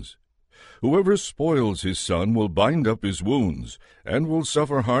friends. Whoever spoils his son will bind up his wounds, and will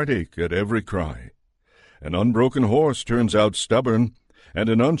suffer heartache at every cry. An unbroken horse turns out stubborn, and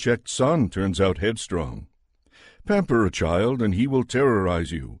an unchecked son turns out headstrong. Pamper a child, and he will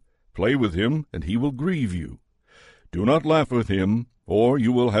terrorize you. Play with him, and he will grieve you. Do not laugh with him, or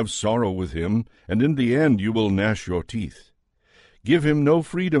you will have sorrow with him, and in the end you will gnash your teeth. Give him no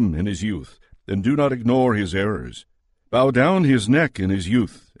freedom in his youth, and do not ignore his errors. Bow down his neck in his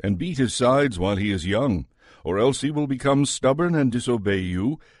youth, and beat his sides while he is young, or else he will become stubborn and disobey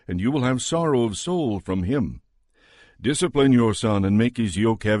you, and you will have sorrow of soul from him. Discipline your son, and make his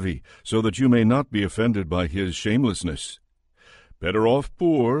yoke heavy, so that you may not be offended by his shamelessness. Better off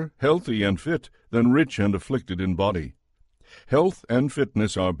poor, healthy, and fit, than rich and afflicted in body. Health and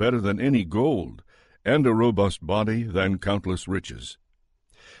fitness are better than any gold, and a robust body than countless riches.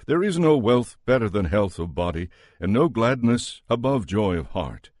 There is no wealth better than health of body, and no gladness above joy of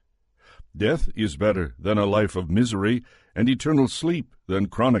heart. Death is better than a life of misery, and eternal sleep than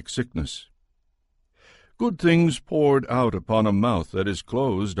chronic sickness. Good things poured out upon a mouth that is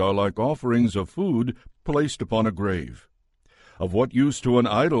closed are like offerings of food placed upon a grave. Of what use to an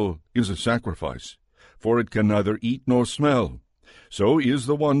idol is a sacrifice? For it can neither eat nor smell. So is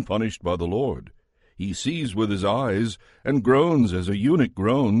the one punished by the Lord. He sees with his eyes, and groans as a eunuch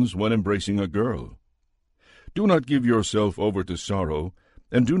groans when embracing a girl. Do not give yourself over to sorrow,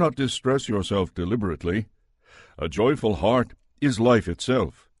 and do not distress yourself deliberately. A joyful heart is life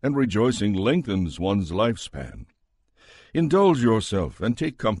itself, and rejoicing lengthens one's lifespan. Indulge yourself, and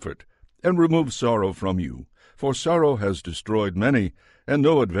take comfort, and remove sorrow from you, for sorrow has destroyed many, and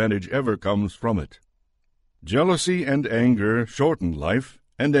no advantage ever comes from it. Jealousy and anger shorten life,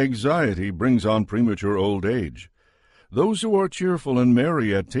 and anxiety brings on premature old age. Those who are cheerful and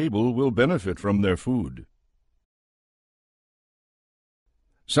merry at table will benefit from their food.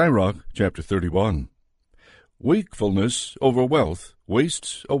 Sirach, chapter 31. Wakefulness over wealth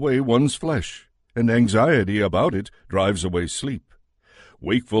wastes away one's flesh, and anxiety about it drives away sleep.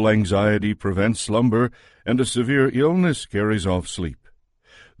 Wakeful anxiety prevents slumber, and a severe illness carries off sleep.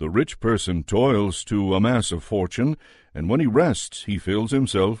 The rich person toils to amass a fortune, and when he rests he fills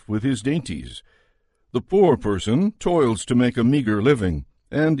himself with his dainties. The poor person toils to make a meager living,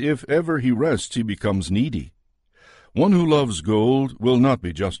 and if ever he rests he becomes needy. One who loves gold will not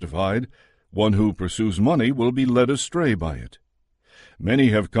be justified. One who pursues money will be led astray by it. Many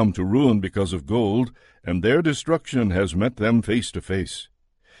have come to ruin because of gold, and their destruction has met them face to face.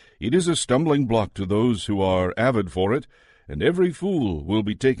 It is a stumbling block to those who are avid for it, and every fool will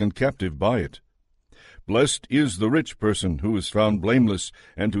be taken captive by it. Blessed is the rich person who is found blameless,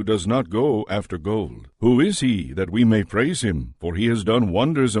 and who does not go after gold. Who is he that we may praise him? For he has done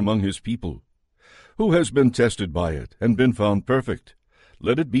wonders among his people. Who has been tested by it, and been found perfect?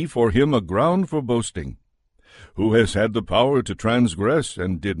 Let it be for him a ground for boasting. Who has had the power to transgress,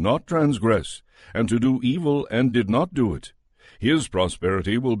 and did not transgress, and to do evil, and did not do it? His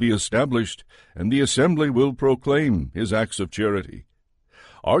prosperity will be established, and the assembly will proclaim his acts of charity.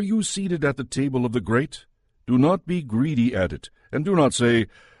 Are you seated at the table of the great? Do not be greedy at it, and do not say,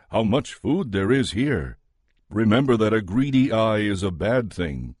 "How much food there is here!" Remember that a greedy eye is a bad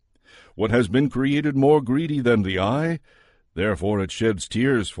thing. What has been created more greedy than the eye? Therefore it sheds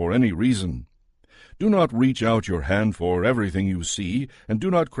tears for any reason. Do not reach out your hand for everything you see, and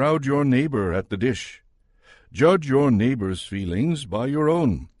do not crowd your neighbor at the dish. Judge your neighbor's feelings by your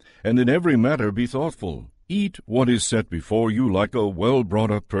own, and in every matter be thoughtful. Eat what is set before you like a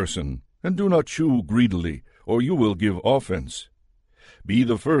well-brought-up person, and do not chew greedily, or you will give offense. Be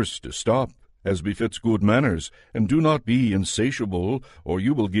the first to stop, as befits good manners, and do not be insatiable, or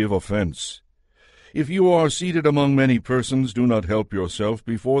you will give offense. If you are seated among many persons, do not help yourself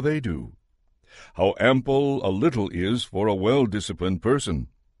before they do. How ample a little is for a well-disciplined person!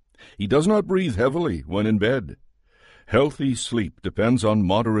 He does not breathe heavily when in bed. Healthy sleep depends on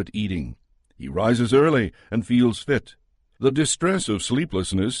moderate eating. He rises early and feels fit. The distress of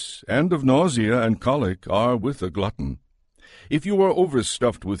sleeplessness and of nausea and colic are with a glutton. If you are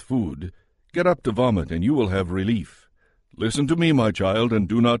overstuffed with food, get up to vomit, and you will have relief. Listen to me, my child, and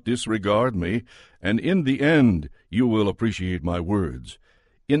do not disregard me, and in the end you will appreciate my words.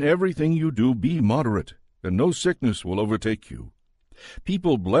 In everything you do, be moderate, and no sickness will overtake you.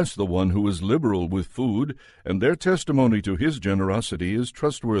 People bless the one who is liberal with food, and their testimony to his generosity is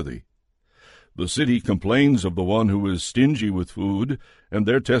trustworthy. The city complains of the one who is stingy with food, and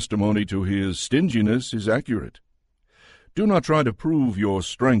their testimony to his stinginess is accurate. Do not try to prove your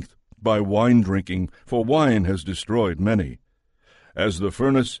strength by wine drinking, for wine has destroyed many. As the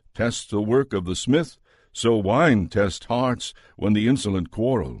furnace tests the work of the smith, so wine tests hearts when the insolent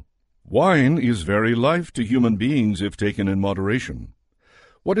quarrel. Wine is very life to human beings if taken in moderation.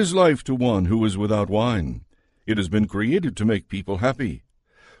 What is life to one who is without wine? It has been created to make people happy.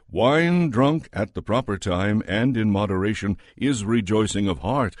 Wine drunk at the proper time and in moderation is rejoicing of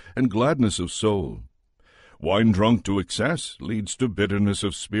heart and gladness of soul. Wine drunk to excess leads to bitterness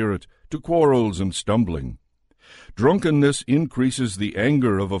of spirit, to quarrels and stumbling. Drunkenness increases the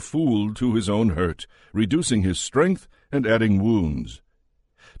anger of a fool to his own hurt, reducing his strength and adding wounds.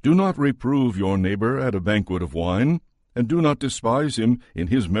 Do not reprove your neighbor at a banquet of wine, and do not despise him in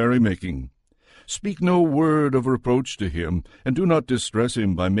his merrymaking. Speak no word of reproach to him, and do not distress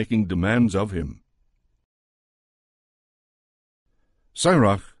him by making demands of him.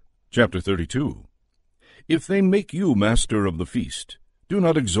 Sirach, chapter 32. If they make you master of the feast, do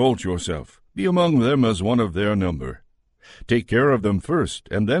not exalt yourself. Be among them as one of their number. Take care of them first,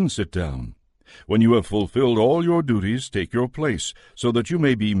 and then sit down. When you have fulfilled all your duties, take your place, so that you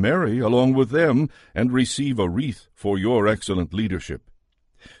may be merry along with them, and receive a wreath for your excellent leadership.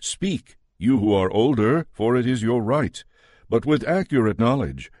 Speak, you who are older, for it is your right, but with accurate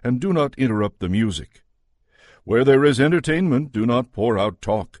knowledge, and do not interrupt the music. Where there is entertainment, do not pour out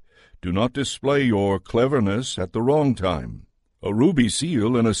talk. Do not display your cleverness at the wrong time. A ruby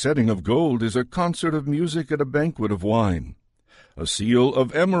seal in a setting of gold is a concert of music at a banquet of wine. A seal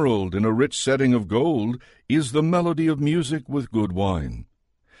of emerald in a rich setting of gold is the melody of music with good wine.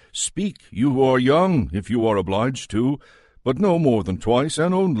 Speak, you who are young, if you are obliged to, but no more than twice,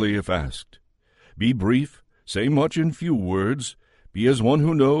 and only if asked. Be brief, say much in few words, be as one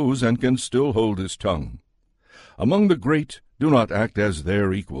who knows and can still hold his tongue. Among the great, do not act as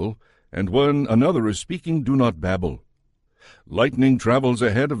their equal, and when another is speaking, do not babble. Lightning travels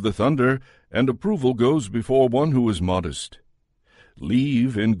ahead of the thunder, and approval goes before one who is modest.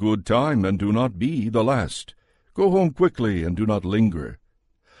 Leave in good time, and do not be the last. Go home quickly, and do not linger.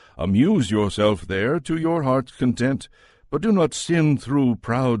 Amuse yourself there to your heart's content, but do not sin through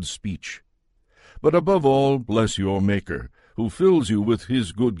proud speech. But above all, bless your Maker, who fills you with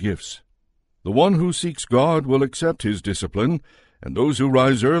his good gifts. The one who seeks God will accept his discipline, and those who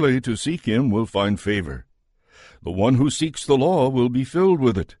rise early to seek him will find favor. The one who seeks the law will be filled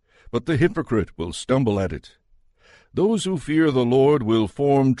with it, but the hypocrite will stumble at it. Those who fear the Lord will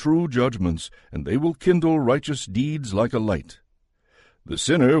form true judgments, and they will kindle righteous deeds like a light. The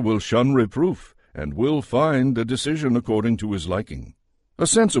sinner will shun reproof, and will find a decision according to his liking. A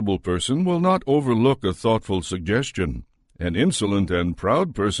sensible person will not overlook a thoughtful suggestion. An insolent and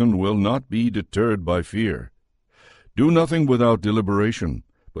proud person will not be deterred by fear. Do nothing without deliberation,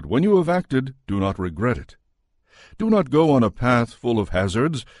 but when you have acted, do not regret it. Do not go on a path full of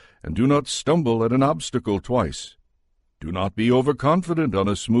hazards, and do not stumble at an obstacle twice. Do not be overconfident on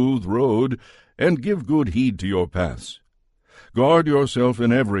a smooth road, and give good heed to your paths. Guard yourself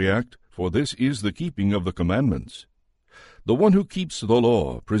in every act, for this is the keeping of the commandments. The one who keeps the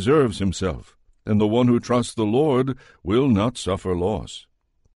law preserves himself, and the one who trusts the Lord will not suffer loss.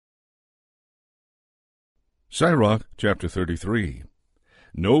 Sirach, chapter 33.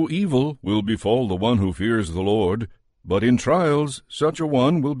 No evil will befall the one who fears the Lord, but in trials such a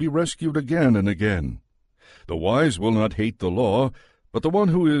one will be rescued again and again. The wise will not hate the law, but the one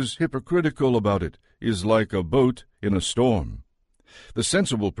who is hypocritical about it is like a boat in a storm. The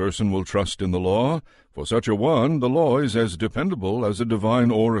sensible person will trust in the law. For such a one the law is as dependable as a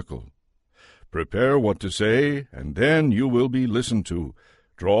divine oracle. Prepare what to say, and then you will be listened to.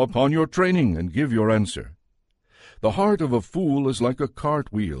 Draw upon your training and give your answer. The heart of a fool is like a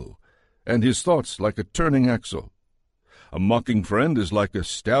cartwheel, and his thoughts like a turning axle. A mocking friend is like a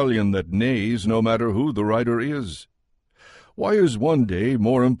stallion that neighs no matter who the rider is. Why is one day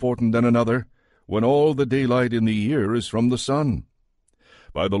more important than another, when all the daylight in the year is from the sun?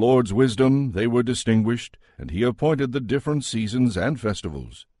 By the Lord's wisdom they were distinguished, and he appointed the different seasons and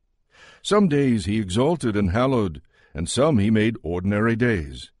festivals. Some days he exalted and hallowed, and some he made ordinary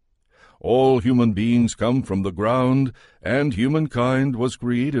days. All human beings come from the ground, and humankind was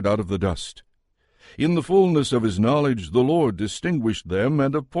created out of the dust. In the fullness of his knowledge the Lord distinguished them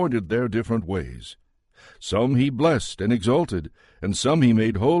and appointed their different ways. Some he blessed and exalted, and some he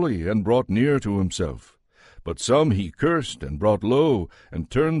made holy and brought near to himself. But some he cursed and brought low, and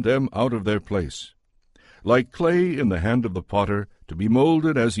turned them out of their place. Like clay in the hand of the potter, to be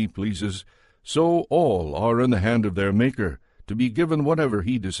molded as he pleases, so all are in the hand of their Maker, to be given whatever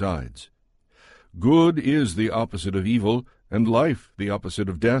he decides. Good is the opposite of evil, and life the opposite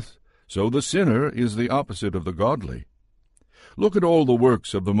of death, so the sinner is the opposite of the godly. Look at all the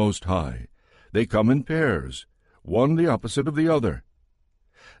works of the Most High. They come in pairs, one the opposite of the other.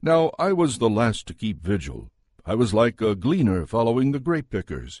 Now I was the last to keep vigil. I was like a gleaner following the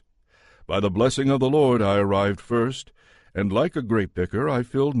grape-pickers. By the blessing of the Lord I arrived first, and like a grape-picker I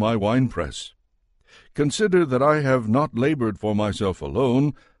filled my winepress. Consider that I have not labored for myself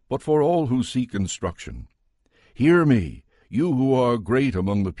alone, but for all who seek instruction. Hear me, you who are great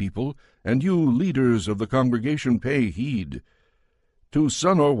among the people, and you leaders of the congregation, pay heed. To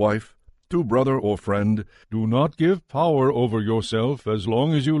son or wife, to brother or friend, do not give power over yourself as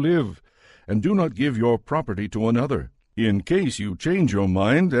long as you live, and do not give your property to another, in case you change your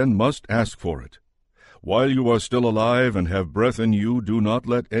mind and must ask for it. While you are still alive and have breath in you, do not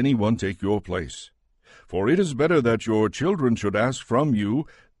let anyone take your place. For it is better that your children should ask from you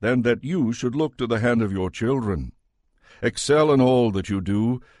than that you should look to the hand of your children. Excel in all that you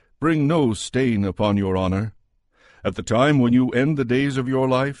do, bring no stain upon your honor. At the time when you end the days of your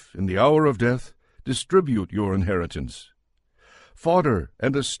life, in the hour of death, distribute your inheritance. Fodder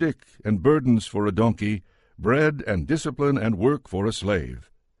and a stick and burdens for a donkey, bread and discipline and work for a slave.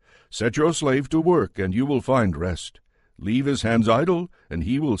 Set your slave to work, and you will find rest. Leave his hands idle, and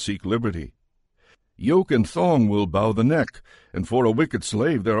he will seek liberty. Yoke and thong will bow the neck, and for a wicked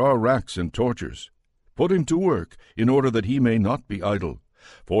slave there are racks and tortures. Put him to work, in order that he may not be idle,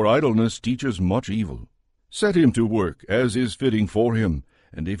 for idleness teaches much evil. Set him to work, as is fitting for him,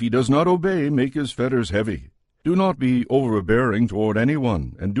 and if he does not obey, make his fetters heavy. Do not be overbearing toward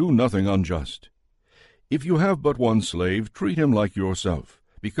anyone, and do nothing unjust. If you have but one slave, treat him like yourself,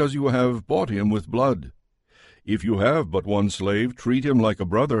 because you have bought him with blood. If you have but one slave, treat him like a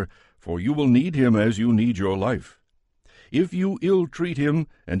brother, for you will need him as you need your life. If you ill-treat him,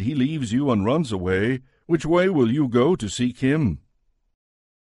 and he leaves you and runs away, which way will you go to seek him?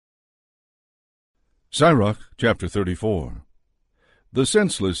 Sirach, chapter 34. The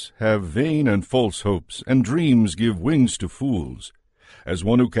senseless have vain and false hopes, and dreams give wings to fools. As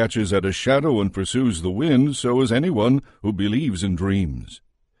one who catches at a shadow and pursues the wind, so is anyone who believes in dreams.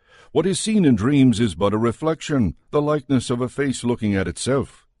 What is seen in dreams is but a reflection, the likeness of a face looking at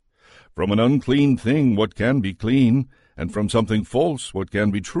itself. From an unclean thing what can be clean, and from something false what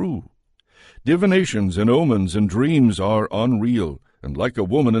can be true? Divinations and omens and dreams are unreal, and like a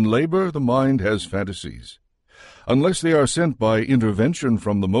woman in labor the mind has fantasies. Unless they are sent by intervention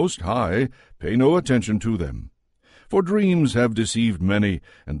from the Most High, pay no attention to them. For dreams have deceived many,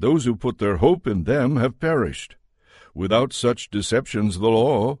 and those who put their hope in them have perished. Without such deceptions the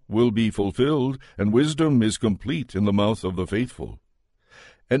law will be fulfilled, and wisdom is complete in the mouth of the faithful.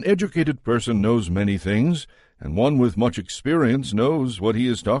 An educated person knows many things, and one with much experience knows what he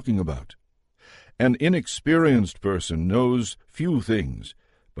is talking about. An inexperienced person knows few things,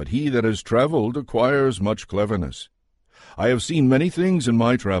 but he that has traveled acquires much cleverness. I have seen many things in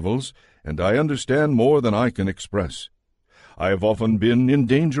my travels, and I understand more than I can express. I have often been in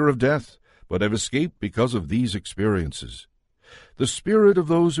danger of death, but have escaped because of these experiences. The spirit of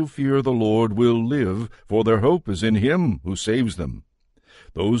those who fear the Lord will live, for their hope is in him who saves them.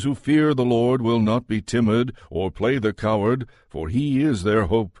 Those who fear the Lord will not be timid or play the coward, for he is their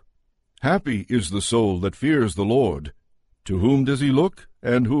hope. Happy is the soul that fears the Lord. To whom does he look,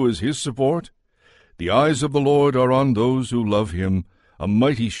 and who is his support? The eyes of the Lord are on those who love him, a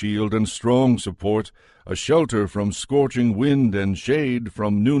mighty shield and strong support, a shelter from scorching wind and shade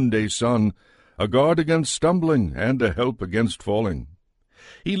from noonday sun, a guard against stumbling and a help against falling.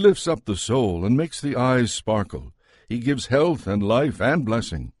 He lifts up the soul and makes the eyes sparkle. He gives health and life and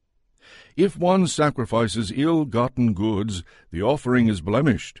blessing. If one sacrifices ill-gotten goods, the offering is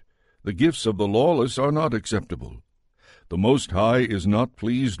blemished. The gifts of the lawless are not acceptable. The Most High is not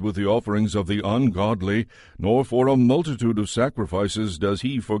pleased with the offerings of the ungodly, nor for a multitude of sacrifices does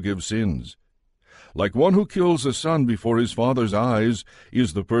he forgive sins. Like one who kills a son before his father's eyes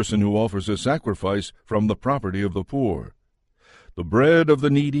is the person who offers a sacrifice from the property of the poor. The bread of the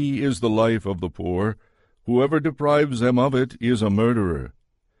needy is the life of the poor. Whoever deprives them of it is a murderer.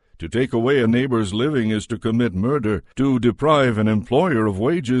 To take away a neighbor's living is to commit murder. To deprive an employer of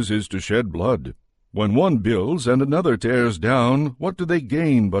wages is to shed blood. When one builds and another tears down, what do they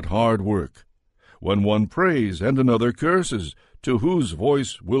gain but hard work? When one prays and another curses, to whose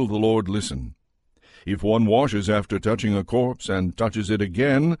voice will the Lord listen? If one washes after touching a corpse and touches it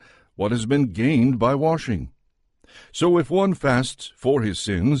again, what has been gained by washing? So if one fasts for his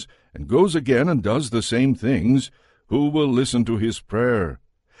sins and goes again and does the same things, who will listen to his prayer?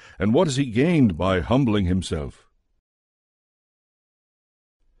 And what has he gained by humbling himself?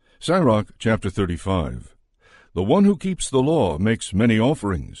 Sirach chapter 35. The one who keeps the law makes many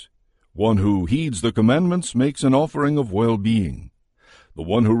offerings. One who heeds the commandments makes an offering of well-being. The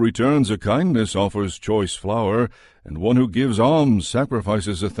one who returns a kindness offers choice flour, and one who gives alms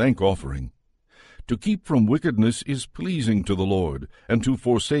sacrifices a thank offering. To keep from wickedness is pleasing to the Lord, and to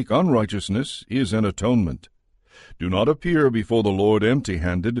forsake unrighteousness is an atonement. Do not appear before the Lord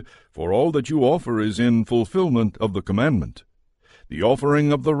empty-handed, for all that you offer is in fulfillment of the commandment. The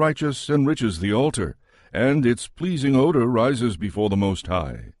offering of the righteous enriches the altar, and its pleasing odor rises before the Most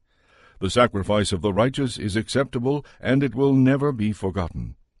High. The sacrifice of the righteous is acceptable, and it will never be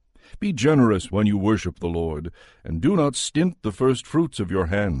forgotten. Be generous when you worship the Lord, and do not stint the first fruits of your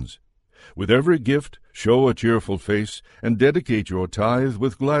hands. With every gift show a cheerful face, and dedicate your tithe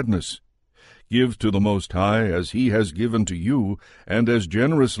with gladness. Give to the Most High as he has given to you, and as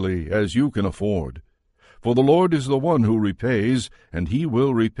generously as you can afford. For the Lord is the one who repays, and he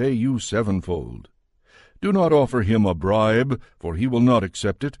will repay you sevenfold. Do not offer him a bribe, for he will not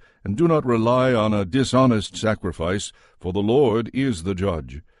accept it, and do not rely on a dishonest sacrifice, for the Lord is the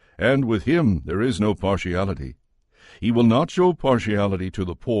judge, and with him there is no partiality. He will not show partiality to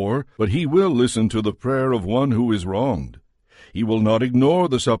the poor, but he will listen to the prayer of one who is wronged. He will not ignore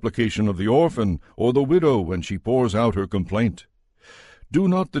the supplication of the orphan or the widow when she pours out her complaint. Do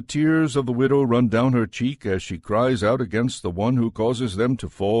not the tears of the widow run down her cheek as she cries out against the one who causes them to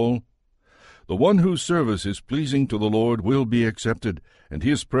fall? The one whose service is pleasing to the Lord will be accepted, and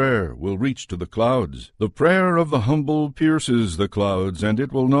his prayer will reach to the clouds. The prayer of the humble pierces the clouds, and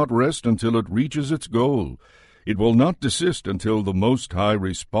it will not rest until it reaches its goal. It will not desist until the Most High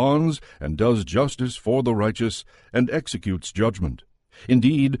responds and does justice for the righteous and executes judgment.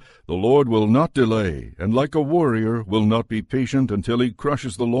 Indeed, the Lord will not delay, and like a warrior will not be patient until he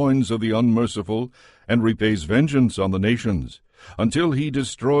crushes the loins of the unmerciful and repays vengeance on the nations, until he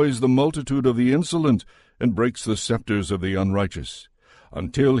destroys the multitude of the insolent and breaks the scepters of the unrighteous,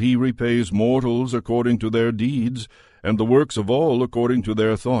 until he repays mortals according to their deeds, and the works of all according to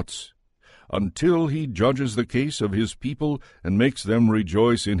their thoughts, until he judges the case of his people and makes them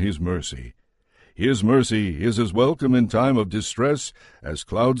rejoice in his mercy. His mercy is as welcome in time of distress as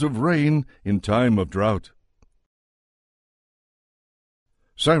clouds of rain in time of drought.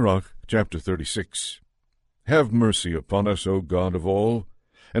 Sirach chapter 36. Have mercy upon us, O God of all,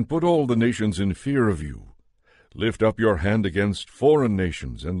 and put all the nations in fear of you. Lift up your hand against foreign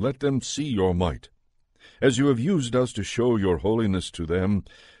nations, and let them see your might. As you have used us to show your holiness to them,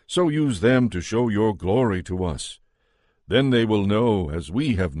 so use them to show your glory to us. Then they will know, as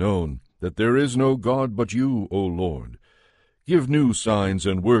we have known, that there is no God but you, O Lord. Give new signs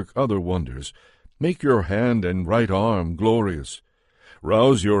and work other wonders. Make your hand and right arm glorious.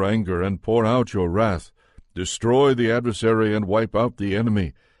 Rouse your anger and pour out your wrath. Destroy the adversary and wipe out the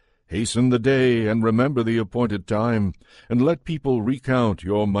enemy. Hasten the day and remember the appointed time, and let people recount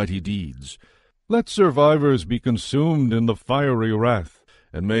your mighty deeds. Let survivors be consumed in the fiery wrath,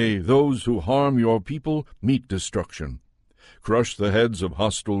 and may those who harm your people meet destruction. Crush the heads of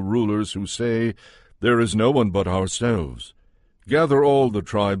hostile rulers who say, there is no one but ourselves. Gather all the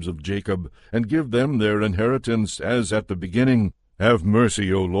tribes of Jacob, and give them their inheritance as at the beginning. Have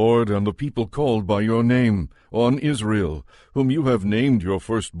mercy, O Lord, on the people called by your name, on Israel, whom you have named your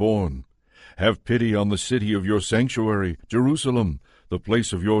firstborn. Have pity on the city of your sanctuary, Jerusalem, the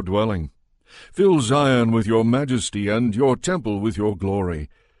place of your dwelling. Fill Zion with your majesty, and your temple with your glory.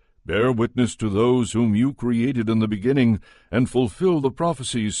 Bear witness to those whom you created in the beginning, and fulfill the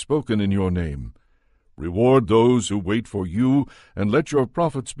prophecies spoken in your name. Reward those who wait for you, and let your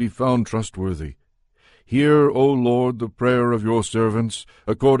prophets be found trustworthy. Hear, O Lord, the prayer of your servants,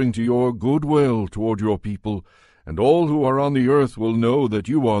 according to your good will toward your people, and all who are on the earth will know that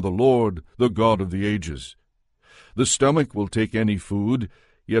you are the Lord, the God of the ages. The stomach will take any food,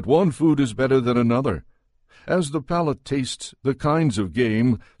 yet one food is better than another. As the palate tastes the kinds of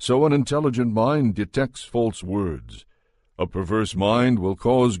game, so an intelligent mind detects false words. A perverse mind will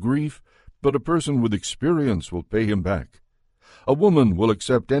cause grief, but a person with experience will pay him back. A woman will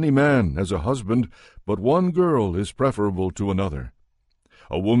accept any man as a husband, but one girl is preferable to another.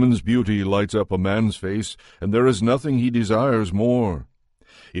 A woman's beauty lights up a man's face, and there is nothing he desires more.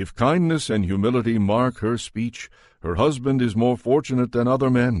 If kindness and humility mark her speech, her husband is more fortunate than other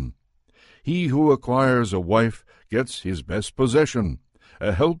men. He who acquires a wife gets his best possession,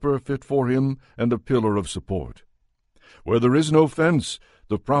 a helper fit for him and a pillar of support. Where there is no fence,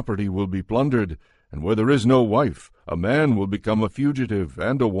 the property will be plundered, and where there is no wife, a man will become a fugitive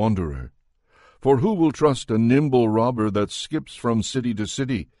and a wanderer. For who will trust a nimble robber that skips from city to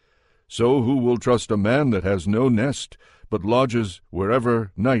city? So who will trust a man that has no nest, but lodges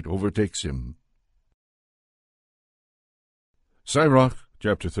wherever night overtakes him? Sirach,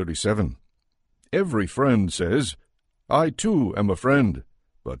 chapter 37. Every friend says, I too am a friend,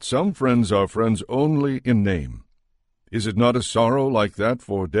 but some friends are friends only in name. Is it not a sorrow like that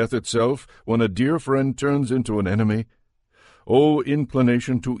for death itself, when a dear friend turns into an enemy? O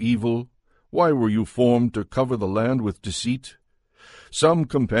inclination to evil, why were you formed to cover the land with deceit? Some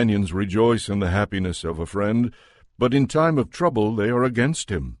companions rejoice in the happiness of a friend, but in time of trouble they are against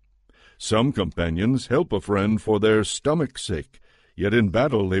him. Some companions help a friend for their stomach's sake, yet in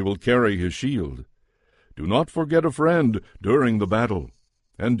battle they will carry his shield. Do not forget a friend during the battle,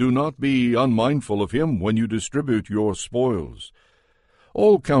 and do not be unmindful of him when you distribute your spoils.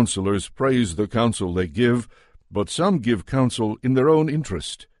 All counselors praise the counsel they give, but some give counsel in their own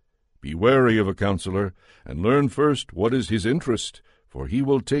interest. Be wary of a counselor, and learn first what is his interest, for he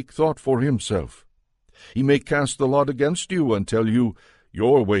will take thought for himself. He may cast the lot against you and tell you,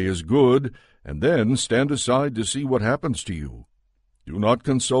 your way is good, and then stand aside to see what happens to you. Do not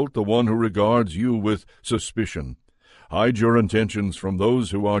consult the one who regards you with suspicion. Hide your intentions from those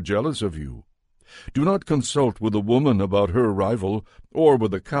who are jealous of you. Do not consult with a woman about her rival, or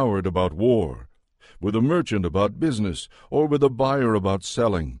with a coward about war, with a merchant about business, or with a buyer about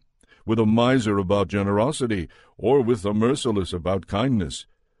selling, with a miser about generosity, or with the merciless about kindness,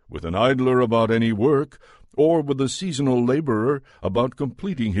 with an idler about any work, or with a seasonal laborer about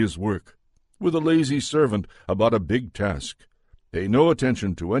completing his work, with a lazy servant about a big task. Pay no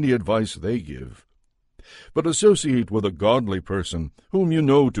attention to any advice they give. But associate with a godly person, whom you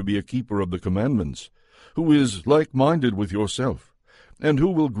know to be a keeper of the commandments, who is like-minded with yourself, and who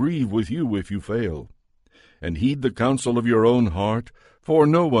will grieve with you if you fail. And heed the counsel of your own heart, for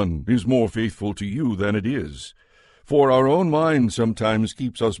no one is more faithful to you than it is. For our own mind sometimes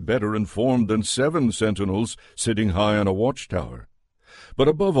keeps us better informed than 7 sentinels sitting high on a watchtower. But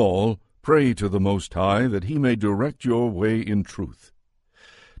above all, pray to the Most High that he may direct your way in truth.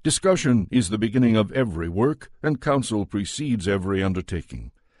 Discussion is the beginning of every work, and counsel precedes every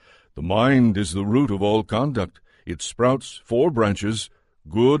undertaking. The mind is the root of all conduct. It sprouts 4 branches,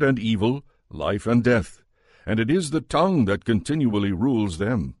 good and evil, life and death, and it is the tongue that continually rules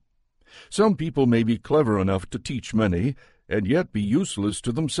them. Some people may be clever enough to teach many, and yet be useless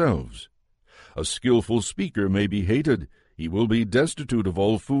to themselves. A skillful speaker may be hated. He will be destitute of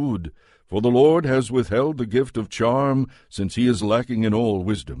all food, for the Lord has withheld the gift of charm, since he is lacking in all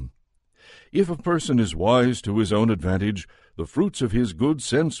wisdom. If a person is wise to his own advantage, the fruits of his good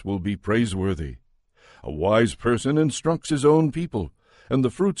sense will be praiseworthy. A wise person instructs his own people, and the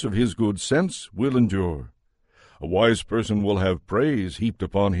fruits of his good sense will endure. A wise person will have praise heaped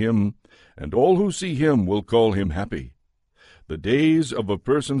upon him, and all who see him will call him happy. The days of a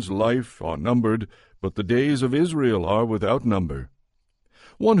person's life are numbered, but the days of Israel are without number.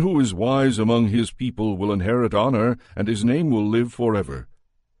 One who is wise among his people will inherit honor, and his name will live forever.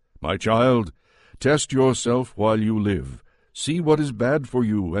 My child, test yourself while you live. See what is bad for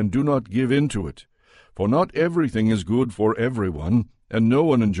you, and do not give in to it. For not everything is good for everyone, and no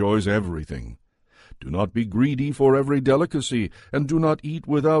one enjoys everything. Do not be greedy for every delicacy, and do not eat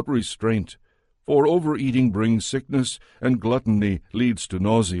without restraint. For overeating brings sickness, and gluttony leads to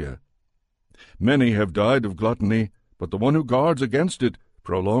nausea. Many have died of gluttony, but the one who guards against it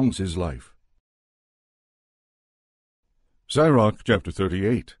prolongs his life. Sirach chapter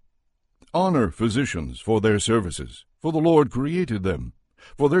 38. Honor physicians for their services, for the Lord created them.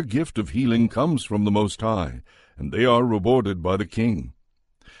 For their gift of healing comes from the Most High, and they are rewarded by the King.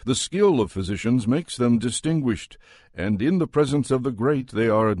 The skill of physicians makes them distinguished, and in the presence of the great they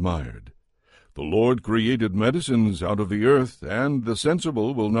are admired. The Lord created medicines out of the earth, and the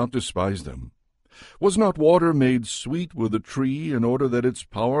sensible will not despise them. Was not water made sweet with a tree in order that its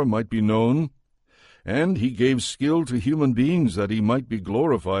power might be known? And he gave skill to human beings that he might be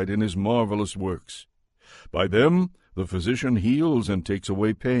glorified in his marvelous works. By them the physician heals and takes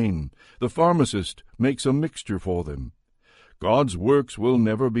away pain. The pharmacist makes a mixture for them. God's works will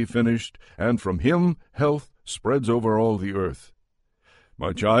never be finished, and from him health spreads over all the earth.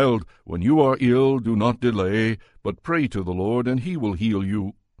 My child, when you are ill, do not delay, but pray to the Lord, and he will heal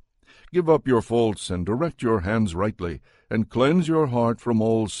you. Give up your faults, and direct your hands rightly, and cleanse your heart from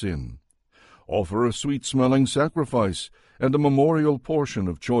all sin. Offer a sweet-smelling sacrifice, and a memorial portion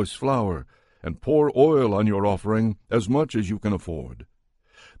of choice flour, and pour oil on your offering, as much as you can afford.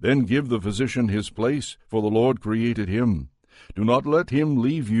 Then give the physician his place, for the Lord created him. Do not let him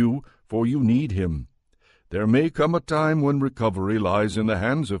leave you, for you need him. There may come a time when recovery lies in the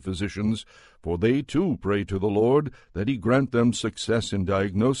hands of physicians, for they too pray to the Lord that he grant them success in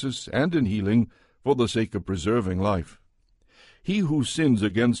diagnosis and in healing for the sake of preserving life. He who sins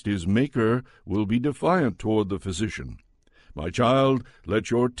against his Maker will be defiant toward the physician. My child,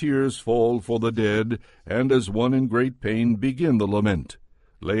 let your tears fall for the dead, and as one in great pain begin the lament.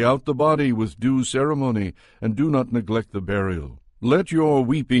 Lay out the body with due ceremony, and do not neglect the burial. Let your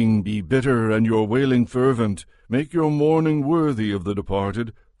weeping be bitter and your wailing fervent. Make your mourning worthy of the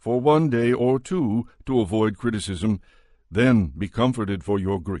departed, for 1 day or 2, to avoid criticism. Then be comforted for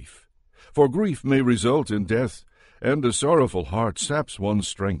your grief. For grief may result in death, and a sorrowful heart saps one's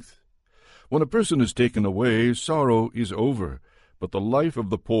strength. When a person is taken away, sorrow is over, but the life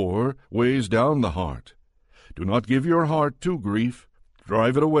of the poor weighs down the heart. Do not give your heart to grief.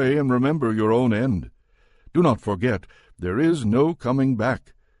 Drive it away and remember your own end. Do not forget, there is no coming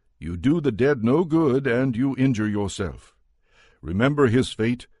back. You do the dead no good, and you injure yourself. Remember his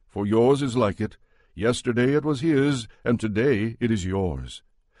fate, for yours is like it. Yesterday it was his, and today it is yours.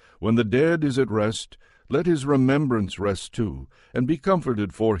 When the dead is at rest, let his remembrance rest too, and be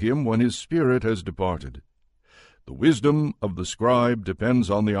comforted for him when his spirit has departed. The wisdom of the scribe depends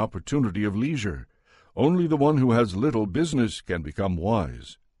on the opportunity of leisure. Only the one who has little business can become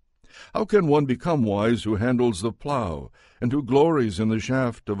wise. How can one become wise who handles the plough, and who glories in the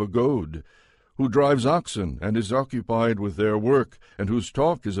shaft of a goad, who drives oxen, and is occupied with their work, and whose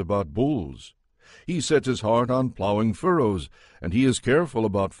talk is about bulls? He sets his heart on ploughing furrows, and he is careful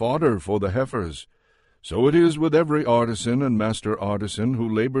about fodder for the heifers. So it is with every artisan and master artisan who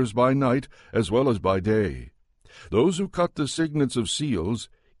labors by night as well as by day. Those who cut the signets of seals,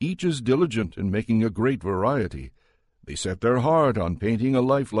 each is diligent in making a great variety. They set their heart on painting a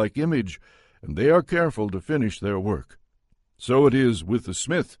lifelike image, and they are careful to finish their work. So it is with the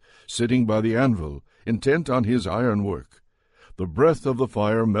smith, sitting by the anvil, intent on his iron work. The breath of the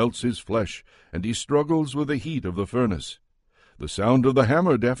fire melts his flesh, and he struggles with the heat of the furnace. The sound of the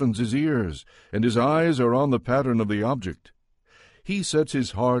hammer deafens his ears, and his eyes are on the pattern of the object. He sets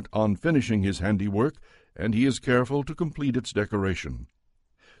his heart on finishing his handiwork, and he is careful to complete its decoration.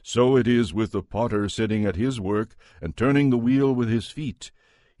 So it is with the potter sitting at his work and turning the wheel with his feet.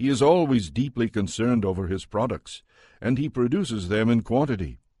 He is always deeply concerned over his products, and he produces them in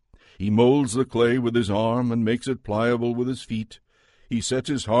quantity. He molds the clay with his arm and makes it pliable with his feet. He sets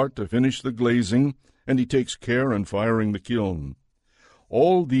his heart to finish the glazing, and he takes care in firing the kiln.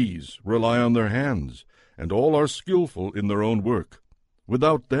 All these rely on their hands, and all are skillful in their own work.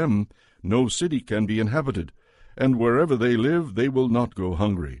 Without them, no city can be inhabited, and wherever they live they will not go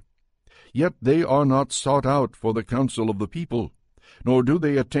hungry. Yet they are not sought out for the counsel of the people, nor do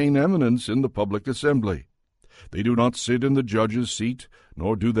they attain eminence in the public assembly. They do not sit in the judge's seat,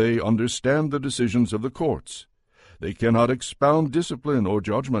 nor do they understand the decisions of the courts. They cannot expound discipline or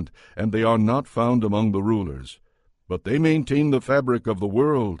judgment, and they are not found among the rulers. But they maintain the fabric of the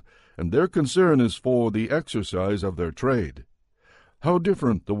world, and their concern is for the exercise of their trade. How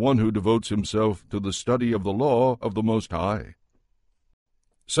different the one who devotes himself to the study of the law of the Most High.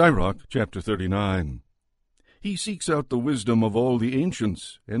 Sirach, chapter 39. He seeks out the wisdom of all the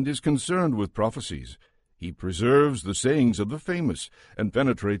ancients, and is concerned with prophecies. He preserves the sayings of the famous, and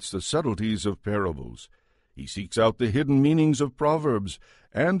penetrates the subtleties of parables. He seeks out the hidden meanings of proverbs,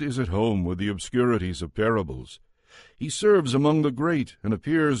 and is at home with the obscurities of parables. He serves among the great, and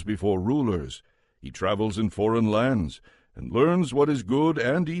appears before rulers. He travels in foreign lands, and learns what is good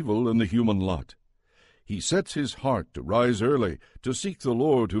and evil in the human lot. He sets his heart to rise early, to seek the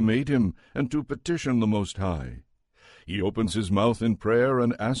Lord who made him, and to petition the Most High. He opens his mouth in prayer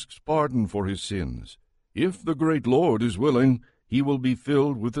and asks pardon for his sins. If the great Lord is willing, he will be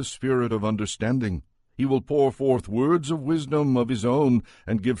filled with the spirit of understanding. He will pour forth words of wisdom of his own,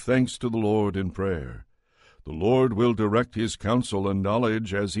 and give thanks to the Lord in prayer. The Lord will direct his counsel and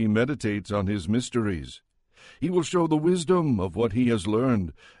knowledge as he meditates on his mysteries. He will show the wisdom of what he has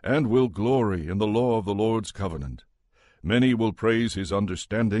learned, and will glory in the law of the Lord's covenant. Many will praise his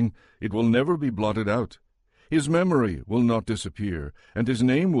understanding. It will never be blotted out. His memory will not disappear, and his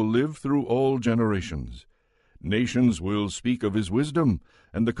name will live through all generations. Nations will speak of his wisdom,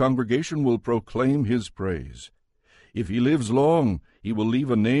 and the congregation will proclaim his praise. If he lives long, he will leave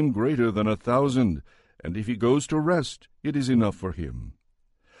a name greater than 1,000, and if he goes to rest, it is enough for him.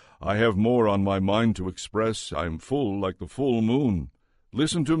 I have more on my mind to express. I am full like the full moon.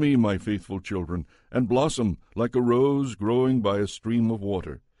 Listen to me, my faithful children, and blossom like a rose growing by a stream of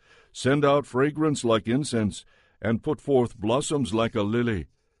water. Send out fragrance like incense, and put forth blossoms like a lily.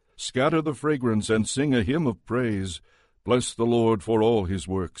 Scatter the fragrance and sing a hymn of praise. Bless the Lord for all his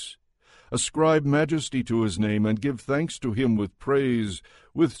works. Ascribe majesty to his name, and give thanks to him with praise,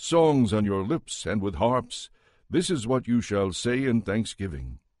 with songs on your lips and with harps. This is what you shall say in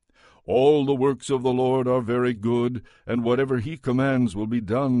thanksgiving. All the works of the Lord are very good, and whatever he commands will be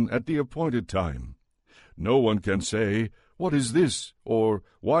done at the appointed time. No one can say, "What is this?" or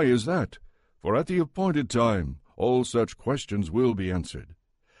 "Why is that?" For at the appointed time all such questions will be answered.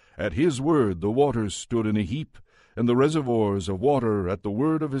 At his word the waters stood in a heap, and the reservoirs of water at the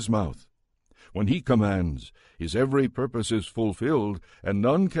word of his mouth. When he commands, his every purpose is fulfilled, and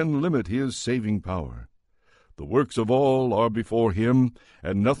none can limit his saving power. The works of all are before him,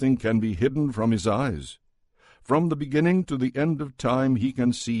 and nothing can be hidden from his eyes. From the beginning to the end of time he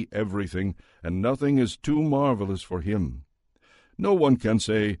can see everything, and nothing is too marvelous for him. No one can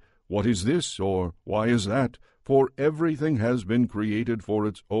say, "What is this?" or "Why is that?" for everything has been created for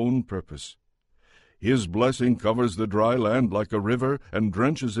its own purpose. His blessing covers the dry land like a river, and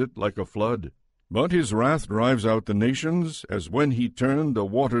drenches it like a flood. But his wrath drives out the nations, as when he turned a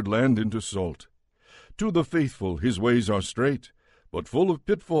watered land into salt. To the faithful his ways are straight, but full of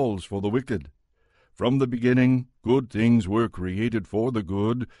pitfalls for the wicked. From the beginning good things were created for the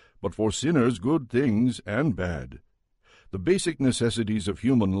good, but for sinners good things and bad. The basic necessities of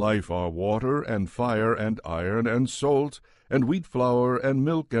human life are water and fire and iron and salt and wheat flour and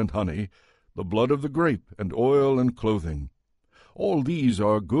milk and honey, the blood of the grape and oil and clothing. All these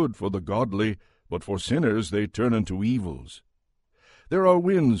are good for the godly, but for sinners they turn into evils. There are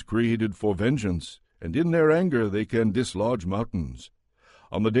winds created for vengeance, and in their anger they can dislodge mountains.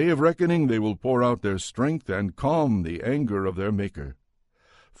 On the day of reckoning they will pour out their strength and calm the anger of their Maker.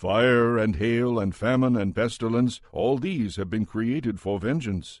 Fire and hail and famine and pestilence, all these have been created for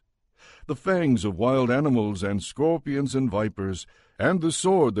vengeance. The fangs of wild animals and scorpions and vipers, and the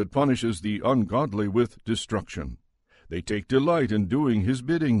sword that punishes the ungodly with destruction. They take delight in doing his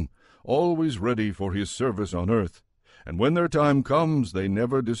bidding, always ready for his service on earth, and when their time comes they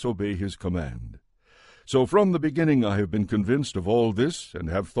never disobey his command. So from the beginning I have been convinced of all this, and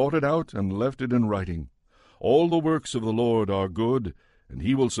have thought it out and left it in writing. All the works of the Lord are good, and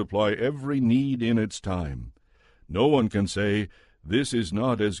he will supply every need in its time. No one can say, "This is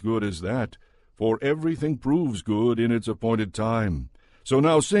not as good as that," for everything proves good in its appointed time. So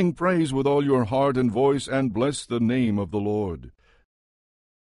now sing praise with all your heart and voice, and bless the name of the Lord.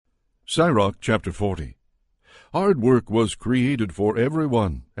 Sirach chapter 40. Hard work was created for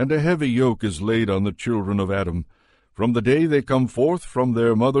everyone, and a heavy yoke is laid on the children of Adam, from the day they come forth from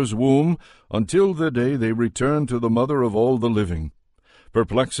their mother's womb until the day they return to the mother of all the living.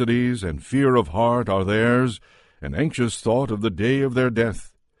 Perplexities and fear of heart are theirs, and anxious thought of the day of their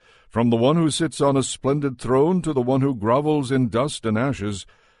death. From the one who sits on a splendid throne to the one who grovels in dust and ashes,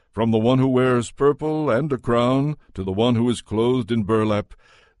 from the one who wears purple and a crown to the one who is clothed in burlap,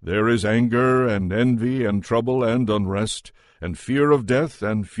 there is anger and envy and trouble and unrest, and fear of death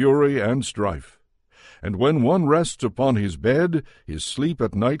and fury and strife. And when one rests upon his bed, his sleep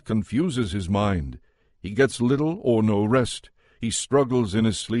at night confuses his mind. He gets little or no rest. He struggles in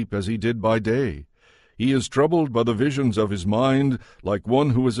his sleep as he did by day. He is troubled by the visions of his mind, like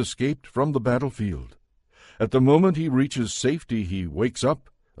one who has escaped from the battlefield. At the moment he reaches safety, he wakes up,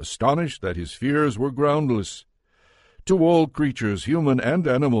 astonished that his fears were groundless. To all creatures, human and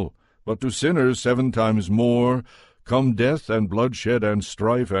animal, but to sinners 7 times more, come death and bloodshed and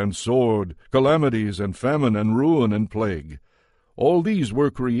strife and sword, calamities and famine and ruin and plague. All these were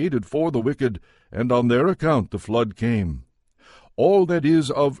created for the wicked, and on their account the flood came. All that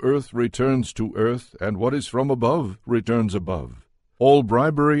is of earth returns to earth, and what is from above returns above. All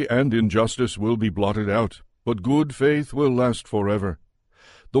bribery and injustice will be blotted out, but good faith will last forever.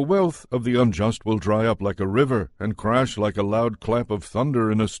 The wealth of the unjust will dry up like a river, and crash like a loud clap of thunder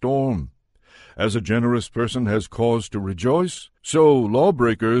in a storm. As a generous person has cause to rejoice, so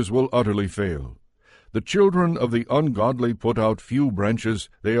lawbreakers will utterly fail. The children of the ungodly put out few branches,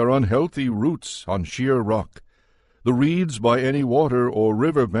 they are unhealthy roots on sheer rock. The reeds by any water or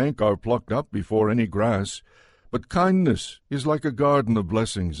river bank are plucked up before any grass, but kindness is like a garden of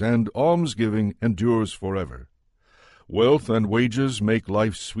blessings, and almsgiving endures forever. Wealth and wages make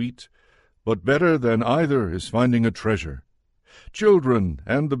life sweet, but better than either is finding a treasure. Children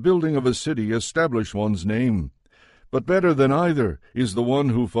and the building of a city establish one's name. but better than either is the one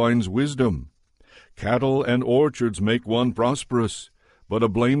who finds wisdom. Cattle and orchards make one prosperous, but a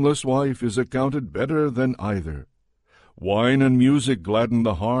blameless wife is accounted better than either. Wine and music gladden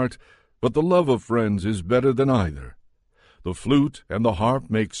the heart, but the love of friends is better than either. The flute and the harp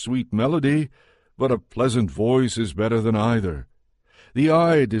make sweet melody, but a pleasant voice is better than either. The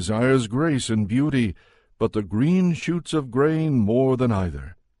eye desires grace and beauty, but the green shoots of grain more than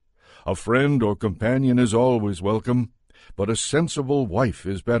either. A friend or companion is always welcome, but a sensible wife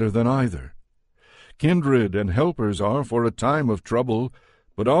is better than either. Kindred and helpers are for a time of trouble,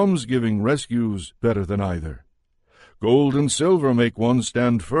 but almsgiving rescues better than either. Gold and silver make one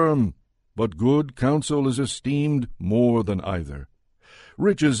stand firm, but good counsel is esteemed more than either.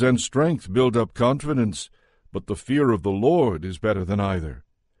 Riches and strength build up confidence, but the fear of the Lord is better than either.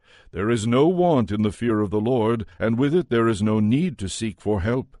 There is no want in the fear of the Lord, and with it there is no need to seek for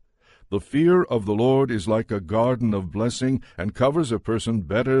help. The fear of the Lord is like a garden of blessing, and covers a person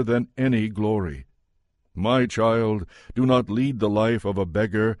better than any glory. My child, do not lead the life of a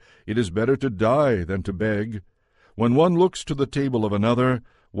beggar. It is better to die than to beg. When one looks to the table of another,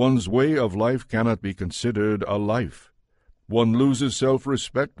 one's way of life cannot be considered a life. One loses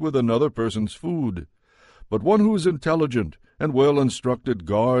self-respect with another person's food. But one who is intelligent and well-instructed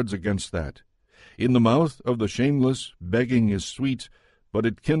guards against that. In the mouth of the shameless, begging is sweet, but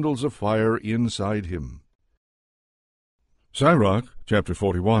it kindles a fire inside him. Sirach, chapter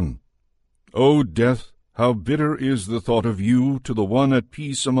 41. O death, how bitter is the thought of you to the one at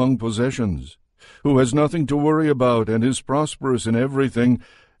peace among possessions, who has nothing to worry about and is prosperous in everything,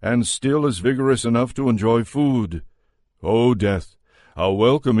 and still is vigorous enough to enjoy food. O death, how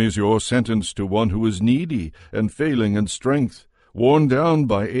welcome is your sentence to one who is needy and failing in strength, worn down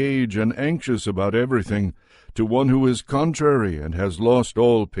by age and anxious about everything, to one who is contrary and has lost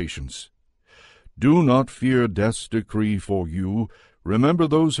all patience. Do not fear death's decree for you. Remember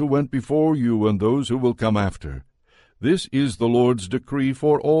those who went before you and those who will come after. This is the Lord's decree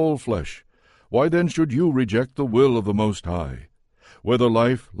for all flesh. Why then should you reject the will of the Most High? Whether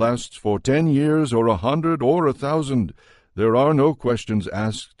life lasts for 10 years or 100 or 1,000, there are no questions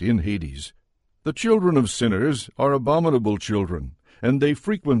asked in Hades. The children of sinners are abominable children, and they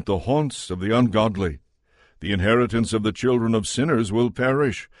frequent the haunts of the ungodly. The inheritance of the children of sinners will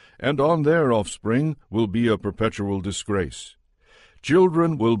perish, and on their offspring will be a perpetual disgrace.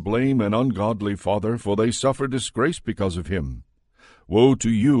 Children will blame an ungodly father, for they suffer disgrace because of him. Woe to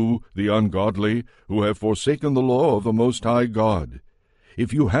you, the ungodly, who have forsaken the law of the Most High God.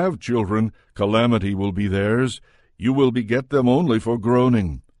 If you have children, calamity will be theirs. You will beget them only for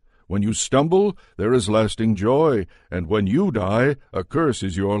groaning. When you stumble, there is lasting joy, and when you die, a curse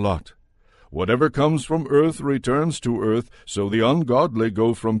is your lot. Whatever comes from earth returns to earth, so the ungodly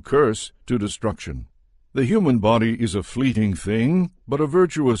go from curse to destruction. The human body is a fleeting thing, but a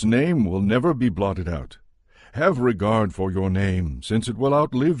virtuous name will never be blotted out. Have regard for your name, since it will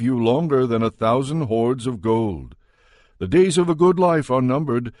outlive you longer than 1,000 hoards of gold. The days of a good life are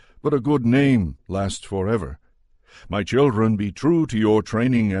numbered, but a good name lasts forever. My children, be true to your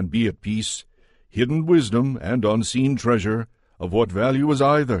training and be at peace. Hidden wisdom and unseen treasure, of what value is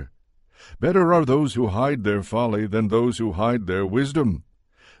either? Better are those who hide their folly than those who hide their wisdom.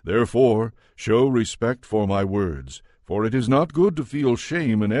 Therefore, show respect for my words, for it is not good to feel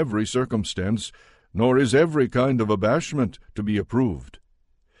shame in every circumstance, nor is every kind of abashment to be approved.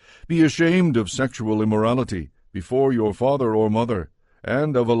 Be ashamed of sexual immorality before your father or mother,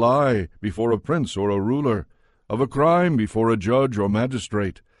 and of a lie before a prince or a ruler, of a crime before a judge or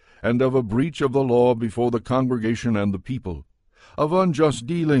magistrate, and of a breach of the law before the congregation and the people, of unjust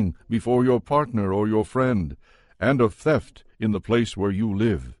dealing before your partner or your friend, and of theft in the place where you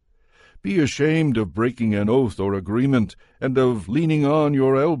live. Be ashamed of breaking an oath or agreement, and of leaning on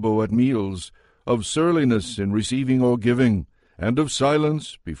your elbow at meals, of surliness in receiving or giving, and of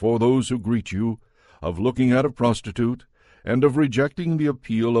silence before those who greet you, of looking at a prostitute, and of rejecting the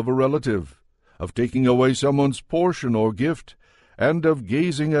appeal of a relative, of taking away someone's portion or gift, and of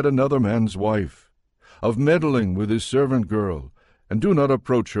gazing at another man's wife, of meddling with his servant girl, and do not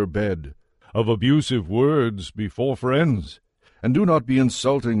approach her bed, of abusive words before friends, and do not be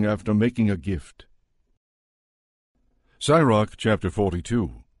insulting after making a gift. Sirach chapter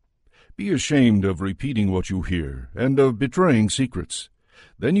 42. Be ashamed of repeating what you hear, and of betraying secrets.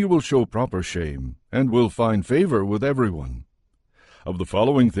 Then you will show proper shame, and will find favor with everyone. Of the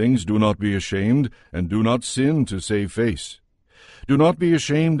following things do not be ashamed, and do not sin to save face. Do not be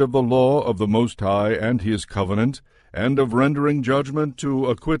ashamed of the law of the Most High and his covenant, and of rendering judgment to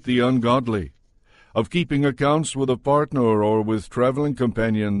acquit the ungodly. of keeping accounts with a partner or with traveling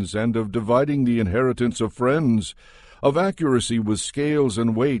companions, and of dividing the inheritance of friends, of accuracy with scales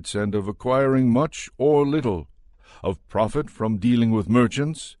and weights, and of acquiring much or little, of profit from dealing with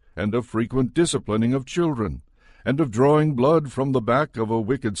merchants, and of frequent disciplining of children, and of drawing blood from the back of a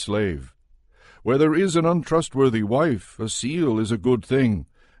wicked slave. Where there is an untrustworthy wife, a seal is a good thing,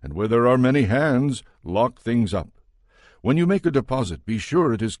 and where there are many hands, lock things up. When you make a deposit, be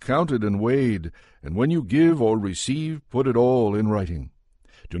sure it is counted and weighed, and when you give or receive, put it all in writing.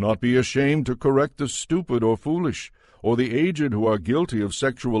 Do not be ashamed to correct the stupid or foolish, or the aged who are guilty of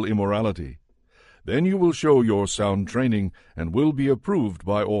sexual immorality. Then you will show your sound training, and will be approved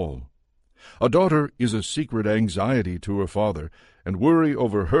by all. A daughter is a secret anxiety to her father, and worry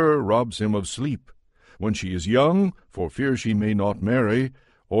over her robs him of sleep. When she is young, for fear she may not marry,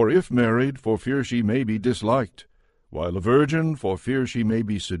 or if married, for fear she may be disliked, while a virgin, for fear she may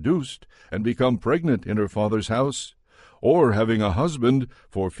be seduced, and become pregnant in her father's house, or having a husband,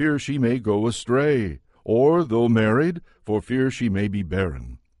 for fear she may go astray, or, though married, for fear she may be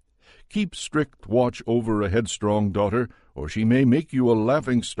barren. Keep strict watch over a headstrong daughter, or she may make you a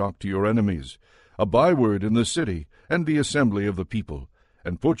laughingstock to your enemies, a byword in the city and the assembly of the people,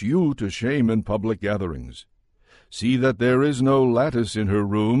 and put you to shame in public gatherings. See that there is no lattice in her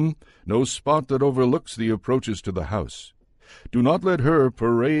room, no spot that overlooks the approaches to the house. Do not let her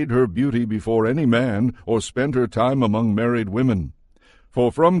parade her beauty before any man, or spend her time among married women.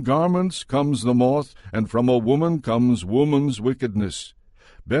 For from garments comes the moth, and from a woman comes woman's wickedness.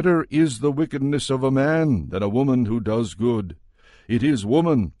 Better is the wickedness of a man than a woman who does good. It is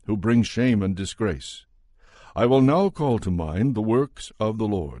woman who brings shame and disgrace. I will now call to mind the works of the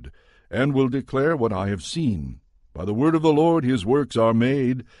Lord, and will declare what I have seen. By the word of the Lord his works are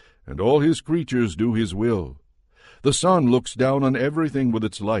made, and all his creatures do his will. The sun looks down on everything with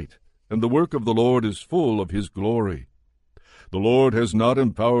its light, and the work of the Lord is full of his glory. The Lord has not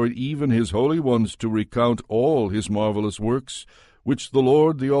empowered even his holy ones to recount all his marvelous works, which the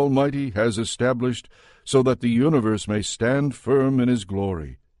Lord the Almighty has established, so that the universe may stand firm in his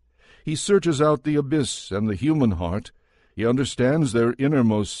glory. He searches out the abyss and the human heart. He understands their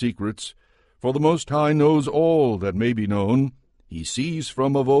innermost secrets. For the Most High knows all that may be known. He sees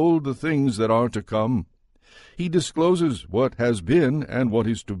from of old the things that are to come. He discloses what has been and what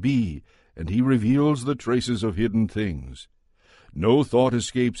is to be, and he reveals the traces of hidden things. No thought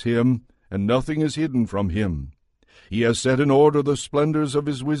escapes him, and nothing is hidden from him. He has set in order the splendors of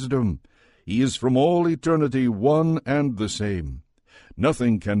his wisdom. He is from all eternity one and the same.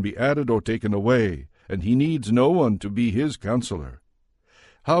 Nothing can be added or taken away, and he needs no one to be his counselor.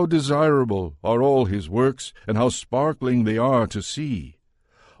 How desirable are all his works, and how sparkling they are to see!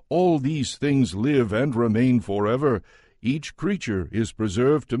 All these things live and remain forever. Each creature is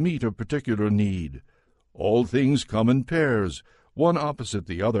preserved to meet a particular need. All things come in pairs, one opposite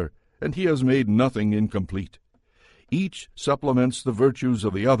the other, and he has made nothing incomplete. Each supplements the virtues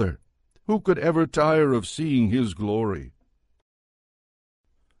of the other. Who could ever tire of seeing his glory?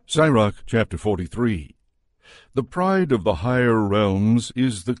 Sirach chapter 43. The pride of the higher realms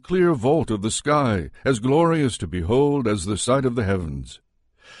is the clear vault of the sky, as glorious to behold as the sight of the heavens.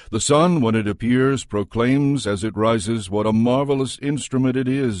 The sun, when it appears, proclaims as it rises what a marvelous instrument it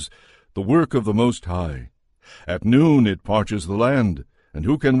is, the work of the Most High. At noon it parches the land, and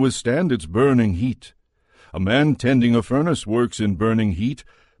who can withstand its burning heat? A man tending a furnace works in burning heat,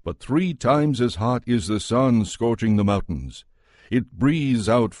 but 3 times as hot is the sun scorching the mountains. It breathes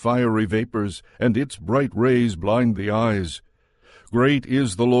out fiery vapors, and its bright rays blind the eyes. Great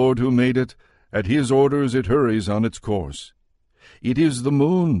is the Lord who made it. At his orders it hurries on its course. It is the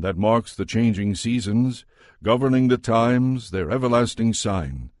moon that marks the changing seasons, governing the times, their everlasting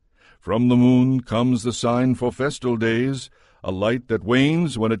sign. From the moon comes the sign for festal days, a light that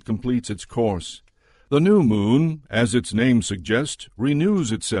wanes when it completes its course. The new moon, as its name suggests,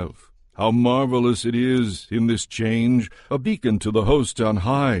 renews itself. How marvelous it is in this change, a beacon to the hosts on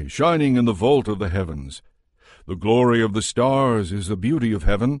high, shining in the vault of the heavens. The glory of the stars is the beauty of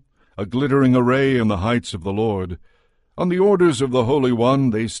heaven, a glittering array in the heights of the Lord. On the orders of the Holy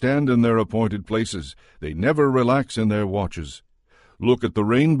One they stand in their appointed places. They never relax in their watches. Look at the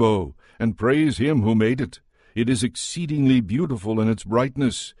rainbow, and praise him who made it. It is exceedingly beautiful in its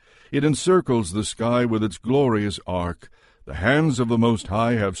brightness. It encircles the sky with its glorious arc. The hands of the Most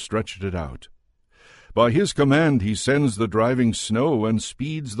High have stretched it out. By his command he sends the driving snow and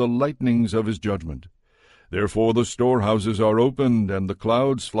speeds the lightnings of his judgment. Therefore the storehouses are opened, and the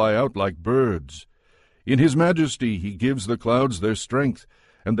clouds fly out like birds. In his majesty he gives the clouds their strength,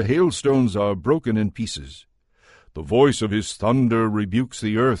 and the hailstones are broken in pieces. The voice of his thunder rebukes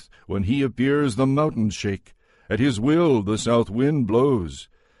the earth. When he appears, the mountains shake. At his will the south wind blows.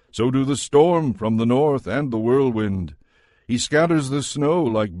 So do the storm from the north and the whirlwind. He scatters the snow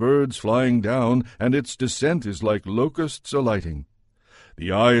like birds flying down, and its descent is like locusts alighting.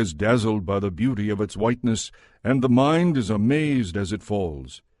 The eye is dazzled by the beauty of its whiteness, and the mind is amazed as it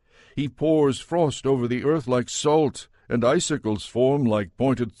falls. He pours frost over the earth like salt, and icicles form like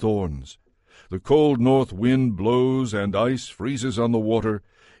pointed thorns. The cold north wind blows, and ice freezes on the water.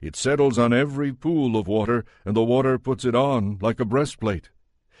 It settles on every pool of water, and the water puts it on like a breastplate.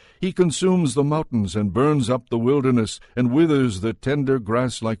 He consumes the mountains and burns up the wilderness, and withers the tender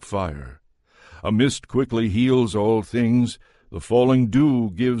grass like fire. A mist quickly heals all things. The falling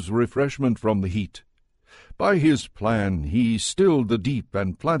dew gives refreshment from the heat. By his plan he stilled the deep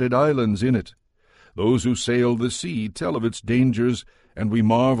and planted islands in it. Those who sail the sea tell of its dangers, and we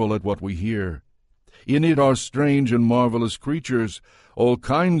marvel at what we hear. In it are strange and marvelous creatures, all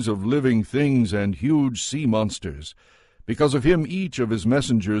kinds of living things and huge sea monsters. Because of him each of his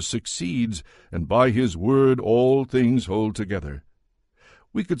messengers succeeds, and by his word all things hold together.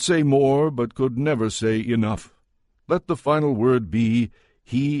 We could say more, but could never say enough. Let the final word be,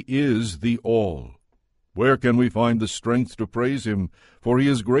 He is the All. Where can we find the strength to praise him? For he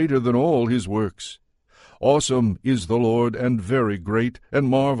is greater than all his works. Awesome is the Lord, and very great, and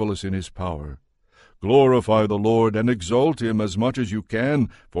marvelous in his power. Glorify the Lord, and exalt him as much as you can,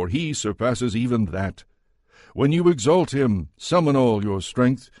 for he surpasses even that. When you exalt him, summon all your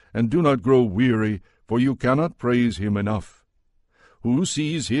strength, and do not grow weary, for you cannot praise him enough. Who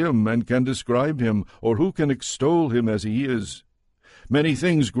sees him and can describe him, or who can extol him as he is? Many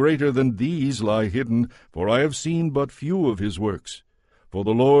things greater than these lie hidden, for I have seen but few of his works. For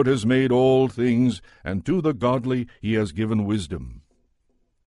the Lord has made all things, and to the godly he has given wisdom.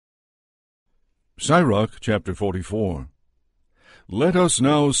 Sirach chapter 44. Let us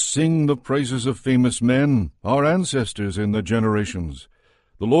now sing the praises of famous men, our ancestors in the generations.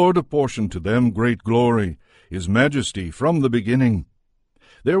 The Lord apportioned to them great glory, his majesty from the beginning.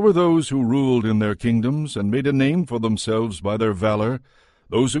 There were those who ruled in their kingdoms, and made a name for themselves by their valor,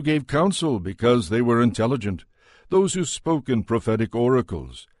 those who gave counsel because they were intelligent, those who spoke in prophetic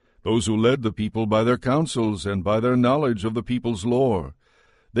oracles, those who led the people by their counsels and by their knowledge of the people's lore.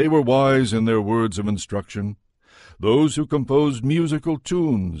 They were wise in their words of instruction. Those who composed musical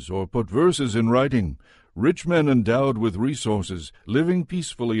tunes or put verses in writing, rich men endowed with resources, living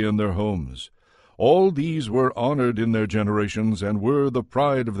peacefully in their homes. All these were honored in their generations and were the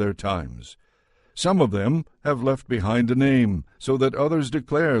pride of their times. Some of them have left behind a name, so that others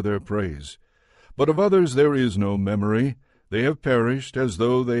declare their praise. But of others there is no memory. They have perished as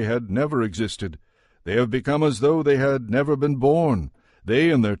though they had never existed. They have become as though they had never been born,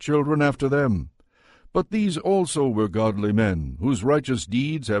 they and their children after them. But these also were godly men, whose righteous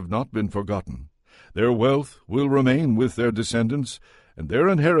deeds have not been forgotten. Their wealth will remain with their descendants, and their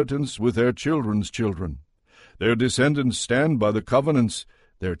inheritance with their children's children. Their descendants stand by the covenants,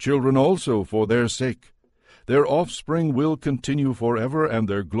 their children also for their sake. Their offspring will continue forever, and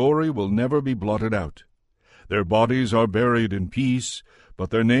their glory will never be blotted out. Their bodies are buried in peace, but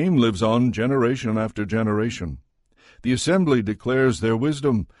their name lives on generation after generation. The assembly declares their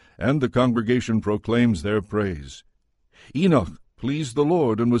wisdom, and the congregation proclaims their praise. Enoch pleased the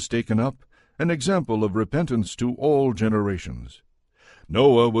Lord and was taken up, an example of repentance to all generations.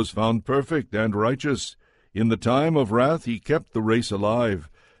 Noah was found perfect and righteous. In the time of wrath he kept the race alive.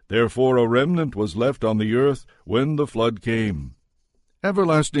 Therefore a remnant was left on the earth when the flood came.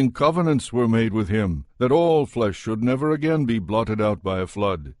 Everlasting covenants were made with him, that all flesh should never again be blotted out by a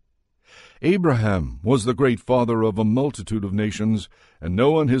flood. Abraham was the great father of a multitude of nations, and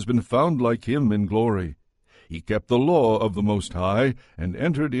no one has been found like him in glory. He kept the law of the Most High, and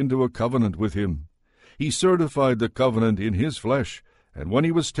entered into a covenant with him. He certified the covenant in his flesh, and when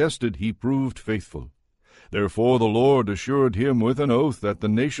he was tested he proved faithful. Therefore the Lord assured him with an oath that the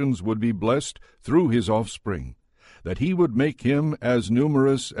nations would be blessed through his offspring, that he would make him as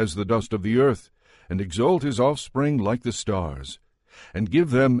numerous as the dust of the earth, and exalt his offspring like the stars, and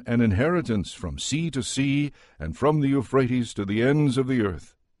give them an inheritance from sea to sea, and from the Euphrates to the ends of the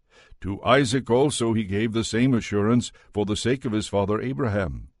earth. To Isaac also he gave the same assurance for the sake of his father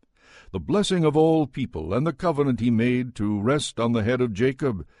Abraham. The blessing of all people, and the covenant he made to rest on the head of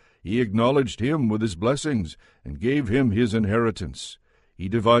Jacob, he acknowledged him with his blessings, and gave him his inheritance. He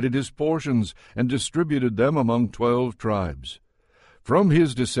divided his portions, and distributed them among 12 tribes. From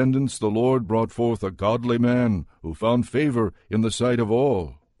his descendants the Lord brought forth a godly man, who found favor in the sight of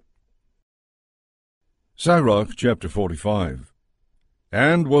all. Sirach chapter 45.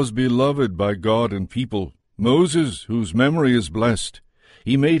 And was beloved by God and people, Moses, whose memory is blessed.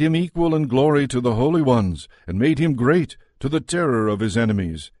 He made him equal in glory to the holy ones, and made him great to the terror of his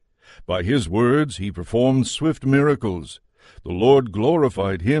enemies. By his words he performed swift miracles. The Lord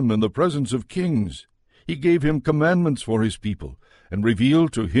glorified him in the presence of kings. He gave him commandments for his people, and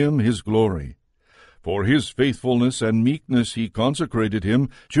revealed to him his glory. For his faithfulness and meekness he consecrated him,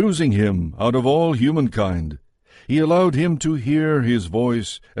 choosing him out of all humankind. He allowed him to hear his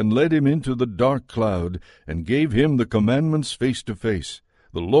voice, and led him into the dark cloud, and gave him the commandments face to face,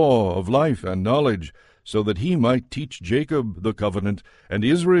 the law of life and knowledge, so that he might teach Jacob the covenant, and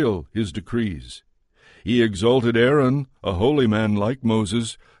Israel his decrees. He exalted Aaron, a holy man like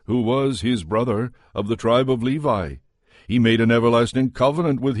Moses, who was his brother, of the tribe of Levi. He made an everlasting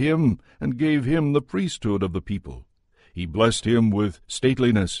covenant with him, and gave him the priesthood of the people. He blessed him with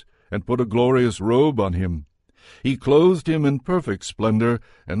stateliness, and put a glorious robe on him. He clothed him in perfect splendor,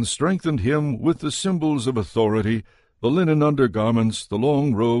 and strengthened him with the symbols of authority, the linen undergarments, the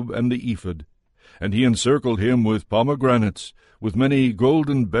long robe, and the ephod. And he encircled him with pomegranates, with many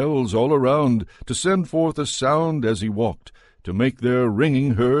golden bells all around, to send forth a sound as he walked, to make their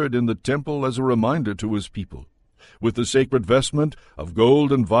ringing heard in the temple as a reminder to his people. With the sacred vestment of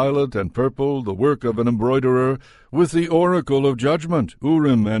gold and violet and purple, the work of an embroiderer, with the oracle of judgment,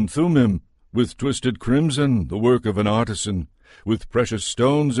 Urim and Thummim, with twisted crimson, the work of an artisan, with precious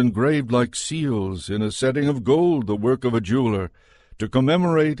stones engraved like seals, in a setting of gold, the work of a jeweler, to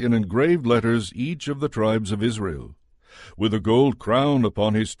commemorate in engraved letters each of the tribes of Israel. With a gold crown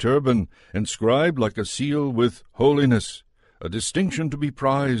upon his turban, inscribed like a seal with holiness, a distinction to be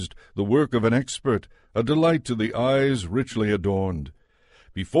prized, the work of an expert, a delight to the eyes richly adorned.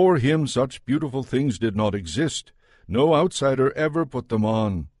 Before him such beautiful things did not exist. No outsider ever put them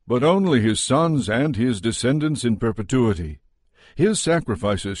on, but only his sons and his descendants in perpetuity. His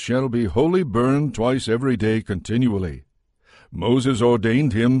sacrifices shall be wholly burned twice every day continually. Moses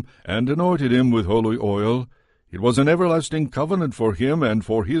ordained him and anointed him with holy oil. It was an everlasting covenant for him and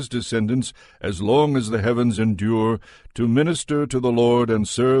for his descendants, as long as the heavens endure, to minister to the Lord and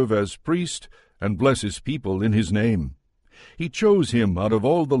serve as priest, and bless his people in his name. He chose him out of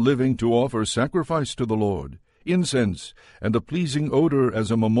all the living to offer sacrifice to the Lord, incense, and a pleasing odor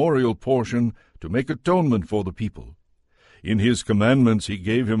as a memorial portion, to make atonement for the people. In his commandments he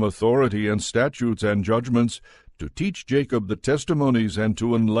gave him authority and statutes and judgments, to teach Jacob the testimonies and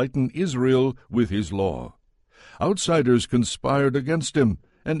to enlighten Israel with his law. Outsiders conspired against him,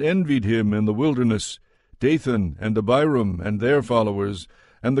 and envied him in the wilderness, Dathan and Abiram and their followers,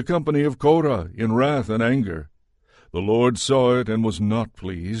 and the company of Korah in wrath and anger. The Lord saw it and was not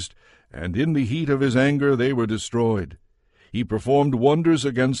pleased, and in the heat of his anger they were destroyed. He performed wonders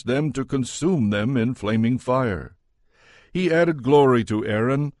against them to consume them in flaming fire. He added glory to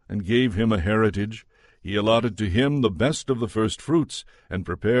Aaron, and gave him a heritage. He allotted to him the best of the firstfruits, and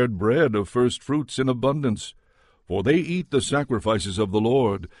prepared bread of firstfruits in abundance. For they eat the sacrifices of the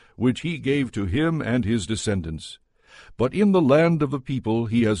Lord, which he gave to him and his descendants. But in the land of the people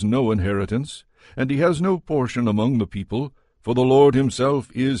he has no inheritance, and he has no portion among the people, for the Lord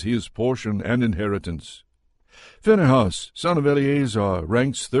himself is his portion and inheritance. Phinehas, son of Eleazar,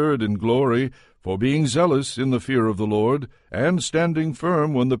 ranks third in glory, for being zealous in the fear of the Lord, and standing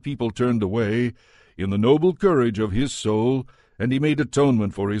firm when the people turned away, in the noble courage of his soul, and he made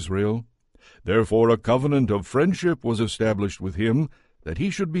atonement for Israel. Therefore a covenant of friendship was established with him, that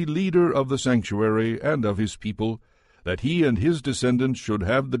he should be leader of the sanctuary and of his people, that he and his descendants should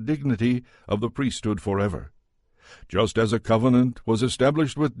have the dignity of the priesthood forever. Just as a covenant was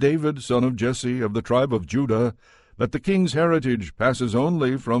established with David, son of Jesse, of the tribe of Judah, that the king's heritage passes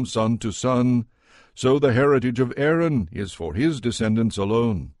only from son to son, so the heritage of Aaron is for his descendants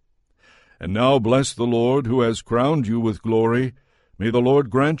alone. And now bless the Lord, who has crowned you with glory. May the Lord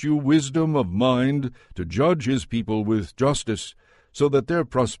grant you wisdom of mind to judge his people with justice, so that their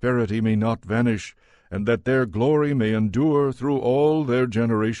prosperity may not vanish, and that their glory may endure through all their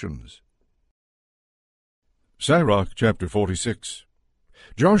generations. Sirach chapter 46.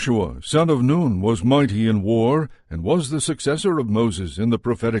 Joshua, son of Nun, was mighty in war, and was the successor of Moses in the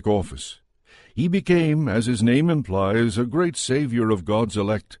prophetic office. He became, as his name implies, a great savior of God's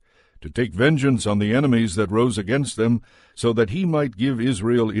elect, to take vengeance on the enemies that rose against them, so that he might give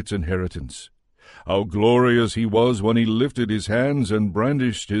Israel its inheritance. How glorious he was when he lifted his hands and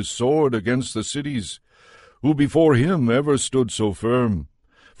brandished his sword against the cities! Who before him ever stood so firm?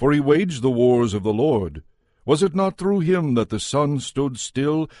 For he waged the wars of the Lord. Was it not through him that the sun stood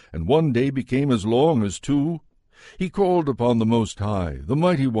still, and one day became as long as two? He called upon the Most High, the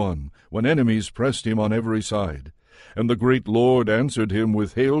Mighty One, when enemies pressed him on every side. And the great Lord answered him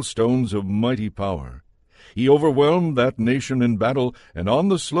with hailstones of mighty power. He overwhelmed that nation in battle, and on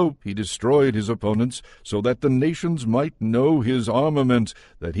the slope he destroyed his opponents, so that the nations might know his armament,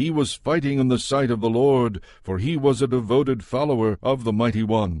 that he was fighting in the sight of the Lord, for he was a devoted follower of the Mighty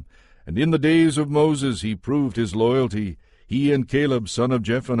One. And in the days of Moses he proved his loyalty, he and Caleb son of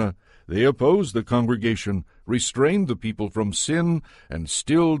Jephunneh. They opposed the congregation, restrained the people from sin, and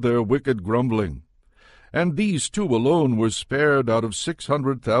stilled their wicked grumbling. And these two alone were spared out of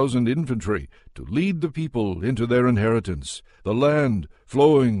 600,000 infantry, to lead the people into their inheritance, the land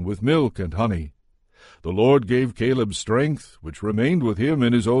flowing with milk and honey. The Lord gave Caleb strength, which remained with him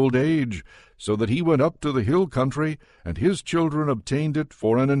in his old age, so that he went up to the hill country, and his children obtained it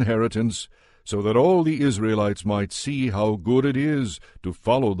for an inheritance, so that all the Israelites might see how good it is to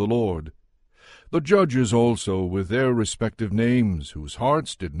follow the Lord. The judges also, with their respective names, whose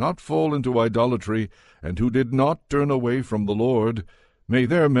hearts did not fall into idolatry, and who did not turn away from the Lord, may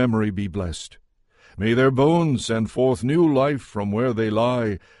their memory be blessed. May their bones send forth new life from where they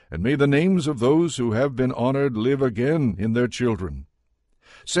lie, and may the names of those who have been honored live again in their children.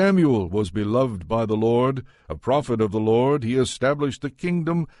 Samuel was beloved by the Lord, a prophet of the Lord. He established the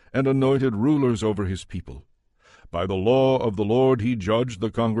kingdom and anointed rulers over his people. By the law of the Lord he judged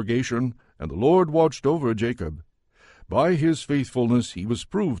the congregation, and the Lord watched over Jacob. By his faithfulness he was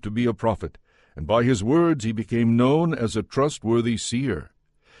proved to be a prophet, and by his words he became known as a trustworthy seer.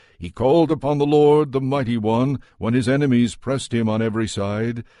 He called upon the Lord, the Mighty One, when his enemies pressed him on every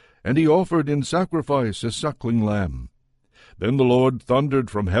side, and he offered in sacrifice a suckling lamb. Then the Lord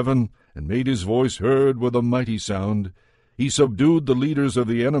thundered from heaven, and made his voice heard with a mighty sound. He subdued the leaders of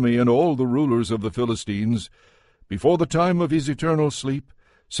the enemy and all the rulers of the Philistines. Before the time of his eternal sleep,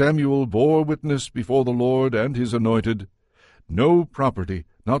 Samuel bore witness before the Lord and his anointed. No property,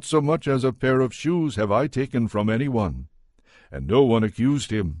 not so much as a pair of shoes, have I taken from any one. And no one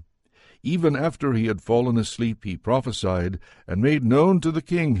accused him. Even after he had fallen asleep, he prophesied, and made known to the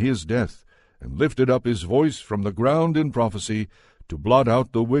king his death, and lifted up his voice from the ground in prophecy, to blot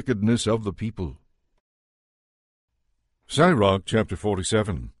out the wickedness of the people. Sirach chapter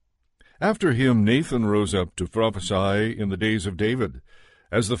 47. After him Nathan rose up to prophesy in the days of David.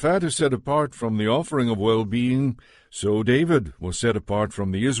 As the fat is set apart from the offering of well-being, so David was set apart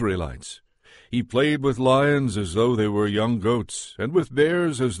from the Israelites. He played with lions as though they were young goats, and with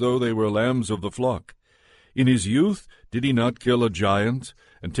bears as though they were lambs of the flock. In his youth did he not kill a giant,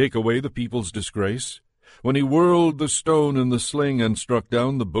 and take away the people's disgrace, when he whirled the stone in the sling and struck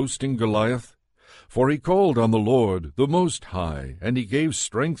down the boasting Goliath? For he called on the Lord, the Most High, and he gave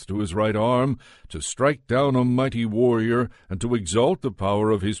strength to his right arm, to strike down a mighty warrior, and to exalt the power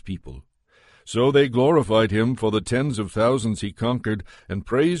of his people. So they glorified him for the tens of thousands he conquered, and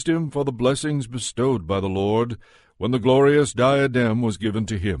praised him for the blessings bestowed by the Lord, when the glorious diadem was given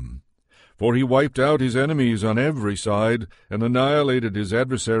to him. For he wiped out his enemies on every side, and annihilated his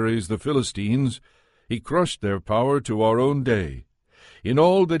adversaries, the Philistines. He crushed their power to our own day. In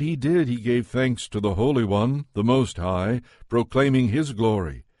all that he did he gave thanks to the Holy One, the Most High, proclaiming his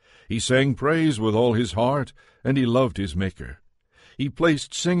glory. He sang praise with all his heart, and he loved his Maker. He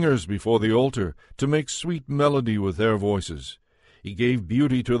placed singers before the altar, to make sweet melody with their voices. He gave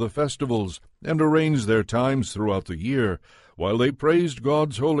beauty to the festivals, and arranged their times throughout the year, while they praised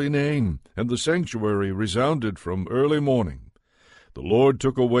God's holy name, and the sanctuary resounded from early morning. The Lord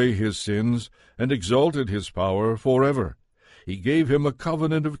took away his sins, and exalted his power forever. He gave him a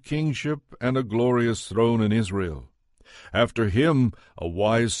covenant of kingship and a glorious throne in Israel. After him a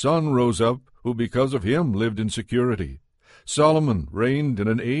wise son rose up, who because of him lived in security. Solomon reigned in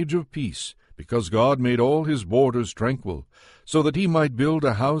an age of peace, because God made all his borders tranquil, so that he might build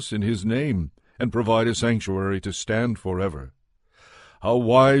a house in his name, and provide a sanctuary to stand forever. How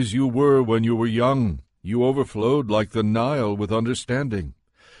wise you were when you were young! You overflowed like the Nile with understanding.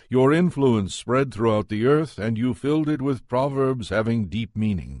 Your influence spread throughout the earth, and you filled it with proverbs having deep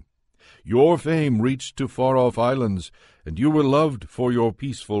meaning. Your fame reached to far-off islands, and you were loved for your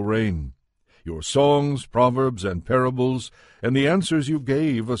peaceful reign. Your songs, proverbs, and parables, and the answers you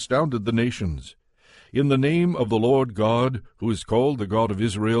gave astounded the nations. In the name of the Lord God, who is called the God of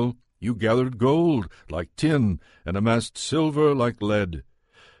Israel, you gathered gold like tin, and amassed silver like lead.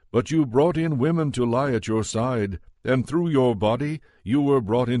 But you brought in women to lie at your side, and through your body you were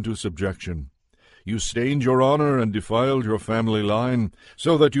brought into subjection. You stained your honor and defiled your family line,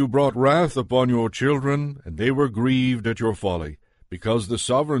 so that you brought wrath upon your children, and they were grieved at your folly, because the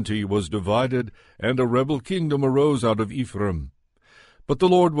sovereignty was divided, and a rebel kingdom arose out of Ephraim. But the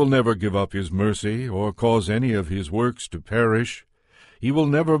Lord will never give up his mercy, or cause any of his works to perish. He will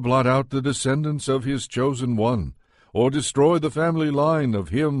never blot out the descendants of his chosen one, or destroy the family line of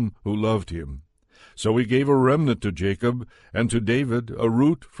him who loved him. So he gave a remnant to Jacob, and to David a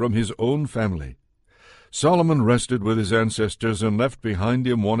root from his own family. Solomon rested with his ancestors and left behind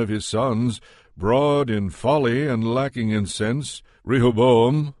him one of his sons, broad in folly and lacking in sense,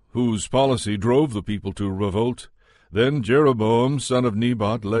 Rehoboam, whose policy drove the people to revolt. Then Jeroboam, son of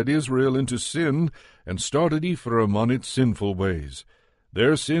Nebat, led Israel into sin and started Ephraim on its sinful ways.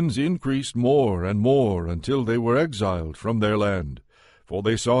 Their sins increased more and more until they were exiled from their land, for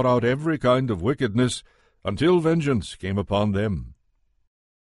they sought out every kind of wickedness until vengeance came upon them.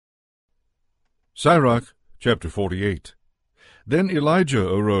 Sirach, chapter 48. Then Elijah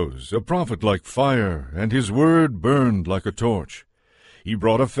arose, a prophet like fire, and his word burned like a torch. He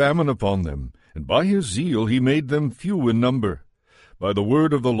brought a famine upon them, and by his zeal he made them few in number. By the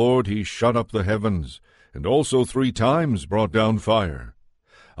word of the Lord he shut up the heavens, and also 3 times brought down fire.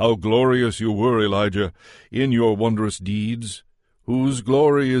 How glorious you were, Elijah, in your wondrous deeds! Whose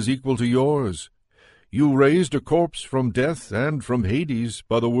glory is equal to yours? You raised a corpse from death and from Hades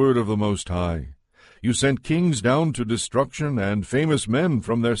by the word of the Most High. You sent kings down to destruction and famous men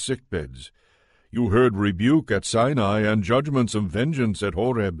from their sickbeds. You heard rebuke at Sinai and judgments of vengeance at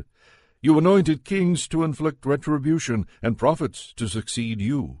Horeb. You anointed kings to inflict retribution and prophets to succeed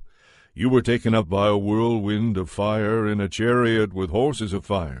you. You were taken up by a whirlwind of fire in a chariot with horses of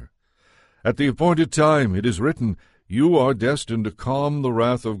fire. At the appointed time, it is written, you are destined to calm the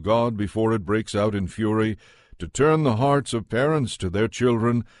wrath of God before it breaks out in fury, to turn the hearts of parents to their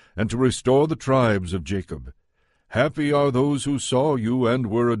children, and to restore the tribes of Jacob. Happy are those who saw you and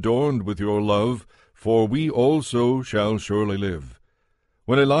were adorned with your love, for we also shall surely live.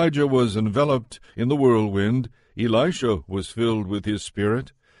 When Elijah was enveloped in the whirlwind, Elisha was filled with his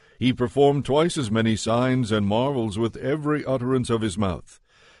spirit. He performed twice as many signs and marvels with every utterance of his mouth.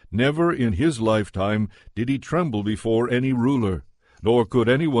 Never in his lifetime did he tremble before any ruler, nor could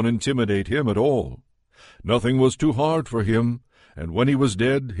anyone intimidate him at all. Nothing was too hard for him, and when he was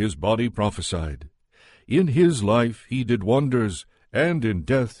dead his body prophesied. In his life he did wonders, and in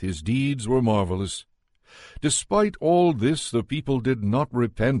death his deeds were marvelous. Despite all this the people did not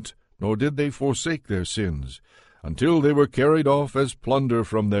repent, nor did they forsake their sins, until they were carried off as plunder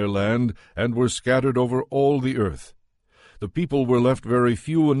from their land, and were scattered over all the earth. The people were left very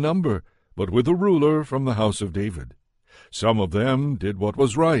few in number, but with a ruler from the house of David. Some of them did what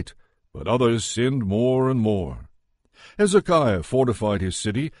was right, but others sinned more and more. Hezekiah fortified his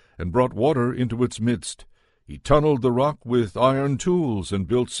city, and brought water into its midst. He tunneled the rock with iron tools, and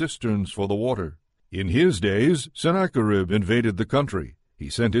built cisterns for the water. In his days Sennacherib invaded the country. He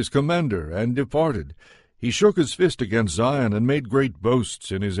sent his commander, and departed. He shook his fist against Zion, and made great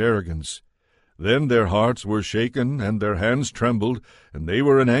boasts in his arrogance. Then their hearts were shaken, and their hands trembled, and they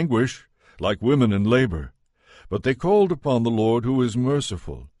were in anguish, like women in labor. But they called upon the Lord, who is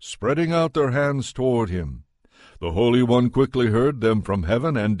merciful, spreading out their hands toward him. The Holy One quickly heard them from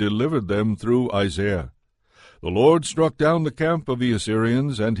heaven, and delivered them through Isaiah. The Lord struck down the camp of the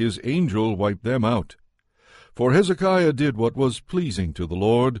Assyrians, and his angel wiped them out. For Hezekiah did what was pleasing to the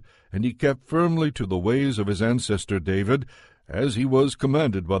Lord, and he kept firmly to the ways of his ancestor David, as he was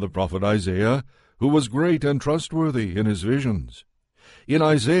commanded by the prophet Isaiah, who was great and trustworthy in his visions. In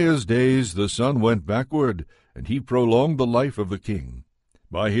Isaiah's days the sun went backward, and he prolonged the life of the king.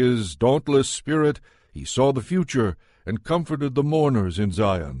 By his dauntless spirit he saw the future, and comforted the mourners in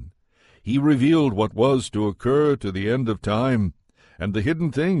Zion. He revealed what was to occur to the end of time, and the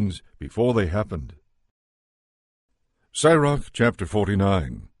hidden things before they happened. Sirach, chapter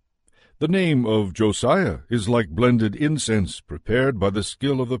 49. The name of Josiah is like blended incense prepared by the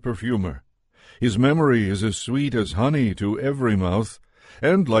skill of the perfumer. His memory is as sweet as honey to every mouth,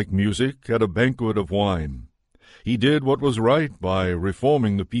 and like music at a banquet of wine. He did what was right by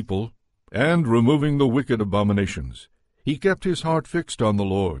reforming the people, and removing the wicked abominations. He kept his heart fixed on the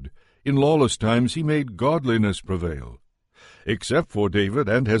Lord. In lawless times he made godliness prevail. Except for David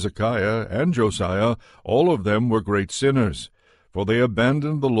and Hezekiah and Josiah, all of them were great sinners. For they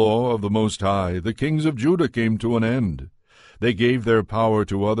abandoned the law of the Most High. The kings of Judah came to an end. They gave their power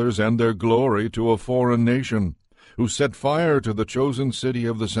to others, and their glory to a foreign nation, who set fire to the chosen city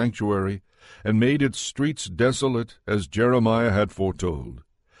of the sanctuary, and made its streets desolate, as Jeremiah had foretold.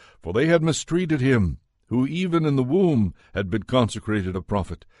 For they had mistreated him, who even in the womb had been consecrated a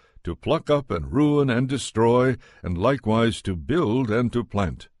prophet, to pluck up and ruin and destroy, and likewise to build and to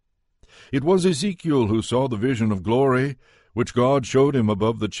plant. It was Ezekiel who saw the vision of glory, which God showed him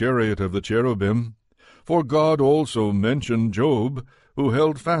above the chariot of the cherubim. For God also mentioned Job, who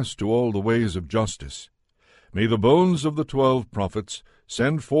held fast to all the ways of justice. May the bones of the 12 prophets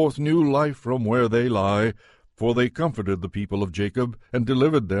send forth new life from where they lie, for they comforted the people of Jacob, and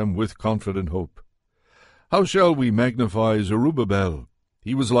delivered them with confident hope. How shall we magnify Zerubbabel?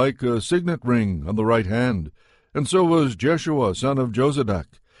 He was like a signet ring on the right hand, and so was Jeshua son of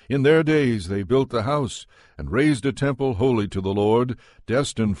Jozadak. In their days they built the house, and raised a temple holy to the Lord,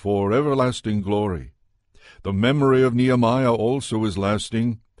 destined for everlasting glory. The memory of Nehemiah also is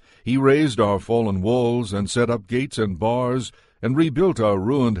lasting. He raised our fallen walls, and set up gates and bars, and rebuilt our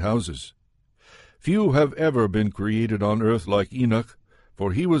ruined houses. Few have ever been created on earth like Enoch,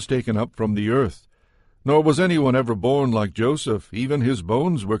 for he was taken up from the earth. Nor was anyone ever born like Joseph, even his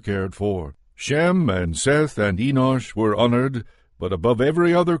bones were cared for. Shem and Seth and Enosh were honored, but above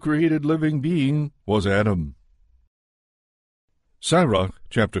every other created living being was Adam. Sirach,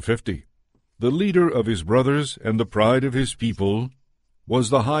 chapter 50. The leader of his brothers and the pride of his people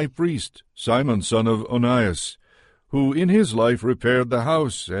was the high priest, Simon son of Onias, who in his life repaired the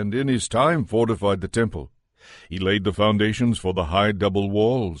house, and in his time fortified the temple. He laid the foundations for the high double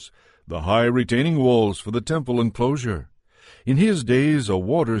walls, the high retaining walls for the temple enclosure. In his days a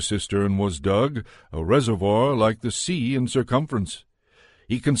water cistern was dug, a reservoir like the sea in circumference.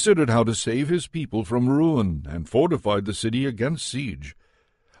 He considered how to save his people from ruin, and fortified the city against siege.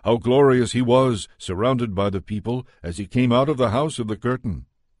 How glorious he was, surrounded by the people, as he came out of the house of the curtain.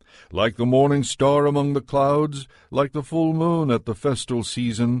 Like the morning star among the clouds, like the full moon at the festal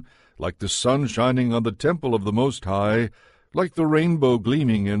season, like the sun shining on the temple of the Most High, like the rainbow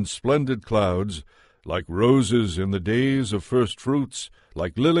gleaming in splendid clouds, like roses in the days of first fruits,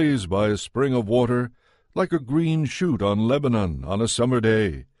 like lilies by a spring of water, like a green shoot on Lebanon on a summer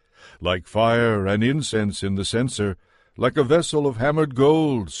day, like fire and incense in the censer, like a vessel of hammered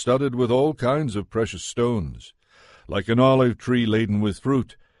gold studded with all kinds of precious stones, like an olive tree laden with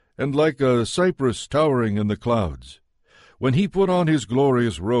fruit, and like a cypress towering in the clouds. When he put on his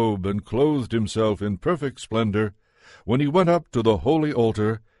glorious robe and clothed himself in perfect splendor, when he went up to the holy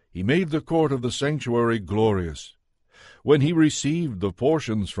altar, he made the court of the sanctuary glorious. When he received the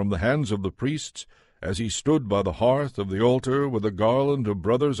portions from the hands of the priests, as he stood by the hearth of the altar with a garland of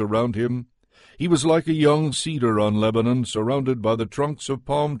brothers around him, he was like a young cedar on Lebanon, surrounded by the trunks of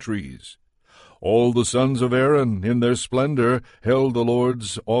palm trees. All the sons of Aaron, in their splendor, held the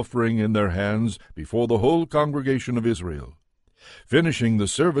Lord's offering in their hands before the whole congregation of Israel. Finishing the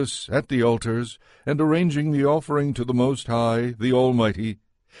service at the altars, and arranging the offering to the Most High, the Almighty,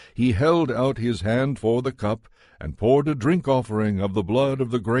 he held out his hand for the cup, and poured a drink offering of the blood of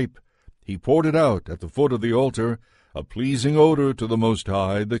the grape. He poured it out at the foot of the altar, a pleasing odor to the Most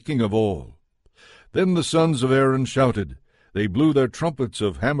High, the King of all. Then the sons of Aaron shouted. They blew their trumpets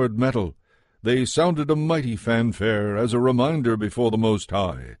of hammered metal. They sounded a mighty fanfare as a reminder before the Most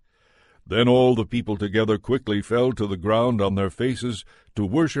High. Then all the people together quickly fell to the ground on their faces to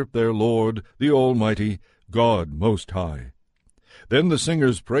worship their Lord, the Almighty, God Most High. Then the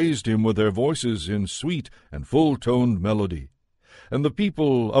singers praised him with their voices in sweet and full-toned melody. And the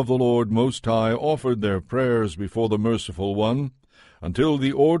people of the Lord Most High offered their prayers before the Merciful One, until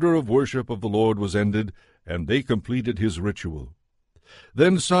the order of worship of the Lord was ended, and they completed his ritual.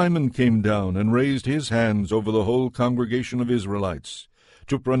 Then Simon came down and raised his hands over the whole congregation of Israelites,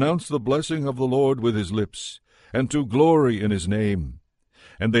 to pronounce the blessing of the Lord with his lips, and to glory in his name.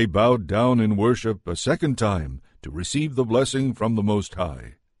 And they bowed down in worship a second time to receive the blessing from the Most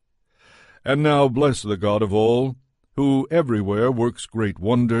High. And now bless the God of all, who everywhere works great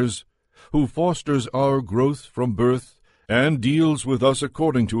wonders, who fosters our growth from birth, and deals with us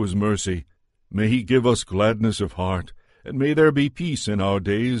according to his mercy. May he give us gladness of heart, and may there be peace in our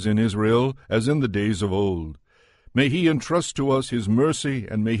days in Israel, as in the days of old. May he entrust to us his mercy,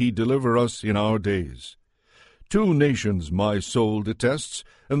 and may he deliver us in our days. 2 nations my soul detests,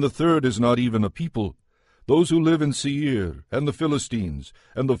 and the third is not even a people, those who live in Seir, and the Philistines,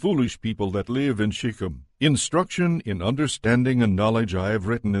 and the foolish people that live in Shechem. Instruction in understanding and knowledge I have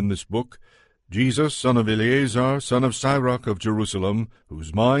written in this book, Jesus, son of Eleazar, son of Sirach of Jerusalem,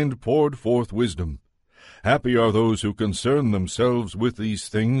 whose mind poured forth wisdom. Happy are those who concern themselves with these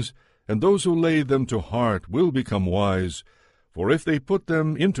things, and those who lay them to heart will become wise. For if they put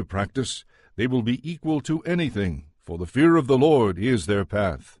them into practice, they will be equal to anything, for the fear of the Lord is their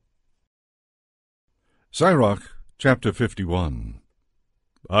path. Sirach, chapter 51.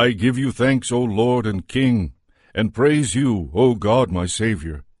 I give you thanks, O Lord and King, and praise you, O God my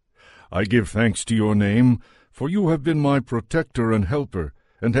Savior. I give thanks to your name, for you have been my protector and helper,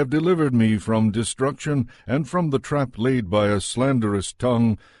 and have delivered me from destruction and from the trap laid by a slanderous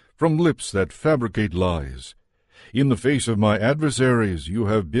tongue, from lips that fabricate lies. In the face of my adversaries you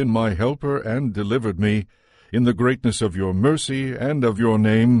have been my helper and delivered me, in the greatness of your mercy and of your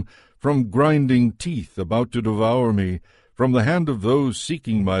name, from grinding teeth about to devour me, from the hand of those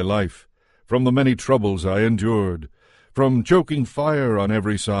seeking my life. from the many troubles I endured, from choking fire on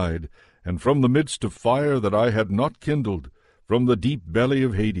every side, and from the midst of fire that I had not kindled, from the deep belly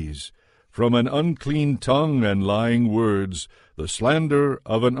of Hades, from an unclean tongue and lying words, the slander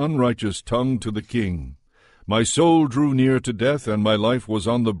of an unrighteous tongue to the king. My soul drew near to death, and my life was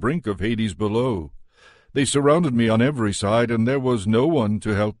on the brink of Hades below. They surrounded me on every side, and there was no one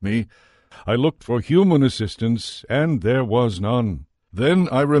to help me. I looked for human assistance, and there was none. Then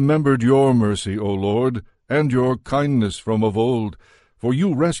I remembered your mercy, O Lord, and your kindness from of old, for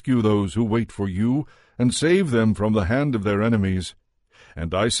you rescue those who wait for you, and save them from the hand of their enemies.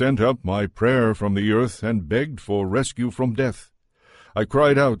 And I sent up my prayer from the earth, and begged for rescue from death. I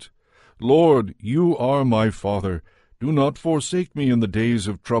cried out, Lord, you are my Father. Do not forsake me in the days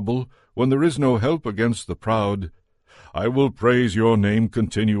of trouble, when there is no help against the proud. I will praise your name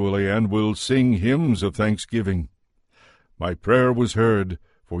continually, and will sing hymns of thanksgiving. My prayer was heard,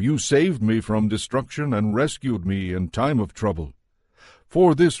 for you saved me from destruction, and rescued me in time of trouble.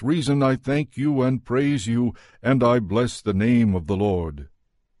 For this reason I thank you and praise you, and I bless the name of the Lord.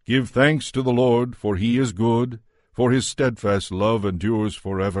 Give thanks to the Lord, for he is good, for his steadfast love endures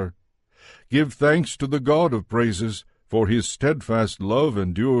forever. Give thanks to the God of praises, for his steadfast love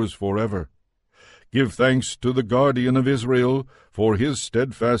endures forever. Give thanks to the guardian of Israel, for his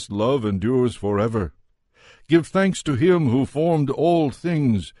steadfast love endures forever. Give thanks to him who formed all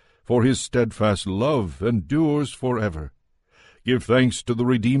things, for his steadfast love endures forever. Give thanks to the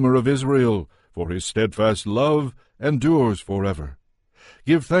Redeemer of Israel, for his steadfast love endures forever.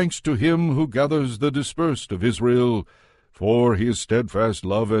 Give thanks to him who gathers the dispersed of Israel, for his steadfast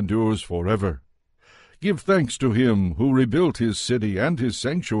love endures forever. Give thanks to him who rebuilt his city and his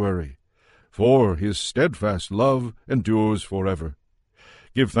sanctuary, for his steadfast love endures forever.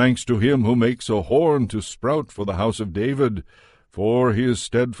 Give thanks to him who makes a horn to sprout for the house of David, for his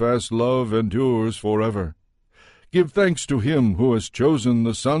steadfast love endures forever. Give thanks to him who has chosen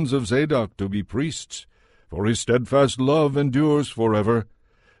the sons of Zadok to be priests, for his steadfast love endures forever.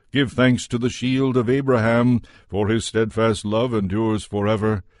 Give thanks to the shield of Abraham, for his steadfast love endures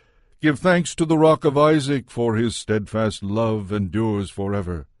forever. Give thanks to the rock of Isaac, for his steadfast love endures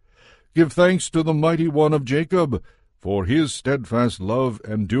forever. Give thanks to the mighty one of Jacob, for his steadfast love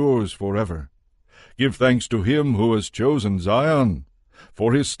endures forever. Give thanks to him who has chosen Zion,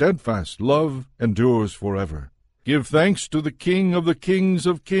 for his steadfast love endures forever. Give thanks to the King of the kings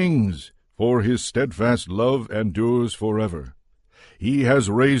of kings, for his steadfast love endures forever. He has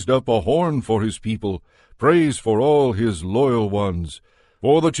raised up a horn for his people, praise for all his loyal ones.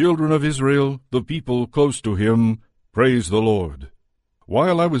 For the children of Israel, the people close to him, praise the Lord.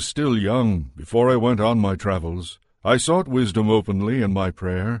 While I was still young, before I went on my travels, I sought wisdom openly in my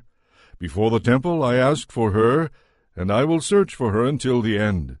prayer. Before the temple I asked for her, and I will search for her until the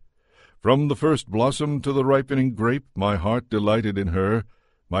end. From the first blossom to the ripening grape, my heart delighted in her.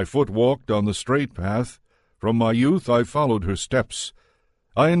 My foot walked on the straight path. From my youth I followed her steps.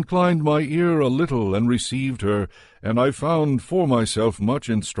 I inclined my ear a little and received her, and I found for myself much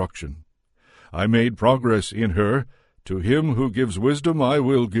instruction. I made progress in her. To him who gives wisdom I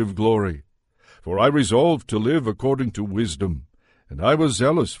will give glory. For I resolved to live according to wisdom, and I was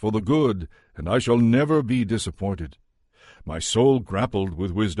zealous for the good, and I shall never be disappointed. My soul grappled with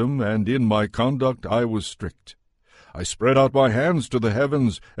wisdom, and in my conduct I was strict. I spread out my hands to the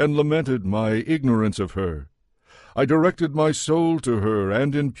heavens, and lamented my ignorance of her. I directed my soul to her,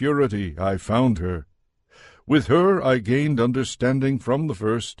 and in purity I found her. With her I gained understanding from the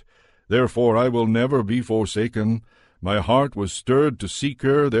first, therefore I will never be forsaken. My heart was stirred to seek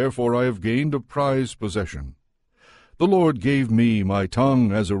her, therefore I have gained a prized possession. The Lord gave me my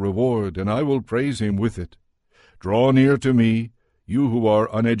tongue as a reward, and I will praise him with it. Draw near to me, you who are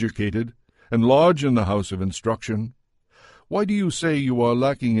uneducated, and lodge in the house of instruction. Why do you say you are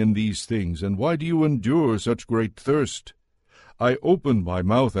lacking in these things, and why do you endure such great thirst? I opened my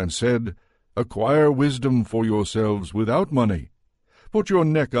mouth and said, Acquire wisdom for yourselves without money. Put your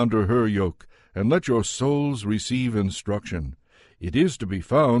neck under her yoke, and let your souls receive instruction. It is to be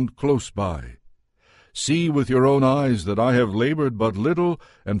found close by. See with your own eyes that I have labored but little,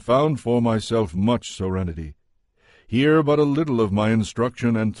 and found for myself much serenity. Hear but a little of my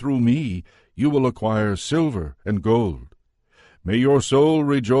instruction, and through me you will acquire silver and gold. May your soul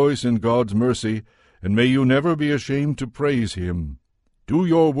rejoice in God's mercy, and may you never be ashamed to praise him. Do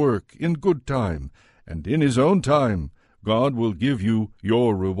your work in good time, and in his own time God will give you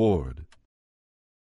your reward.